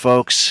last one,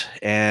 folks.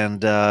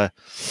 And all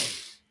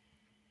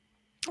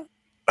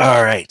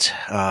right.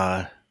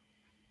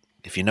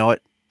 If you know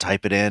it,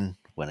 type it in.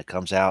 When it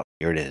comes out,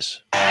 here it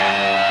is.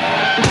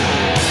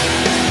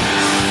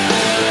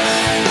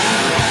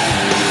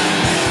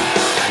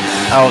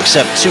 I'll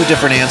accept two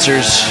different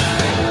answers.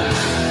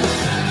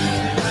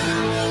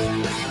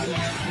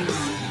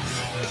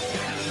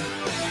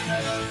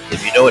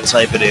 If you know it,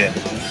 type it in.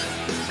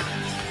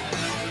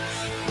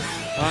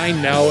 I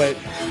know it.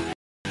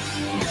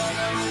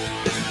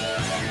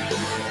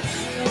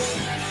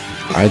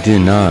 I do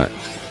not.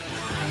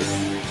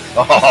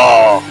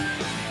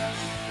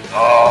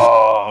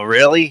 Oh,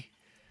 really?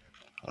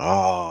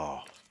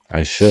 Oh,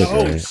 I should.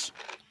 Right?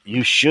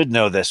 You should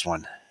know this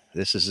one.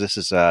 This is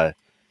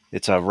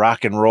it's a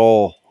rock and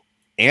roll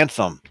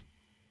anthem.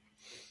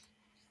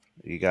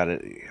 You got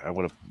it. I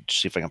want to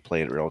see if I can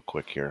play it real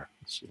quick here.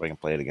 Let's see if I can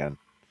play it again.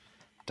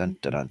 Dun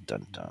dun dun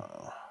dun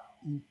dun.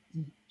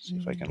 See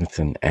if I can. It's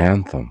an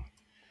anthem.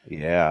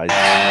 Yeah.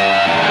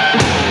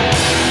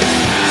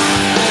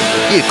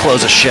 You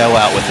close a show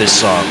out with this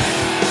song.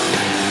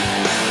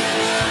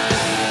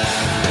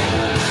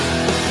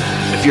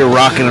 If you're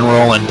rocking and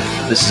rolling,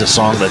 this is a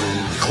song to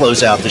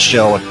close out the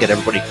show and get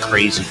everybody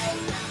crazy.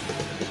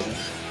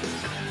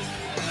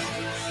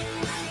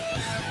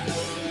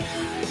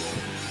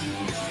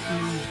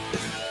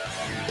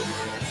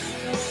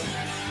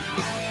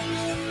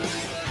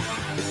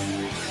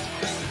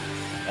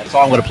 That's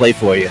all I'm going to play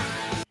for you.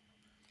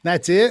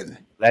 That's it?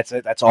 That's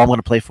it. That's all I'm going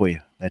to play for you.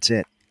 That's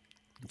it.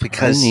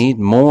 Because I need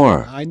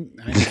more.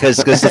 Because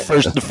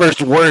the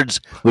first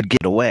words would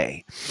get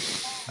away.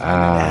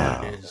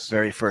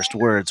 Very first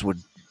words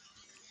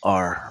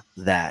are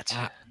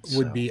that.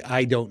 Would be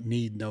I don't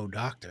need no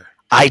doctor.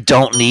 I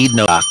don't need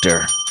no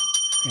doctor.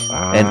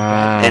 And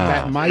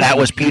that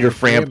was Peter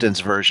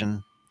Frampton's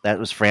version. That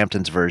was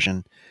Frampton's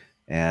version.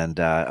 And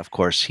of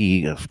course,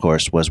 he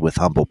was with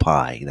Humble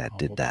Pie that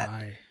did that.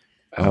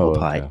 Humble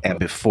Pie. And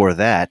before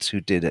that,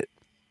 who did it?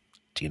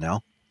 Do you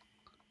know?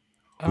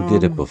 Who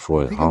did it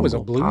before? I think it was a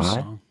blues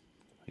song.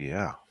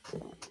 Yeah. I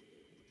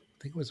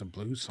think it was a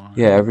blues song.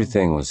 Yeah,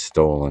 everything was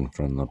stolen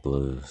from the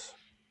blues.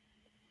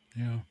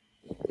 Yeah.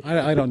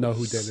 I don't know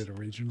who did it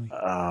originally.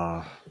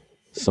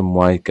 Some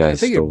white guy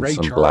stole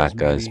some Charles, black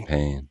guy's maybe.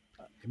 pain.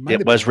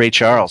 It was Ray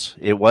Charles.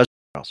 It was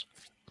Charles.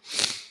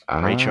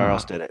 Ray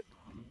Charles did it.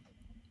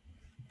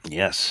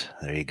 Yes,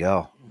 there you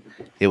go.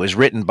 It was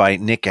written by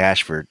Nick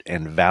Ashford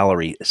and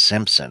Valerie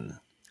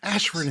Simpson.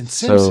 Ashford and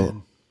Simpson.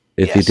 So,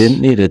 if he didn't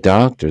need a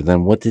doctor,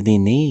 then what did he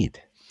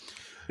need?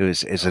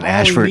 It's an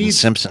Ashford and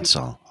Simpson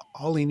song.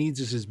 All he needs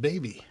is his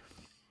baby.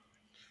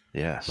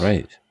 Yes.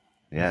 Right.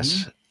 Yes.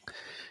 Mm-hmm.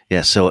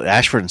 Yeah, so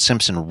Ashford and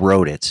Simpson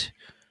wrote it.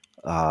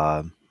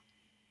 And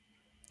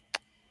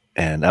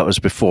that was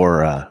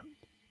before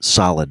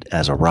Solid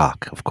as a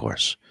Rock, of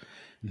course.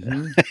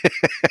 Mm-hmm.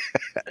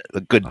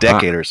 A good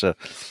decade or so.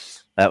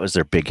 That was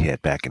their big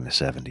hit back in the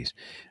 70s.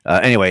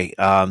 Anyway,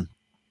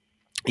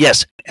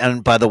 yes,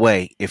 and by the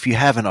way, if you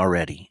haven't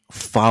already,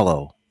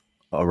 follow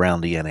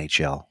Around the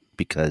NHL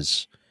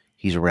because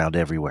he's around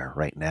everywhere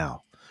right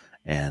now.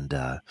 And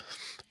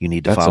you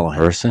need to follow him. That's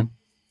a person?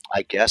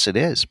 I guess it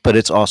is, but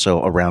it's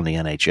also around the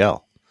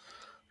NHL.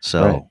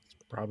 So Right.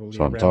 Probably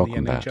So I'm around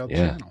talking the about, NHL yeah.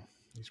 channel.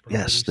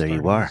 yes, there you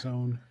starting are. his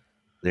own-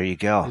 There you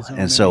go. his own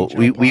And so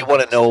NHL we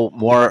want to podcast. know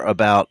more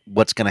about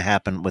what's going to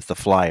happen with the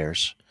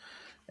Flyers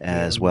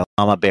as Yeah. well.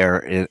 Mama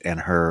Bear and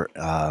her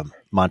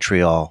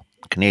Montreal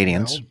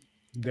Canadiens. Well,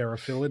 they're a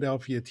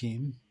Philadelphia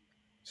team,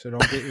 so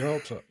don't get your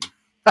hopes up.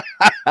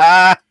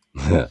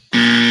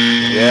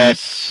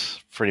 Yes,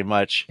 pretty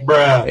much.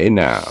 Hey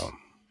now.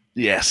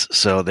 Yes,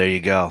 so there you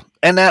go.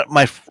 And that,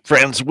 my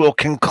friends, will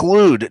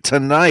conclude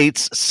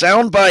tonight's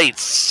Sound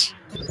Bites.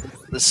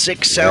 The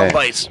 6 Sound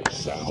Bites.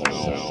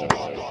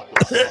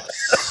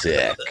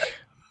 Sick.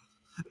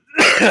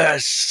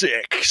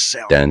 Sick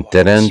sound Dun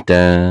dun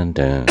dun dun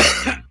dun.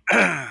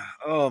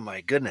 Oh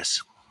my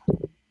goodness.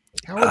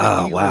 How are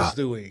the Eagles wow.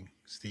 doing,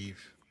 Steve?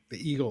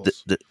 The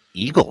Eagles. The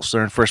Eagles,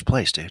 they're in first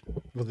place, dude.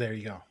 Well, there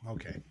you go.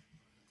 Okay.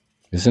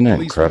 Isn't that At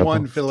least incredible?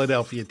 one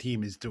Philadelphia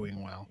team is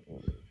doing well.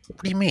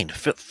 What do you mean?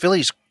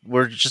 Phillies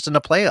were just in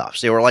the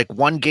playoffs. They were like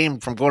one game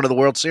from going to the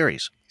World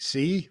Series.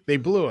 See, they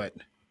blew it.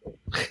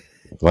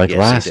 Like Yes,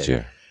 last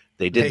year.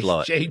 They did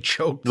blow it. They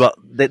choked. Well,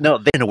 they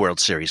in the World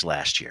Series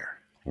last year.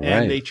 Right.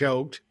 And they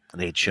choked.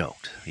 They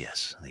choked.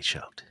 Yes, they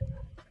choked.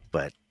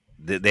 But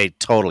they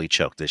totally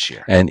choked this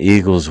year. And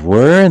Eagles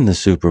were in the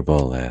Super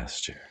Bowl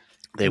last year.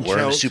 They were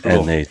in the Super Bowl.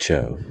 And they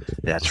choked.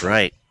 That's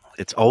right.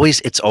 It's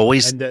always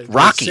And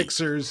rocky. The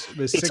Sixers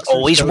It's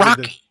always go to the-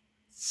 rocky.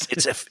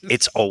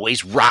 It's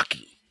always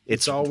rocky.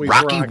 It's always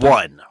Rocky rocky.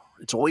 1.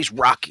 It's always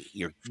rocky.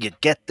 You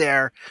get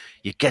there,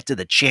 you get to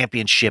the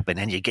championship, and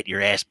then you get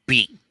your ass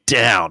beat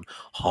down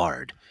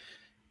hard.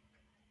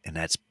 And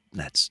that's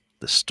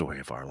the story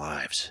of our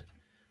lives.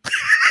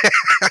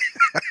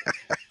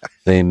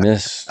 They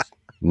missed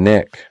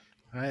Nick.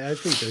 I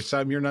think there's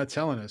something you're not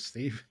telling us,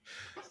 Steve.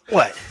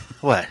 What?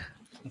 What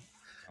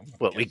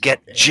we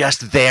get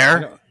just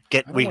there?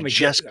 We wanna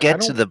just get- get I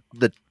to don't-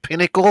 the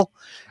pinnacle,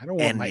 I don't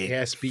want and my you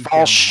ass beat fall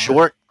down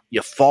short.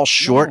 You fall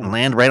short No. and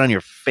land right on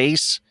your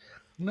face.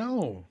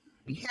 No.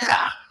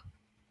 Yeah.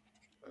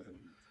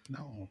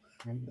 No.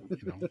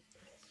 I'd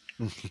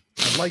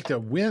like to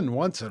win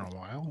once in a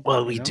while.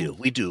 Well, you know?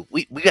 we do.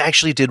 We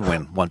actually did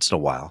win once in a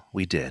while.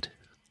 We did.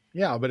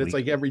 Yeah, but it's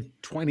like every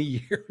 20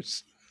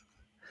 years.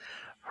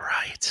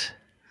 Right.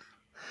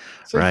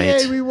 It's like, Right.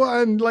 yay, we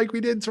won like we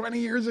did 20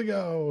 years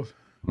ago.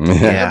 Yeah.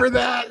 Remember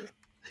that?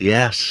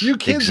 Yes. You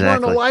kids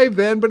exactly. weren't alive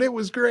then, but it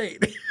was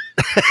great.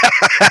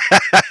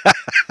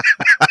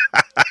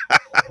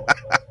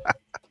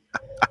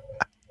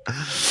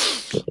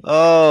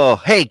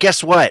 Oh, hey,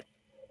 guess what?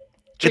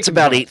 It's Chicken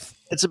about butt. 8.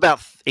 It's about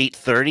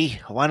 8:30.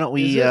 Why don't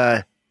we? Is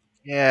it?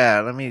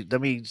 Yeah. Let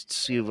me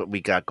see what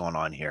we got going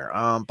on here.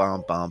 Bum.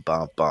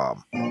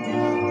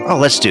 Oh,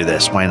 let's do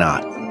this. Why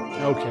not?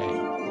 Okay.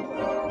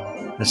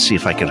 Let's see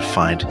if I can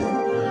find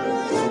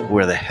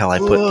where the hell I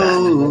put that.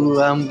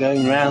 Ooh, I'm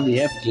going round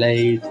the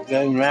Everglades,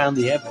 going round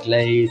the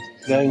Everglades,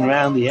 going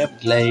round the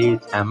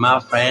Everglades, and my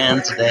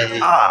friend today.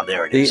 Ah,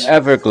 there it The is.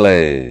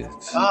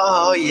 Everglades.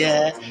 Oh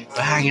yeah,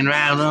 we're hanging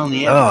around on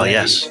the Oh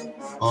Everglades. yes,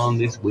 On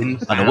this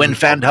wind on the wind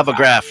fan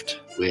hovercraft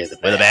with a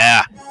with a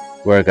bear.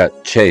 Where I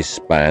got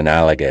chased by an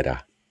alligator.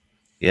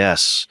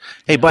 Yes.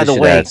 Hey, by We the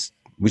should way,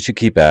 we should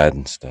keep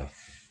adding stuff.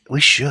 we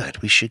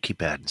should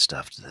keep adding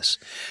stuff to this.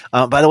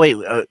 By the way,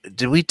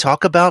 did we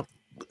talk about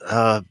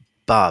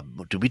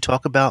Bob? Did we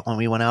talk about when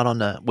we went out on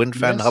the wind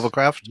fan Yes.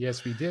 hovercraft?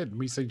 Yes, we did.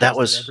 We suggested That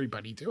was-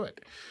 everybody do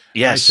it.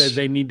 Yes. I said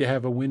they need to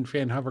have a wind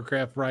fan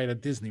hovercraft ride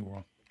at Disney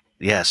World.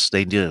 Yes,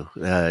 they do.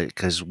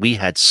 Because we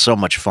had so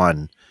much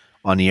fun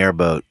on the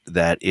airboat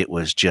that it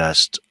was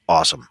just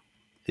awesome.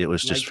 It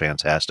was just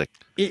fantastic.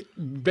 It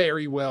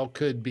very well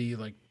could be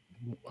like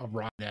a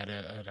ride at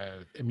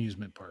a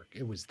amusement park.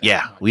 It was that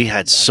Yeah, much. we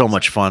had so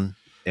much fun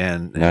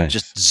and Nice.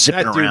 just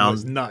zipping That dude around.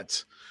 was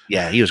nuts.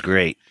 Yeah, he was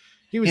great.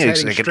 He was Yeah,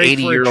 heading like an straight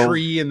for a 80-year-old.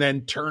 tree and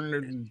then turned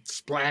and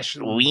splashed.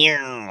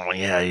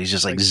 Yeah, he's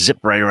just like zip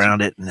right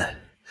around it, and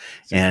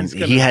He's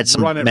gonna he had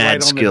some run it mad right on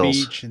the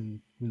skills. beach and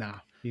nah,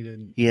 he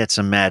didn't. He had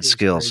some mad It was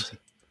skills. crazy.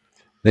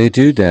 They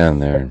do down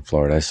there in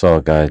Florida. I saw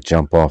a guy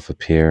jump off a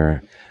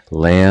pier,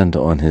 land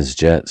on his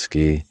jet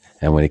ski,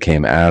 and when he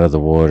came out of the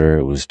water,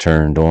 it was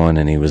turned on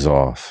and he was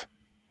off.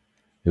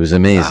 It was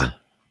amazing.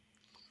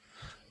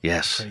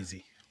 Yes,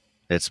 Crazy.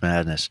 it's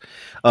madness.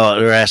 Oh,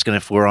 they're asking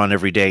if we're on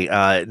every day.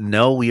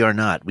 No, we are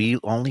not. We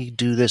only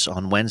do this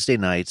on Wednesday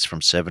nights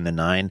from 7 to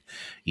 9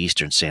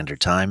 Eastern Standard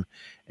Time.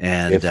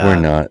 And If we're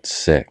not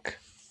sick.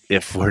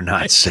 If we're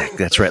not sick,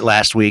 that's right.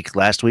 Last week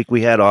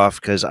we had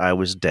off because I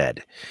was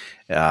dead.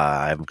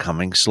 I'm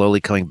slowly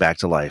coming back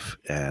to life,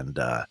 and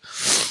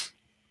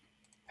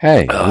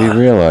Hey, we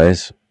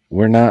realize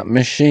we're not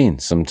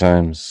machines.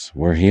 Sometimes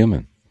we're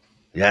human.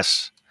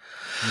 yes,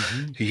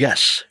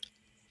 yes.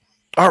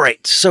 All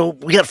right, so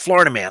we got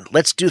Florida Man.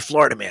 Let's do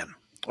Florida Man.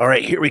 All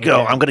right, here we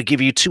go. I'm going to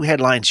give you 2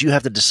 headlines. You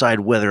have to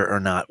decide whether or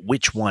not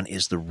which one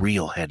is the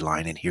real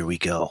headline, and here we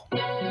go.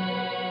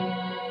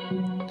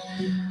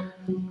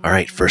 All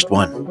right, first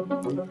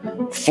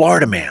one.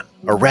 Florida man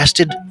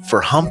arrested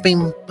for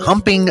humping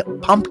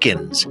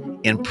pumpkins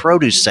in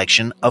produce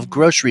section of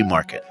grocery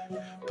market?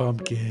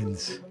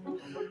 Pumpkins.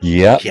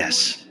 Yep.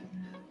 Yes.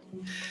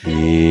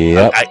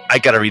 Yep. I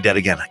got to read that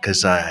again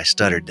because I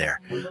stuttered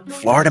there.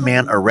 Florida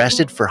man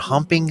arrested for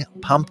humping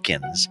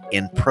pumpkins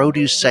in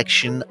produce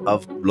section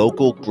of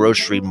local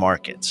grocery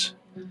markets.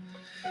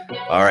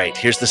 All right,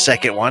 here's the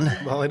second one.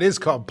 Well, it is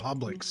called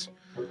Publix.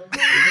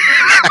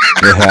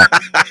 Yeah.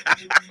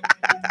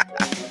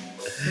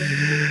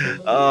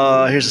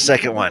 Here's the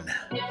second one.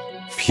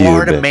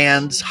 Florida Pubic.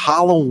 man's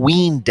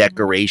Halloween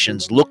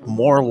decorations look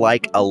more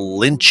like a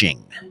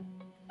lynching.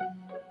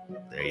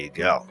 There you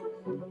go.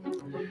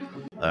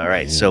 All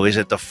right, so is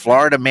it the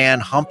Florida man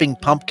humping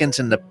pumpkins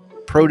in the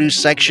produce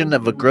section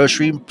of a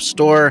grocery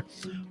store,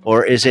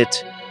 or is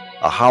it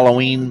a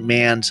Halloween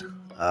man's,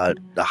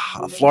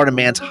 Florida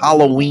man's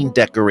Halloween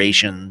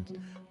decoration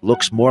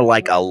looks more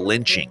like a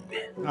lynching?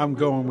 I'm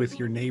going with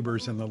your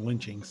neighbors and the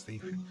lynching,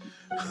 Steve.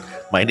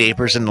 My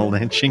neighbors and the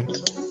lynching?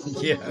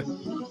 Yeah.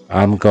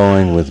 I'm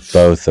going with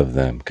both of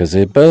them because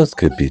they both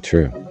could be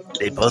true.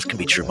 They both can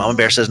be true. Mama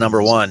Bear says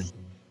number one.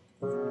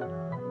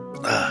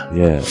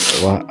 Yeah.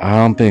 Well,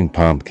 humping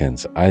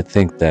pumpkins. I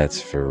think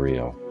that's for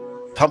real.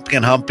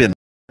 Pumpkin humping.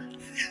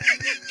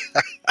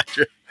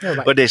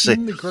 What they say?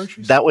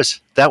 That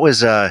was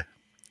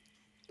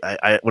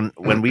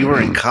when we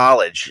were in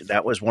college,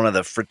 that was one of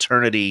the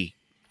fraternity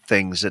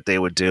things that they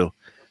would do.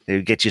 They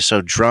would get you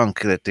so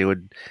drunk that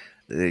you'd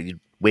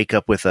wake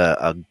up with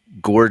a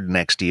gourd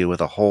next to you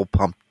with a whole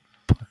pump.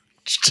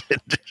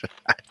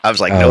 I was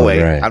like, no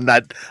way. Right. I'm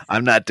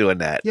not doing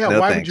that. Yeah, no,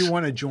 why thanks. would you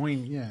want to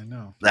join? Yeah,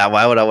 no. Now,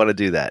 why would I want to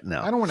do that? No.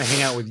 I don't want to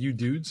hang out with you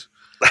dudes.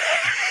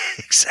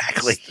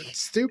 Exactly. It's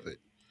stupid.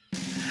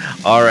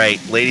 All right,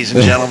 ladies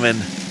and gentlemen,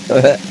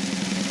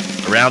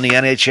 Around the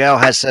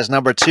NHL says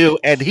number 2,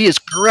 and he is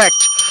correct.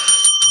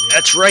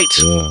 That's right.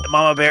 Yeah.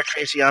 Mama Bear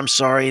Tracy, I'm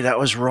sorry. That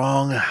was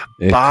wrong.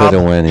 It Bob. could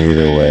have went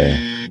either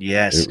way.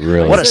 Yes. It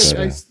really what a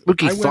could've.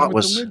 spooky thought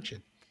was.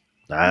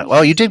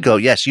 Well, you did go.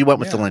 Yes, you went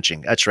with the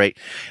lynching. That's right.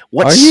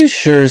 Are you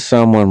sure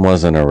someone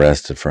wasn't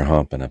arrested for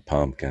humping a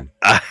pumpkin?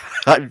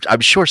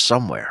 I'm sure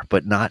somewhere,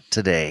 but not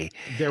today.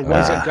 There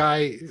was a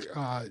guy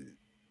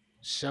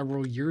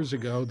several years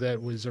ago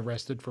that was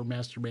arrested for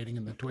masturbating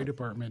in the toy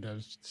department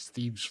of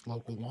Steve's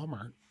local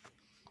Walmart.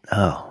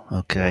 Oh,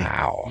 okay.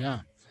 Wow. Yeah.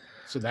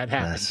 So that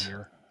happened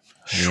here.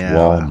 Yeah,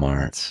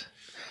 Walmart.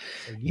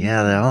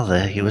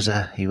 Yeah, he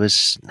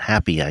was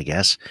happy, I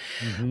guess.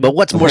 Mm-hmm. But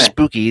what's more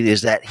spooky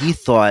is that he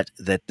thought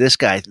that this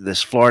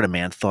Florida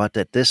man thought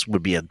that this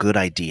would be a good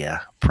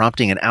idea,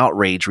 prompting an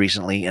outrage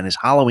recently in his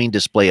Halloween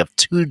display of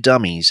 2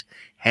 dummies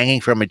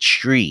hanging from a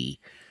tree,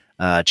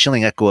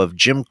 chilling echo of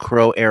Jim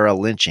Crow era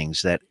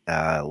lynchings that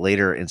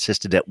later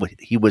insisted that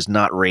he was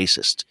not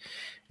racist.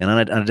 An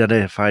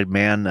unidentified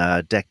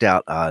man decked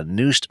out a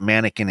noosed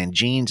mannequin in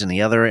jeans and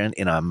the other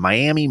in a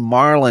Miami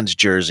Marlins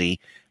jersey,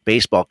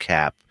 baseball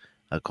cap,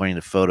 according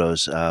to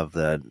photos of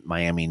the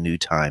Miami New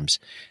Times.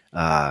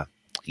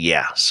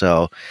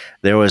 So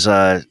there's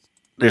a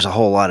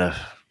whole lot of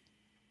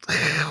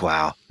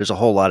there's a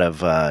whole lot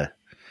of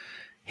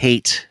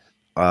hate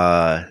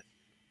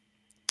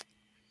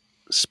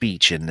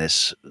speech in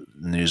this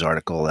news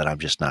article that I'm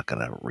just not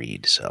going to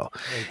read. So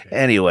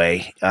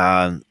anyway,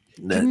 they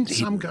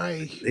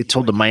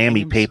told the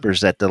Miami papers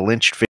that the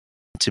lynched figure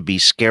to be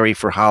scary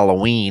for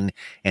Halloween,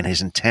 and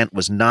his intent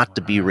was not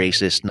to be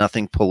racist,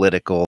 nothing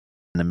political.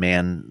 And the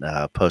man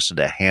posted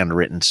a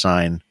handwritten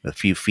sign a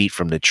few feet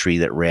from the tree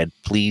that read,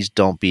 "Please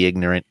don't be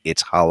ignorant.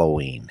 It's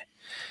Halloween."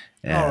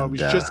 And, I was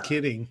just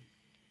kidding.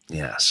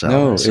 Yeah.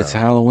 It's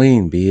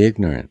Halloween. Be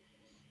ignorant.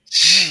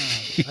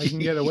 Yeah, I can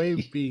get away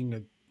with being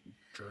a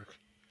jerk.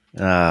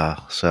 I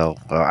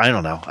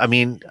don't know. I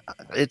mean,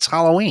 it's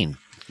Halloween.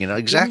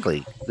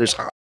 Exactly.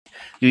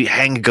 You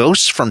hang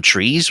ghosts from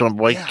trees.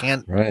 Why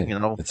can't right?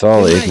 It's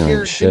all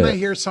ignorant shit. Didn't I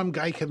hear some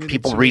guy committed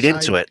people suicide? read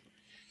into it?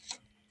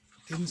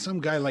 Didn't some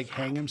guy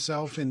hang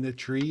himself in the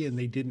tree and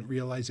they didn't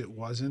realize it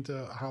wasn't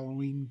a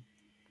Halloween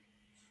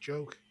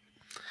joke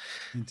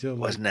until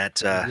wasn't that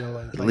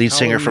the lead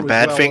singer from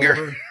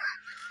Badfinger?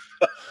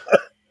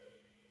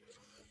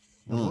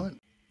 What?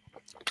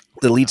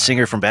 The lead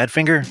singer from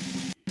Badfinger?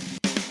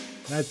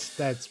 That's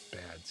bad,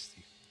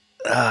 Steve.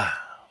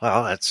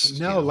 Well,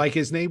 that's like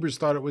his neighbors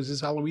thought it was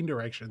his Halloween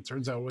direction.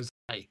 Turns out it was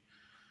I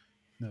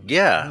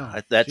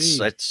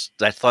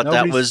thought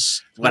that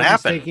was what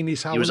happened. He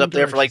was up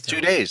there for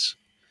 2 days.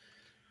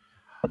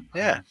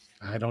 Yeah.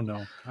 I don't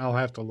know. I'll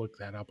have to look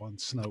that up on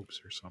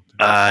Snopes or something.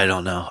 I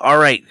don't know. All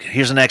right,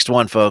 here's the next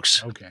one,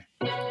 folks. Okay.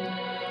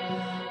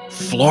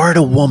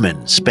 Florida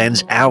woman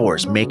spends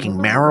hours making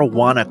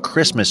marijuana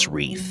Christmas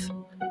wreath.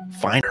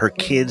 Find her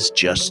kids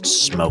just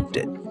smoked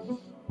it.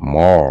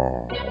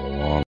 More.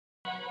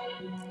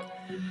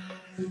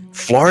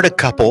 Florida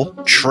couple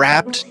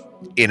trapped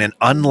in an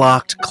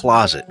unlocked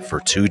closet for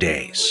 2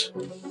 days.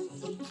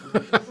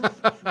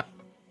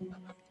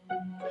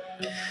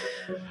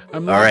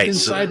 I'm locked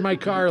inside my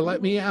car.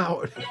 Let me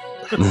out.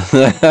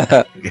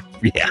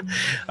 Yeah.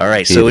 All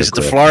right. So is it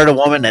the Florida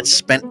woman that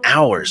spent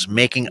hours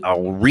making a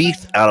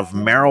wreath out of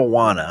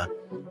marijuana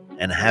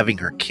and having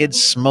her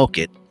kids smoke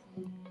it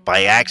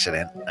by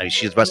accident. I mean,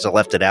 she must have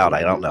left it out.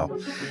 I don't know.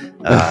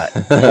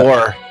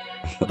 Or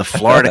the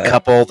Florida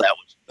couple that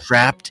was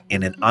trapped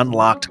in an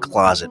unlocked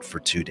closet for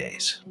 2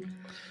 days.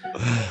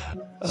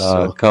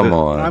 Oh, come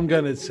on. I'm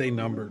going to say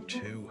number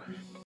 2.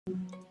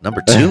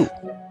 Number 2?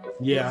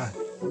 Yeah.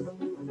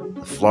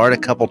 The Florida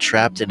couple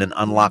trapped in an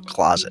unlocked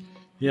closet.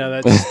 Yeah,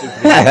 that's stupid.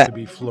 It has to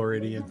be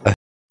Floridian.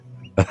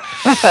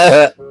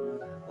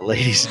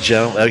 Ladies and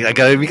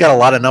gentlemen, we got a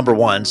lot of number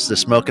 1s. The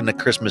smoking the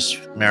Christmas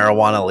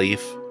marijuana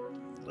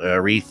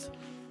wreath.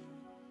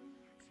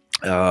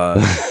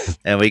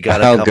 And we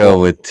got I'll go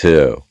with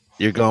 2.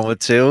 You're going with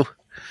 2?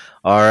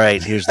 All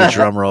right, here's the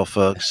drum roll,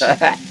 folks.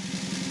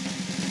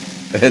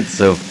 It's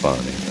so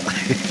funny.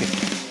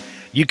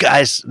 You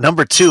guys,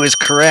 number 2 is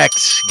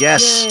correct.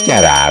 Yes.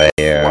 Get out of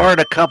here.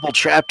 Florida couple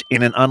trapped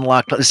in an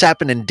unlocked... This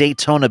happened in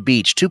Daytona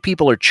Beach. 2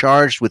 people are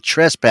charged with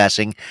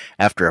trespassing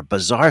after a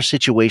bizarre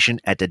situation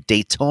at the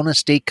Daytona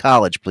State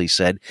College, police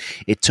said.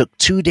 It took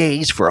 2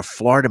 days for a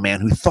Florida man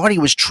who thought he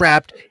was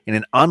trapped in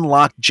an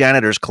unlocked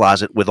janitor's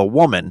closet with a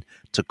woman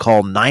to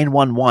call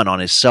 911 on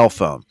his cell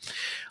phone.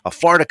 A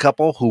Florida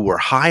couple who were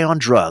high on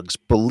drugs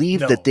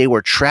believed that they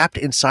were trapped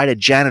inside a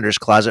janitor's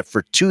closet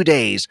for 2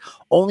 days,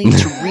 only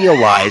to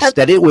realize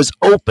that it was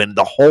open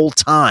the whole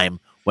time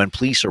when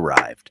police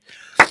arrived.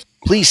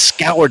 Police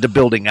scoured the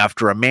building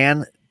after a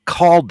man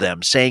called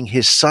them saying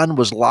his son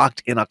was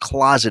locked in a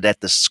closet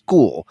at the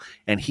school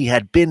and he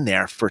had been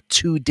there for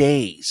 2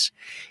 days.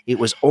 It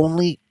was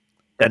only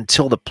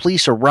until the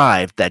police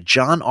arrived that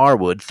John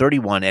Arwood,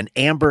 31, and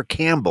Amber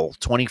Campbell,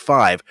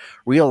 25,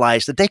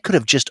 realized that they could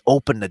have just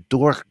opened the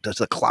door to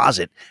the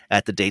closet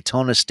at the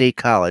Daytona State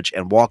College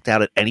and walked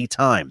out at any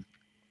time.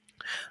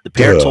 The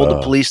pair told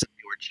the police that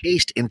they were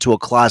chased into a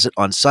closet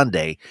on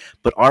Sunday,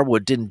 but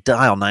Arwood didn't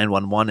dial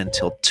 911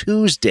 until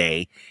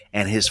Tuesday,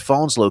 and his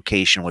phone's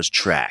location was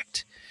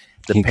tracked.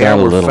 He got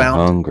a little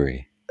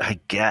hungry.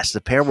 I guess.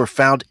 The pair were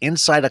found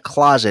inside a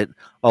closet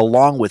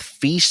along with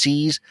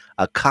feces,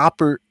 a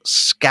copper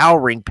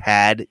scouring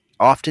pad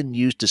often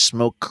used to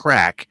smoke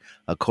crack,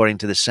 according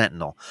to the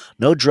Sentinel.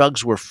 No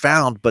drugs were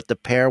found, but the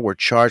pair were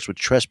charged with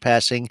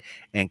trespassing,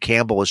 and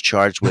Campbell was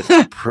charged with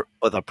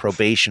a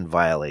probation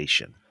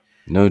violation.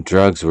 No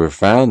drugs were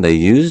found. They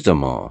used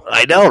them all.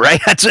 I know,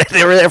 right?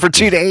 They were there for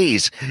 2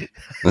 days.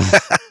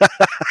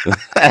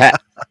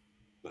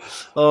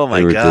 Oh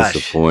my gosh! They were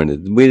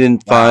disappointed. We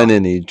didn't find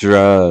any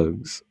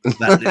drugs.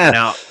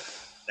 Now,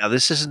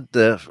 this isn't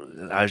the.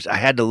 I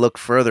had to look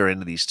further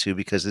into these 2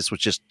 because this was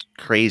just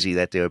crazy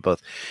that they were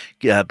both.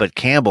 But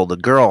Campbell, the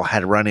girl,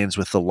 had run-ins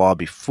with the law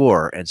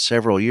before, and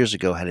several years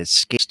ago had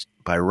escaped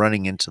by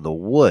running into the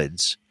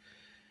woods.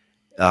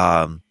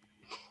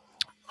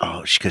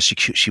 Because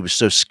she was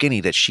so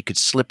skinny that she could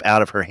slip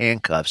out of her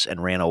handcuffs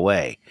and ran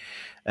away.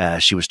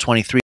 She was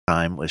 23 at the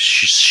time, was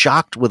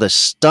shocked with a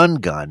stun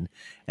gun,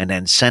 and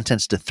then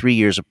sentenced to 3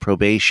 years of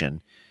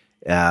probation.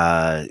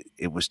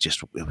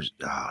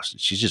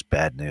 She's just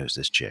bad news,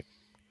 this chick.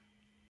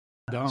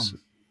 Dumb.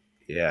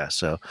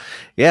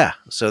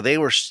 So they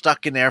were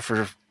stuck in there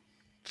for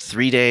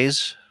 3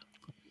 days,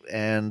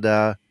 and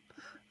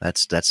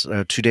that's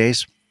 2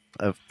 days.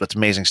 That's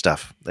amazing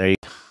stuff. There you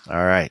go.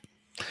 All right.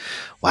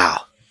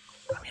 Wow.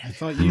 I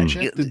thought you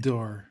checked the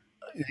door.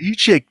 You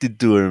checked the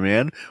door,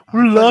 man.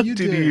 We're locked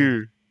in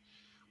here.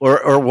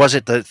 Or was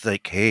it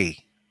like,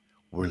 hey,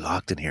 we're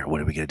locked in here.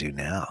 What are we going to do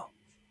now?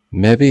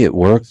 Maybe it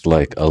worked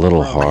like a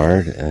little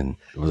hard, and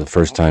the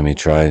first time he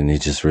tried, and he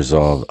just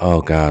resolved,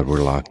 oh, God,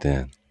 we're locked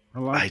in.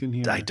 We're locked in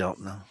here. I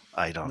don't know.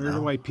 Where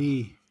do I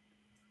pee?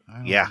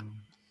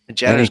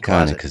 Any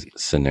kind of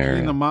scenario.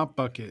 In the mop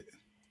bucket.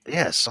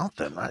 Yeah,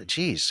 something.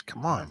 Jeez,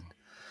 come on.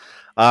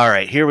 All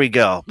right, here we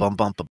go. Bum,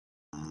 bum, bum.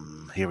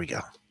 Here we go.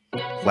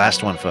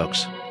 Last one,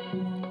 folks.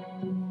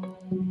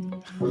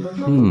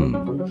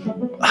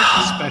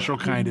 Special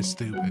kind of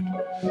stupid.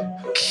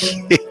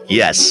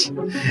 Yes,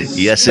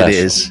 special. It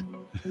is.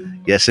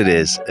 Yes, it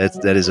is.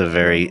 That is a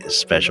very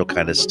special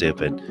kind of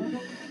stupid.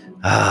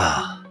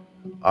 All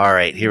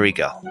right, here we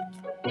go.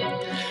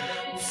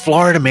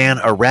 Florida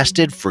man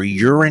arrested for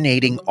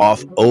urinating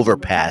off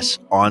overpass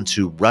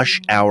onto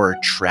rush hour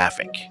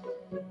traffic.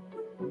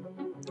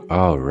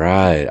 All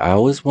right. I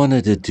always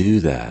wanted to do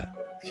that.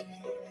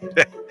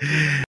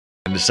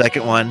 And the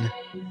second one,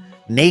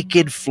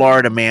 naked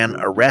Florida man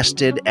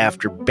arrested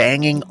after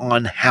banging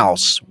on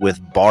house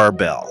with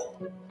barbell.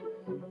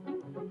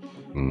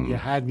 You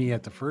had me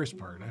at the first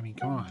part. I mean,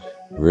 come on.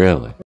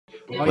 Really?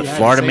 But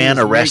Florida man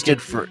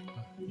arrested for...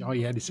 All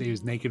you had to say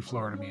was naked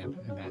Florida man,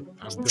 and that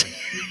was good.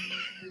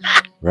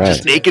 Right.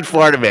 Just naked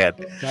Florida man.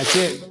 That's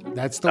it.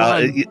 That's the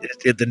one.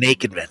 The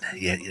naked man.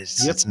 Yeah,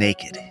 it's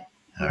naked.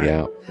 All right.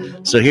 Yeah.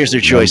 So here's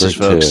their choices,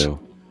 folks. 2.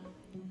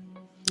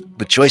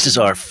 The choices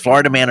are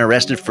Florida man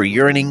arrested for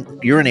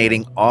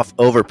urinating off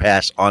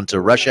overpass onto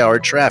rush hour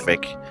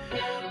traffic,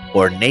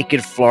 or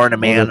naked Florida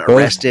man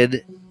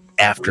arrested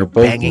after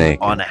banging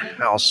on a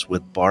house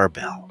with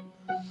barbell.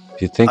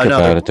 If you think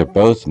about it, they're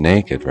both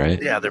naked,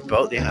 right? Yeah, they're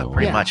both. Yeah,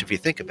 pretty much. If you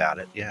think about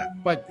it, yeah.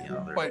 But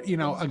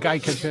a guy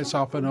could piss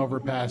off an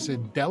overpass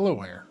in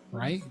Delaware,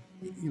 right?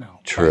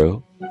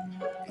 True.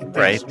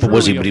 Right,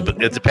 but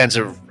it depends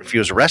if he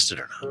was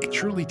arrested or not. It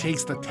truly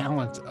takes the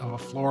talent of a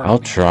Florida. I'll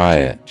try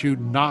it. To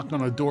knock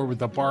on a door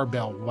with a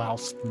barbell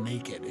whilst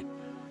naked.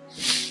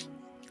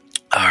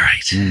 All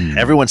right,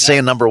 everyone's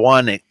saying number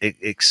one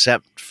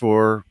except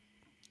for.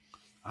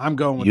 I'm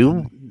going with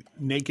you.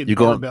 Naked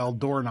barbell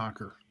door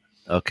knocker.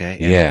 Okay.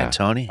 And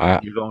Tony,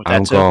 you're going with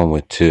that too? Going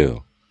with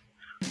 2.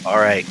 All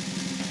right.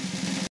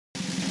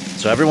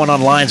 So everyone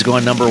online is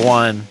going number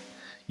 1.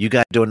 You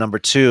guys doing number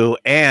 2,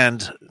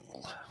 and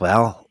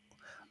well,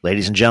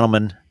 ladies and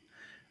gentlemen,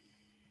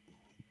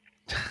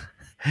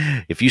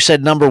 if you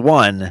said number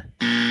 1,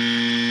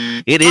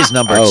 it is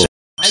number 2.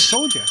 I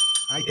told you.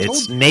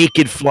 It's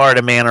naked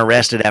Florida man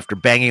arrested after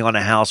banging on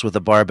a house with a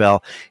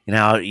barbell.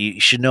 You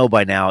should know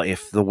by now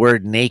if the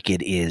word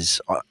naked is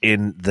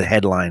in the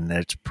headline,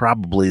 that's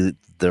probably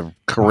the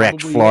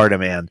correct Florida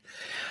man.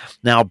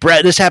 Now,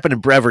 this happened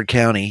in Brevard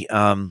County.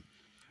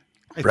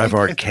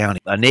 Brevard County.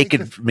 A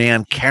naked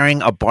man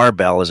carrying a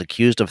barbell is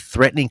accused of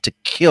threatening to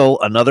kill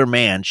another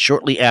man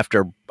shortly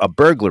after a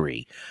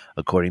burglary,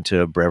 according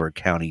to Brevard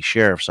County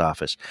Sheriff's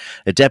Office.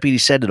 A deputy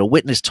said that a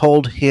witness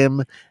told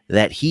him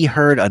that he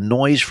heard a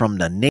noise from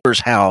the neighbor's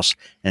house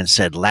and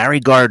said Larry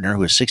Gardner,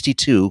 who is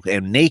 62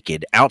 and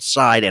naked,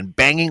 outside and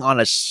banging on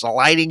a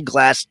sliding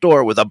glass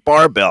door with a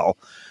barbell.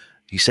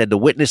 He said the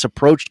witness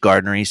approached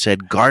Gardner. He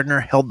said Gardner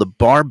held the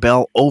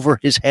barbell over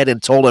his head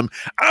and told him,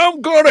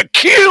 "I'm going to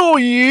kill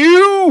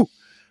you,"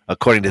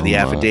 according to the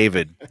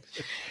affidavit.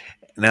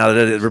 Now,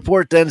 the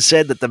report then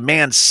said that the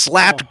man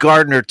slapped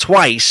Gardner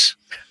twice.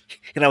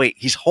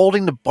 He's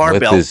holding the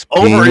barbell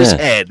over his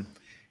head.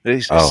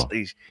 He's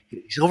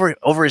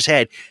over his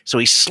head. So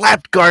he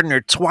slapped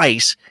Gardner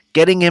twice,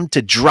 getting him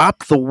to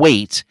drop the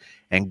weight.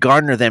 And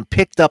Gardner then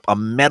picked up a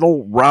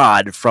metal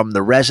rod from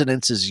the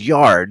resident's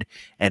yard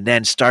and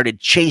then started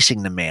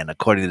chasing the man,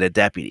 according to the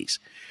deputies.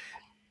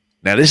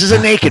 Now, this is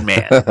a naked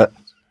man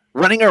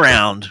running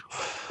around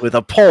with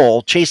a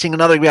pole chasing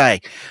another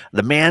guy.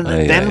 The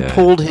man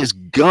pulled his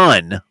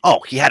gun. Oh,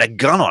 he had a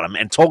gun on him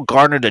and told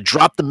Gardner to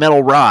drop the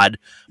metal rod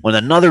when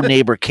another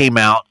neighbor came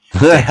out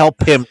to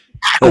help him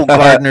tackle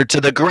Gardner to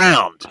the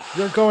ground.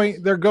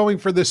 They're going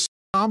for this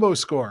combo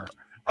score.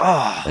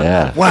 Oh,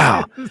 yeah.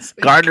 Wow.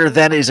 Gardner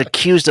then is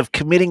accused of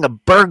committing a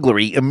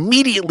burglary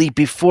immediately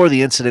before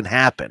the incident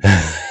happened.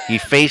 He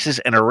faces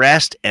an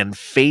arrest and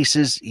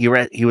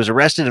he was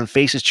arrested and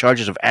faces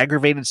charges of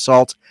aggravated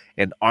assault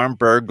and armed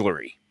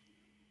burglary,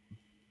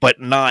 but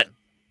not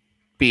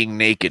being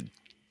naked.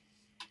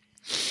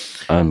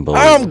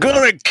 Unbelievable. I'm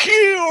going to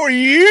kill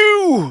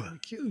you.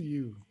 Kill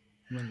you.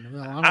 I'm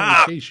going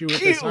to chase you with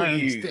this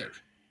iron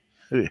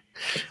stick.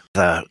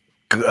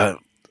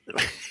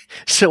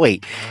 So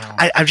wait,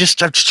 I'm just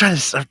trying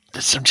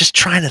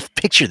to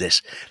picture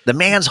this. The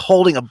man's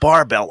holding a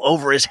barbell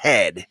over his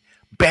head,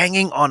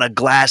 banging on a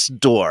glass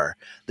door.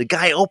 The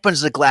guy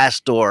opens the glass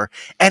door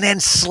and then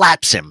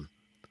slaps him.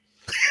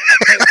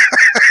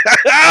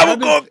 I'm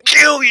going to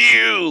kill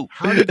you.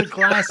 How did the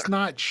glass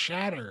not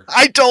shatter?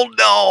 I don't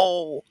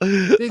know.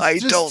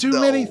 There's just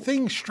too many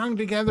things strung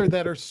together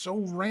that are so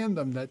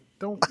random that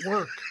don't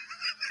work.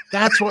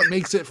 That's what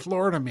makes it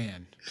Florida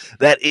Man.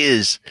 That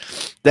is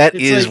what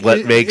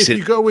makes it. If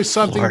you go with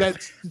something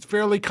that's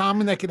fairly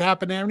common that could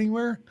happen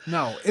anywhere,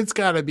 no, it's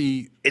got to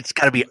be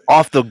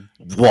off the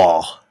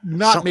wall.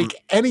 Not make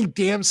any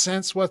damn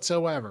sense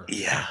whatsoever.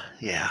 Yeah.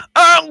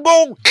 I'm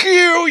gonna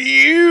kill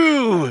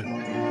you,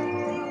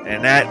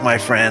 and that, my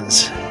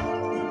friends,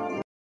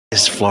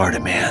 is Florida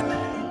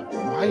Man.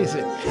 Why is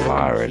it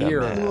Florida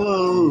here?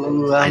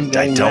 Whoa, I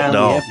don't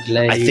know.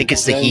 I think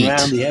it's the heat.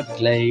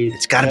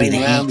 It's got to be the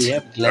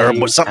heat,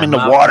 or something in the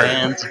water.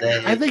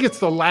 I think it's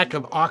the lack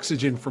of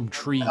oxygen from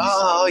trees.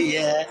 Oh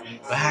yeah,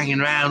 we're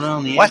hanging around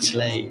on the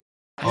Everglades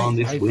on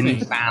this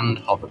wind-fanned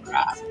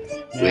hovercraft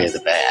with a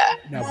bear.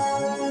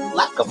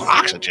 Lack of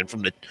oxygen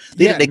from the.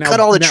 They cut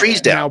all the trees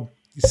down. Now,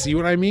 you see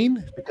what I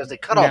mean? Because they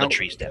cut all the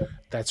trees down.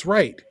 That's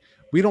right.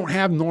 We don't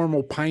have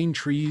normal pine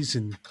trees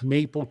and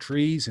maple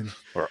trees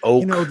or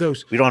oak.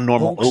 We don't have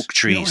normal oak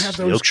trees. We don't have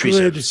those the oak trees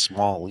are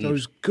small leaves.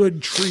 Those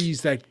good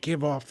trees that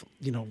give off,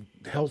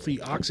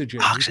 healthy oxygen.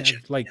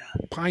 Like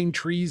pine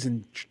trees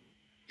and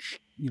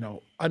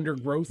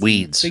undergrowth,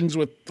 weeds, things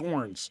with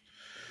thorns.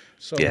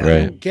 So we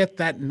don't get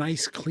that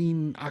nice,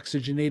 clean,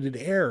 oxygenated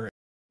air.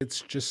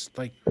 It's just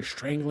like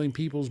strangling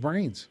people's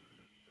brains.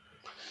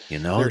 You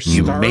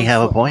may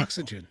have a point.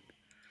 Oxygen.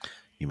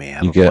 You may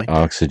have. You get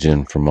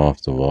oxygen from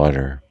off the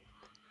water.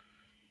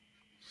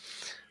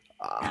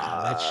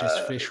 That's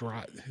just fish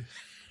rot.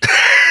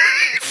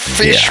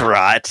 Fish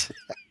rot.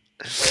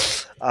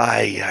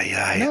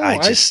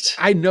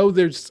 I know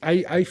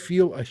I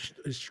feel a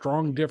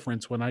strong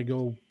difference when I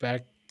go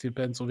back to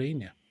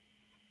Pennsylvania.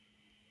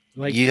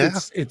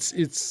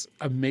 It's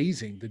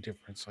amazing, the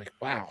difference. Like,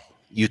 wow.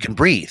 You can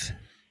breathe.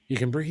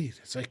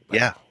 It's like, wow.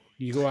 Yeah.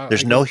 You go out.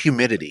 There's no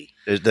humidity.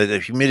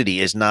 The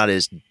humidity is not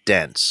as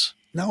dense.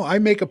 No, I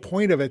make a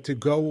point of it to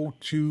go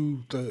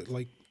to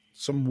the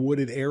some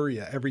wooded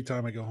area every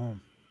time I go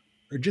home,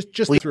 or just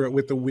through it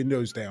with the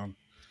windows down.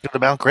 Go to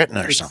Mount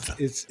Gretna or something.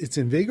 It's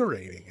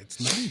invigorating. It's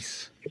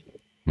nice.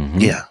 Mm-hmm.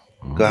 Yeah,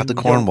 go out to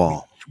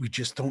Cornwall. We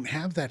just don't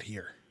have that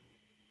here.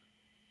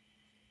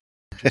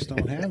 Just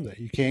don't have that.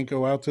 You can't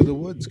go out to the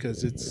woods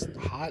because it's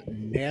hot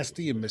and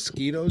nasty, and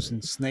mosquitoes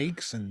and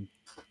snakes and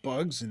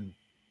bugs and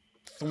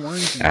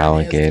thorns and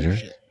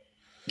alligators.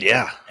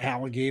 Yeah,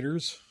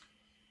 alligators.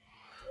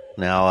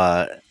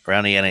 Now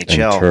around the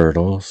NHL, and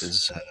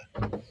turtles.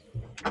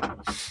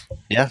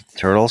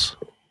 Turtles.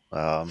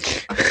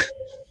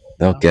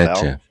 They'll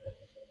get you.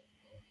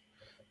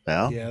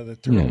 Well, yeah, the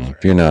turtles.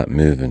 If you're not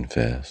moving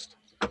fast.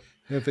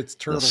 If it's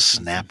turtles,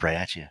 they'll snap right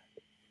at you.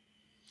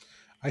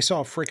 I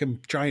saw a freaking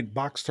giant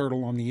box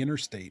turtle on the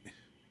interstate.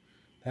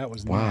 That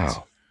was nuts.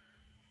 Wow.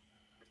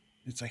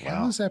 It's like,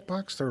 how does that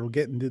box turtle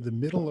get into the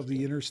middle of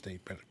the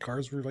interstate? But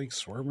cars were like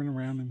swerving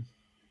around and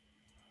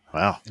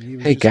wow.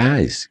 Hey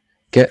guys,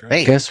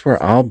 guess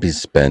where I'll be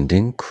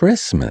spending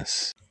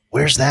Christmas?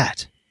 Where's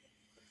that?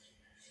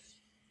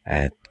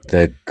 At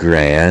the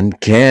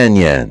Grand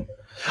Canyon.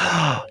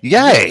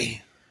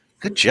 Yay!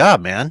 Good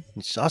job, man.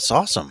 That's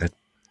awesome.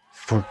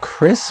 For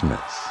Christmas.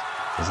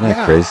 Isn't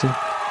that crazy?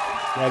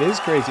 That is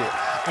crazy.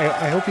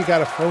 I hope you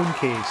got a phone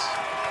case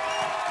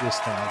this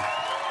time.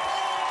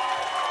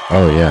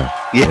 Oh yeah.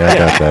 I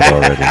got that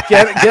already.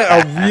 Get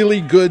a really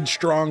good,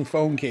 strong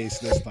phone case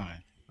this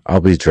time. I'll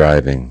be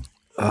driving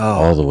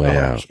all the way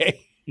out.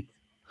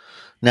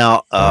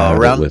 Now,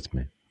 with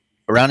me.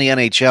 Around the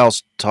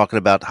NHL's talking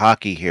about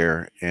hockey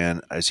here,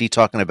 and is he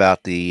talking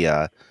about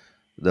the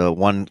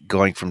one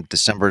going from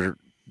December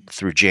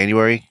through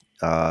January,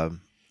 the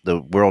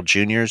World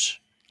Juniors?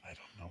 I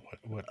don't know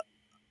what.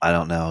 I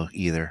don't know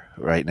either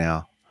right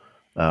now.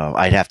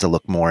 I'd have to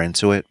look more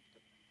into it.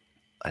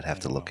 I'd have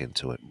to look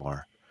into it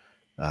more,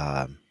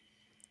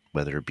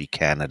 whether it be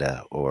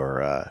Canada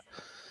or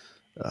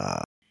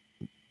I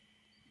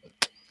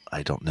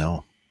don't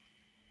know.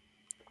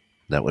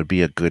 That would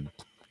be a good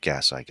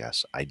guess, I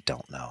guess. I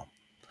don't know.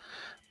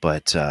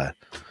 But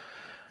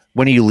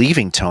when are you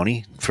leaving,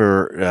 Tony?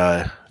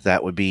 For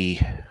that would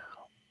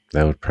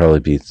probably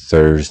be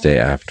Thursday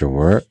after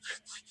work.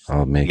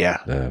 I'll make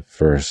the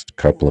first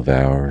couple of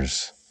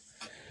hours.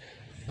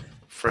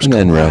 And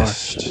then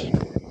rest.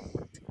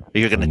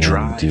 You're going to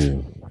drive?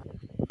 Do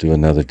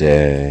another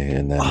day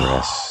and then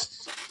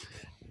rest.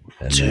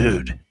 And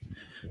dude,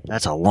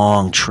 that's a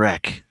long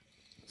trek.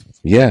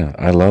 Yeah,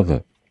 I love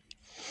it.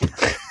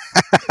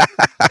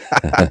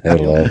 I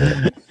love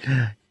it.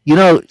 You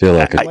know, feel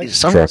like a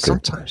trucker.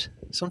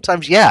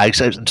 Sometimes, yeah.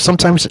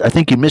 Sometimes I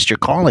think you missed your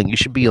calling. You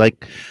should be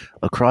like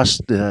across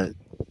the.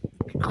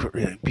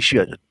 You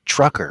should be a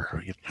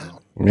trucker.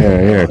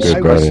 Yeah,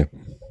 good buddy.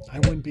 I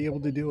wouldn't be able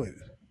to do it.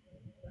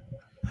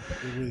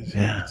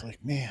 It's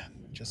like, man,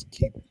 just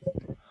keep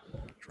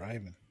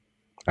driving.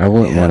 I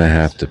wouldn't want to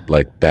have to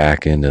like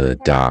back into the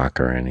dock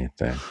or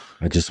anything.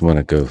 I just want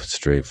to go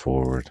straight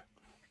forward.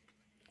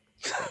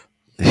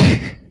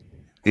 I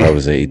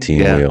was an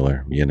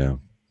 18-wheeler, you know.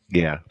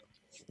 Yeah.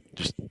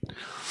 Just,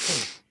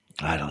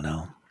 I don't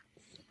know.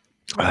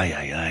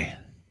 Aye.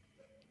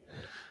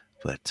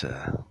 But,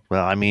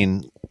 well, I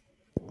mean,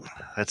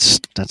 that's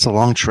a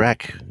long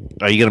trek.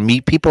 Are you going to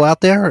meet people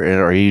out there,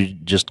 or are you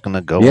just going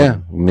to go? Yeah,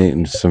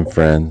 meeting some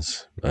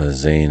friends,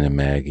 Zane and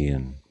Maggie,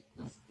 and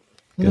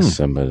guess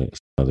some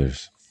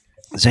others.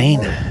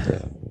 Zane.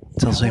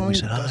 Tell Zane we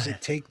said hi. How long does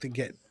it take to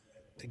get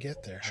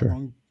there? Sure. How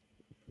long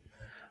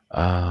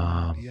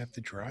do you have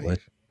to drive?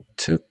 It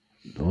took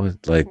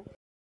like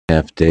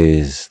 2.5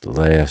 days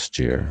last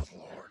year. Oh,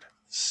 Lord.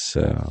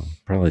 So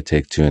probably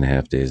take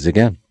 2.5 days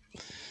again.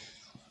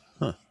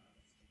 Huh.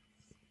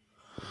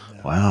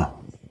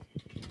 Wow.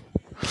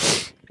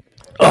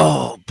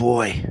 Oh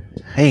boy.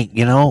 Hey,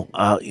 you know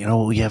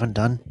what we haven't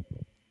done?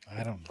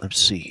 I don't know.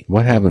 Let's see.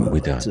 What haven't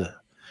we done?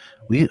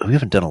 We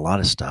haven't done a lot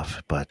of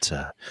stuff, but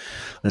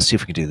let's see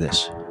if we can do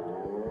this.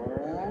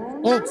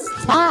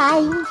 It's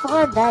time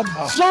for the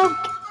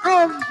joke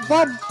of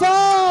the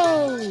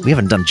day. We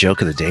haven't done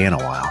joke of the day in a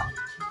while.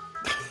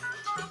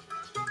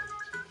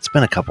 It's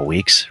been a couple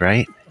weeks,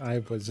 right? I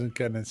wasn't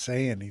going to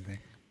say anything.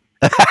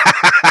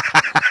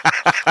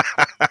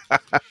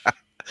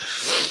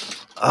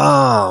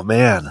 Oh,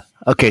 man.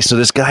 Okay, so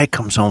this guy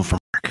comes home from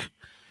work,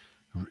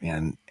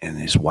 and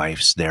his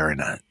wife's there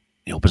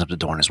he opens up the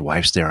door, and his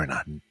wife's there in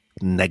a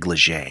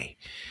negligee.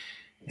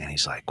 And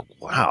he's like,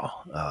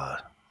 wow,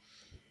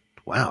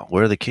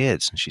 where are the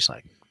kids? And she's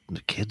like,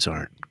 the kids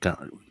aren't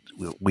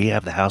we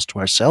have the house to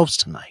ourselves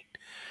tonight.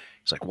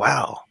 He's like,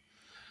 wow.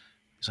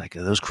 He's like,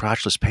 are those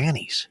crotchless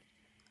panties?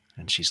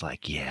 And she's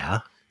like,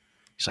 yeah.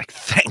 He's like,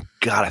 thank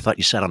God, I thought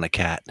you sat on a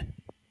cat.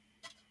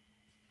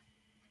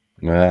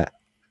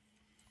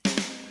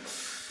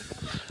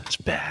 It's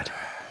bad.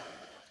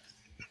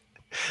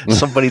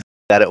 Somebody did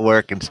that at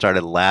work and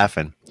started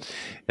laughing.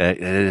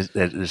 It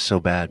is so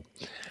bad.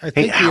 I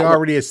think we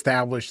already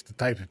established the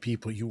type of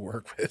people you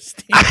work with,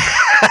 Steve.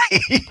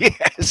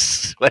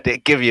 Yes, but they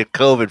give you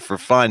COVID for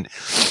fun.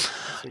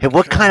 Hey,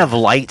 what kind of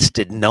lights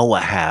did Noah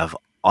have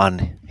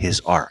on his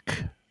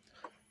ark?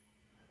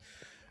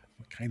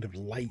 What kind of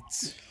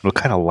lights? What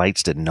kind of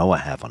lights did Noah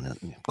have on it?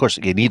 Of course,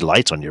 you need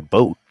lights on your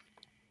boat.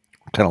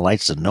 What kind of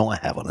lights did Noah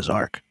have on his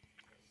ark?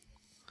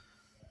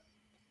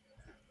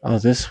 Oh,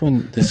 this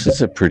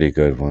is a pretty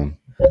good one.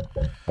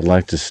 I'd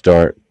like to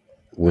start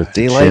with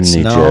the Daylights?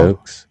 chimney No.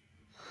 jokes.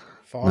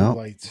 Fog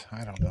lights?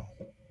 I don't know.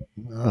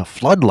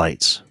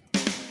 Floodlights.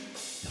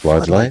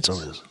 Floodlights?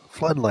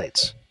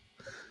 Floodlights.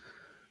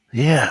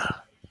 Yeah.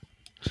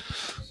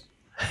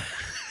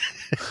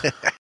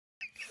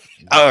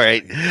 All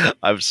right.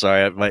 I'm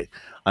sorry. My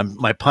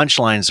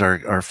punchlines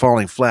are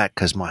falling flat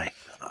because my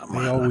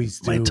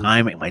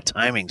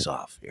timing's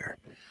off here.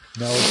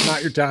 No, it's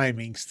not your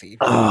timing, Steve.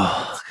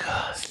 Oh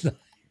God.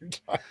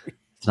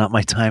 It's not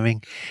my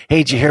timing. Hey,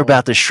 did you hear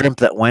about the shrimp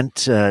that went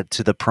to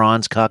the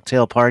prawns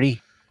cocktail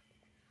party?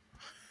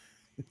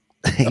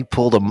 He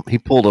pulled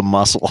a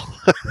muscle.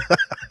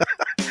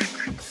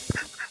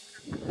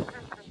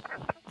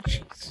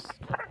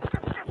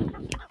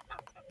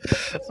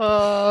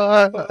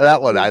 That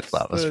one I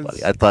thought was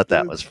funny. I thought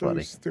that was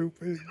funny.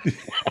 Stupid.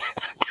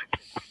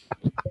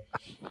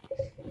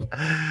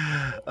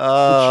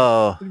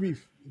 Oh, It'd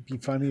be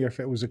funnier if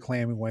it was a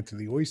clam who went to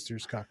the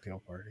oysters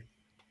cocktail party.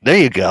 there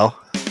you go.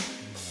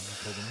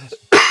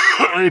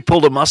 He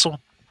pulled a muscle.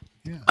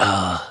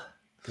 Yeah.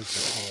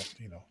 Because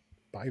they're all,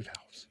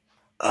 bivalves.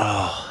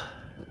 Oh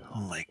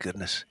my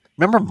goodness!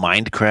 Remember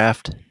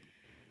Minecraft?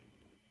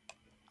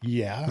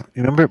 Yeah.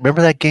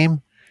 Remember that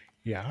game?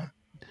 Yeah.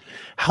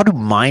 How do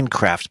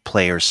Minecraft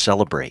players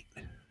celebrate?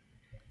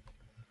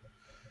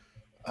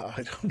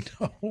 I don't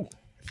know.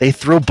 They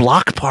throw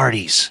block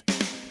parties.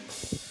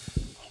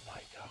 Oh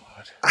my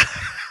God.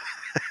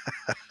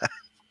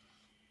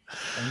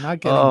 They're not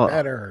getting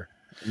better.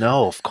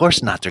 No, of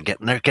course not.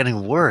 They're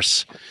getting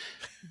worse.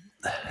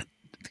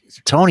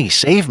 Tony,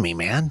 save me,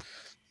 man.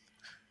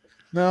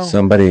 No.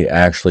 Somebody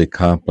actually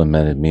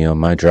complimented me on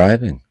my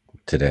driving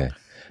today.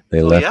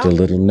 They left a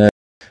little note.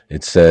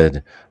 It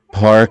said,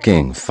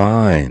 "Parking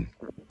fine."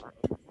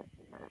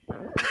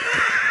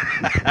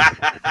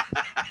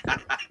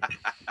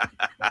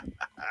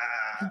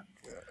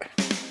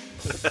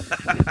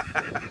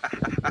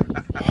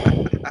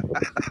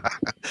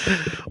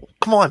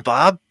 Come on,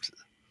 Bob.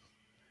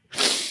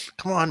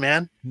 Come on,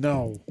 man.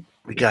 No.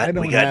 We got 8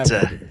 I minutes.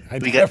 wanted-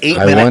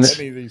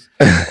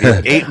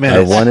 8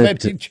 minutes.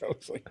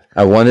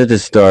 I wanted to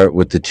start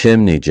with the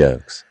chimney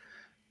jokes,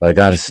 but I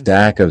got a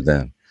stack of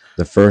them.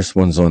 The first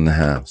one's on the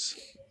house.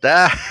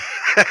 A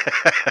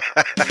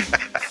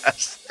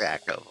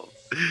stack of them.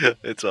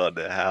 It's on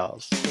the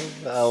house.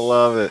 I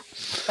love it.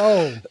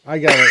 Oh, I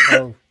got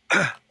it.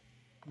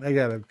 I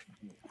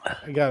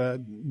got a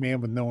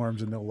man with no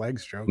arms and no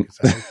legs joke. Is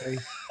that okay?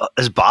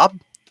 Is Bob?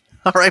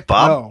 All right,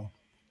 Bob. No.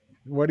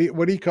 What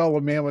do you call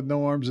a man with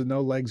no arms and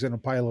no legs and a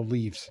pile of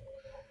leaves?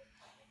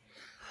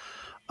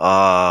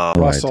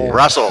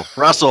 Russell.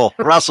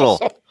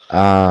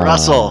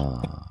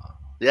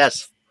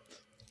 Yes.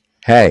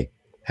 Hey,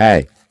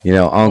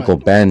 Uncle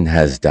Ben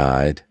has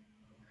died.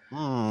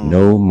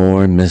 No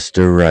more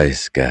Mr.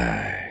 Rice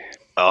Guy.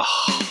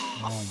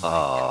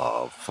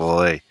 Oh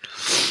boy.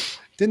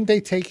 Didn't they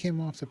take him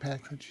off the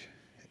package?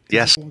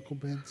 Yes. Uncle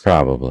Ben's?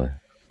 Probably.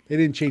 They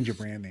didn't change your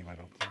brand name, I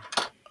don't think.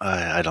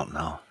 I don't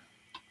know.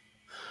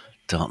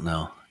 Don't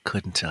know.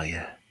 Couldn't tell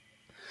you.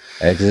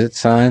 Exit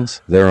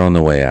signs, they're on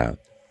the way out.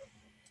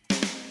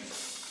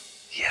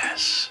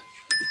 Yes.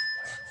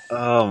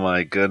 Oh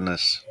my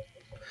goodness.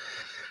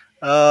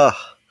 Oh.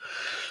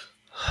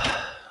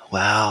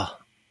 Wow.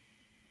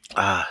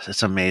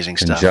 That's amazing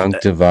stuff.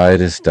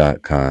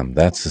 Conjunctivitis.com.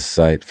 That's a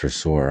site for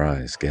sore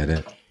eyes. Get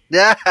it?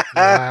 Yeah.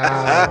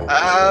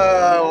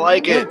 I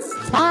like it.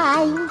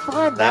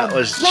 That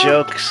was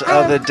jokes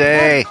of the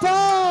day.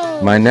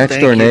 My next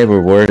door neighbor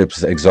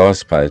worships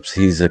exhaust pipes.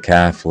 He's a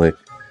Catholic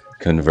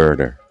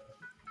converter.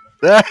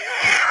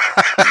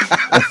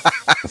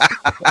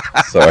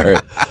 Sorry.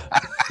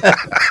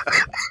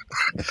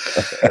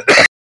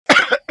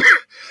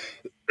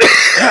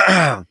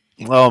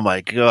 Oh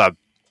my God.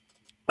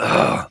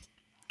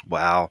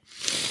 Wow.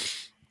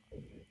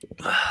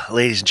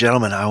 Ladies and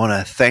gentlemen, I want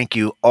to thank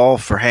you all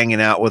for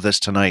hanging out with us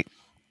tonight.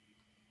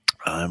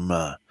 I'm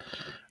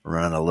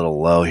running a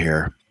little low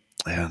here.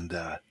 And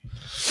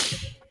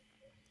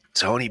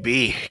Tony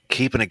B,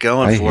 keeping it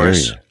going for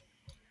us.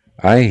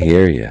 I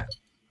hear you.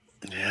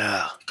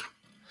 Yeah.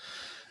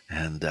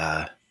 And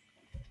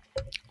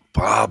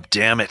Bob,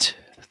 damn it.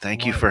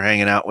 Thank you for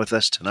hanging out with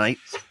us tonight.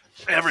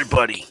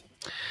 Everybody.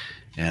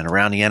 And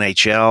around the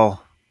NHL,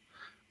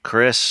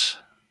 Chris,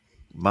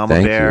 Mama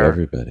Thank Bear. you,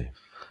 everybody.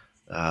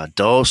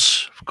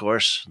 Dose, of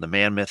course, the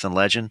man, myth, and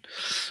legend.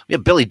 We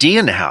have Billy D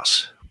in the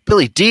house.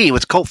 Billy D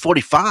with Colt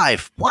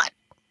 45. What?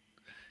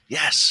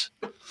 Yes.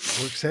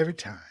 Works every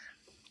time.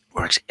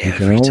 Works You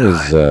every can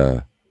always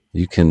time.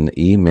 you can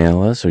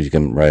email us or you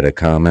can write a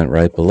comment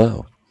right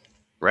below.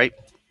 Right.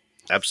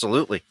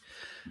 Absolutely.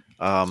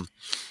 I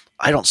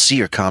don't see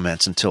your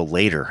comments until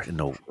later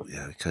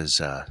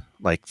because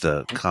like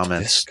the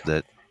comments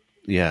that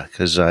Yeah,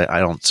 because I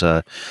don't.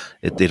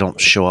 They don't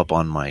show up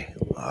on my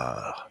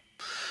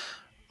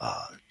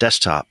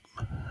desktop,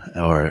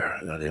 or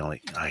they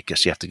only. I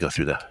guess you have to go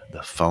through the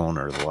phone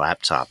or the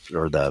laptop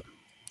or the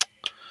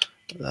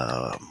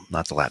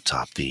not the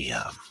laptop. The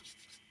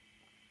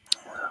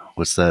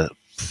what's the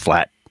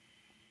flat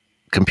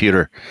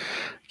computer?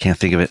 Can't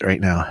think of it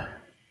right now.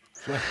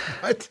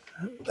 What?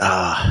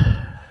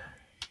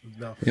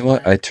 You know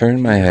what? I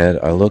turn my head,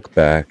 I look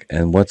back,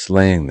 and what's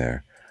laying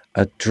there?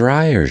 A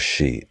dryer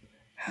sheet.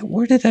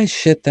 Where did I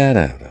shit that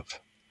out of?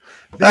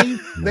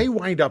 They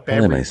wind up Out of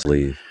everywhere. my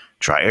sleeve.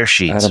 Dryer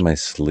sheets. Out of my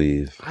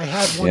sleeve. I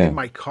had one in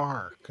my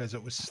car because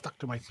it was stuck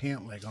to my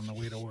pant leg on the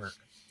way to work.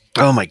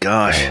 Oh my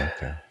gosh! Oh,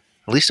 okay.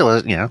 At least it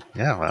was, yeah.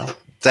 Well,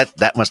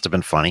 that must have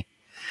been funny.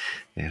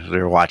 They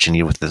were watching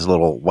you with this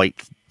little white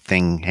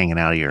thing hanging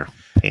out of your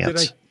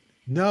pants.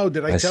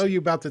 Did I tell you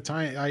about the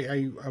time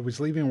I was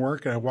leaving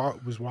work and I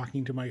was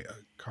walking to my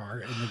car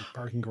in the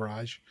parking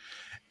garage,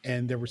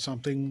 and there was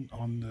something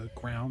on the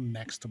ground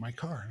next to my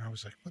car, and I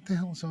was like, "What the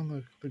hell is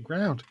on the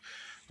ground?"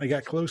 I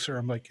got closer.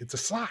 I'm like, "It's a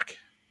sock,"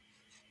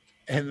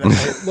 and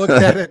I looked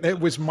at it, and it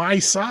was my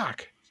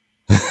sock.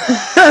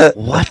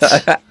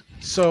 What?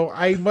 So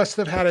I must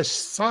have had a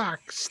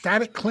sock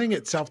static cling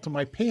itself to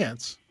my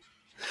pants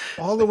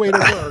all the way to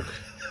work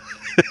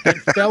and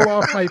fell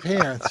off my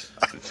pants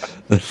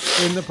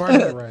in the parking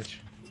garage.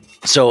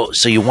 So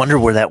you wonder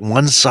where that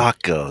one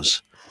sock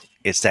goes.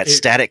 It's that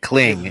static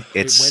cling.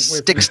 It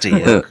sticks to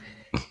you.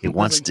 It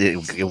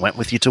went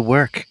with you to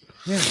work.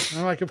 Yeah,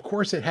 I'm like, of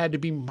course it had to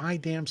be my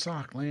damn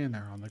sock laying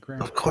there on the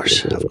ground. Of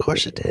course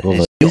it did.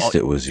 Well, at least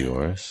it was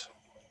yours.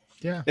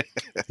 Yeah.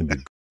 It'd be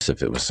gross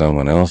if it was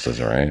someone else's,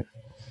 right?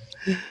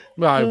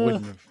 Well, I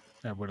wouldn't have.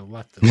 I would have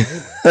left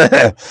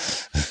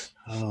it.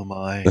 Oh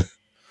my!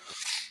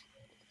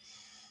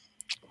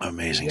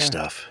 Amazing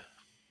stuff.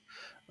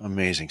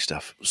 Amazing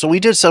stuff. So we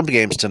did some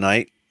games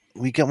tonight.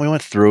 We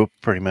went through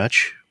pretty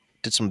much.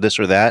 Did some this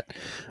or that.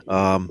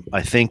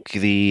 I think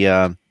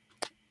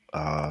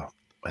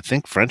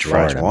French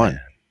fries won.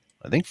 Man.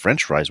 I think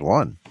French fries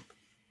won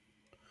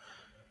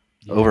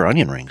over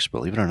onion rings.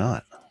 Believe it or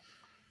not.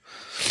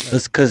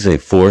 That's because they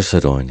force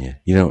it on you.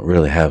 You don't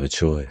really have a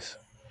choice.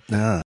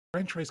 Nah.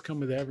 French fries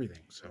come with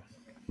everything, so.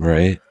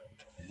 Right.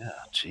 Yeah.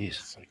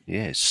 Jeez.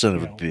 Yeah. Son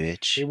of a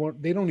bitch.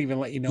 They don't even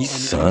let you know onion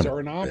rings are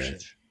an option.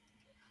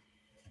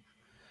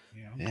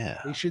 You know?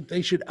 Yeah.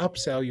 They should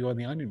upsell you on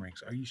the onion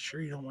rings. Are you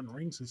sure you don't want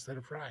rings instead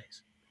of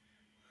fries?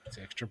 It's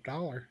an extra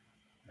 $1.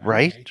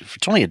 Right? Okay.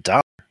 It's only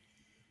 $1.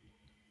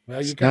 Well,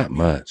 it's not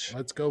much.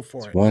 Let's go for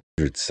it's it.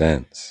 100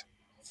 cents.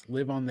 Let's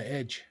live on the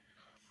edge.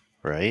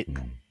 Right?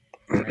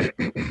 Right.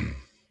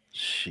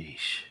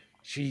 Sheesh.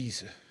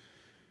 Jeez.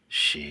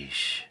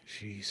 Sheesh.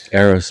 Jeez.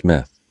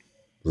 Aerosmith,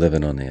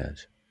 living on the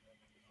edge.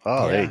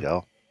 Oh, there you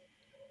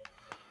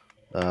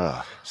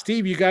go.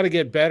 Steve, you got to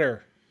get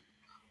better.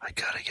 I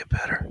gotta get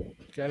better.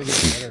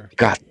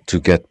 Got to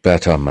get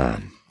better,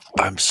 man.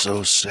 I'm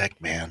so sick,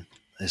 man.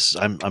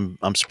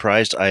 I'm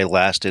surprised I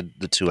lasted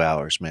the 2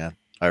 hours, man.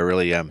 I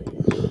really am,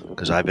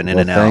 because I've been in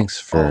and out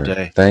all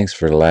day. Thanks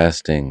for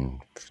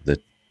lasting the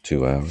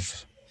 2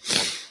 hours.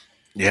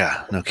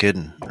 Yeah, no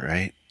kidding,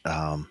 right?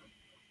 I'm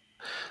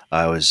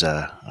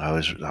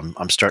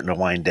starting to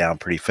wind down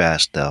pretty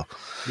fast though.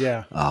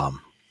 Yeah.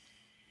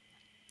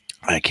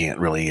 I can't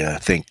really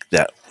think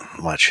that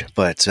much,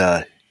 but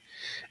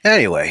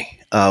anyway,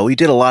 we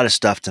did a lot of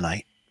stuff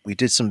tonight. We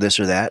did some this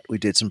or that. We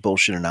did some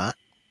bullshit or not.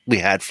 We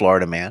had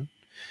Florida Man.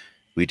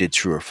 We did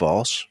true or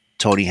false.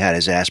 Tony had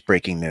his ass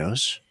breaking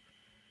news.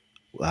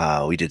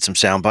 We did some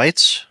sound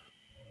bites.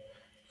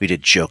 We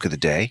did joke of the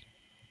day.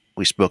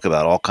 We spoke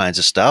about all kinds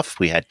of stuff.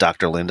 We had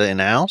Dr. Linda in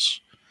the house.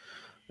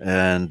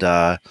 And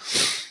I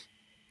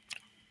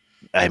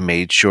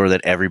made sure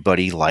that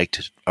everybody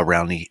liked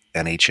around the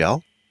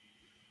NHL.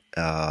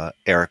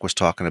 Eric was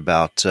talking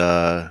about,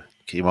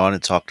 came on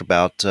and talked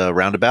about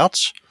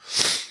roundabouts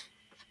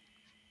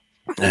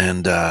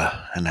and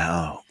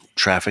how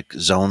traffic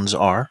zones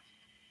are.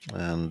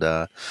 And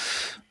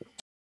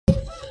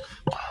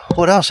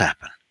what else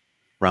happened?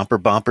 Romper,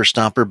 bumper,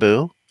 stomper,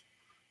 boo.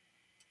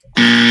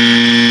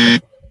 Oh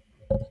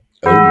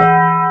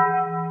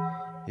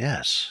my.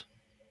 Yes.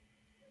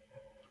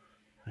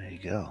 There you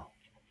go.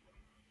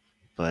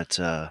 But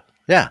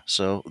yeah,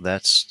 so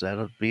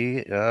that'll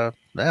be yeah.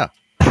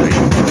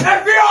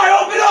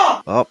 FBI, open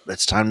up! Oh,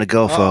 it's time to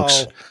go,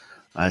 folks.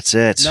 That's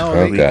it.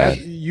 No,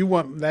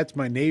 that's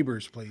my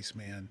neighbor's place,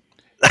 man.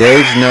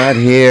 Dave's not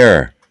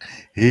here.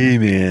 Hey,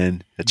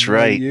 man. That's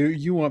right.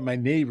 You want my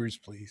neighbor's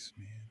place,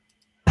 man.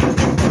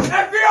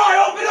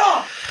 FBI, open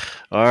up!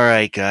 All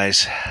right,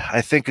 guys.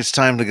 I think it's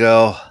time to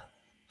go.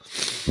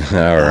 All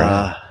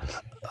right.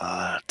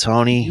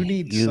 Tony, you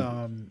need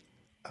some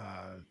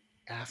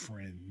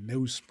Afrin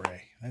nose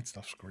spray. That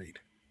stuff's great.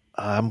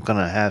 I'm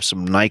gonna have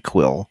some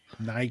NyQuil,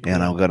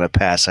 and I'm gonna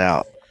pass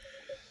out.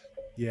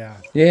 Yeah.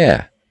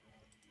 Yeah.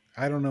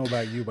 I don't know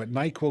about you, but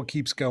NyQuil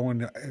keeps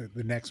going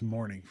the next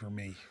morning for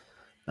me.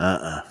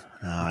 No,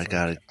 I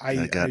got it.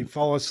 I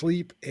fall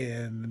asleep,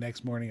 and the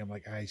next morning I'm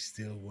like, I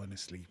still want to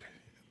sleep.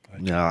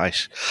 No,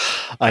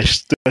 I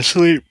still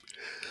sleep.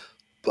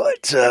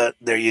 But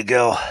there you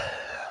go.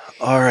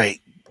 All right.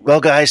 Well,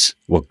 guys.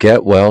 Well,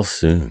 get well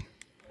soon.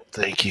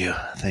 Thank you.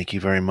 Thank you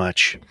very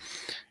much.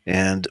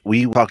 And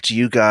we will talk to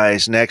you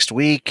guys next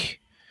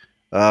week.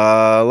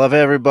 Love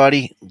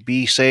everybody.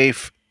 Be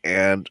safe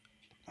and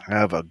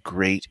have a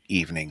great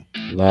evening.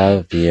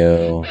 Love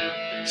you.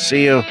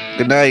 See you.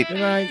 Good night. Good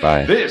night.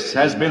 Bye. This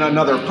has been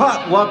another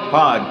Potluck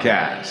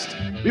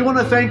Podcast. We want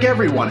to thank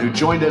everyone who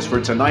joined us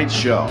for tonight's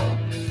show.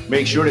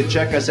 Make sure to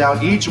check us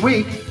out each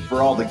week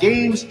for all the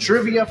games,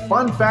 trivia,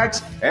 fun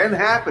facts, and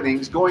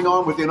happenings going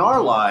on within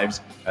our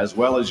lives as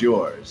well as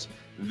yours.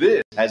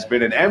 This has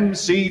been an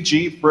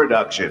MCG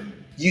production.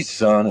 You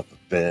son of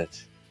a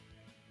bitch.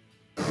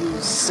 You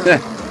son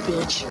of a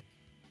bitch.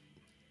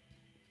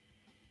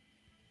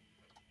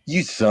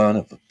 You son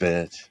of a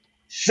bitch.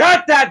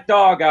 Shut that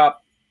dog up!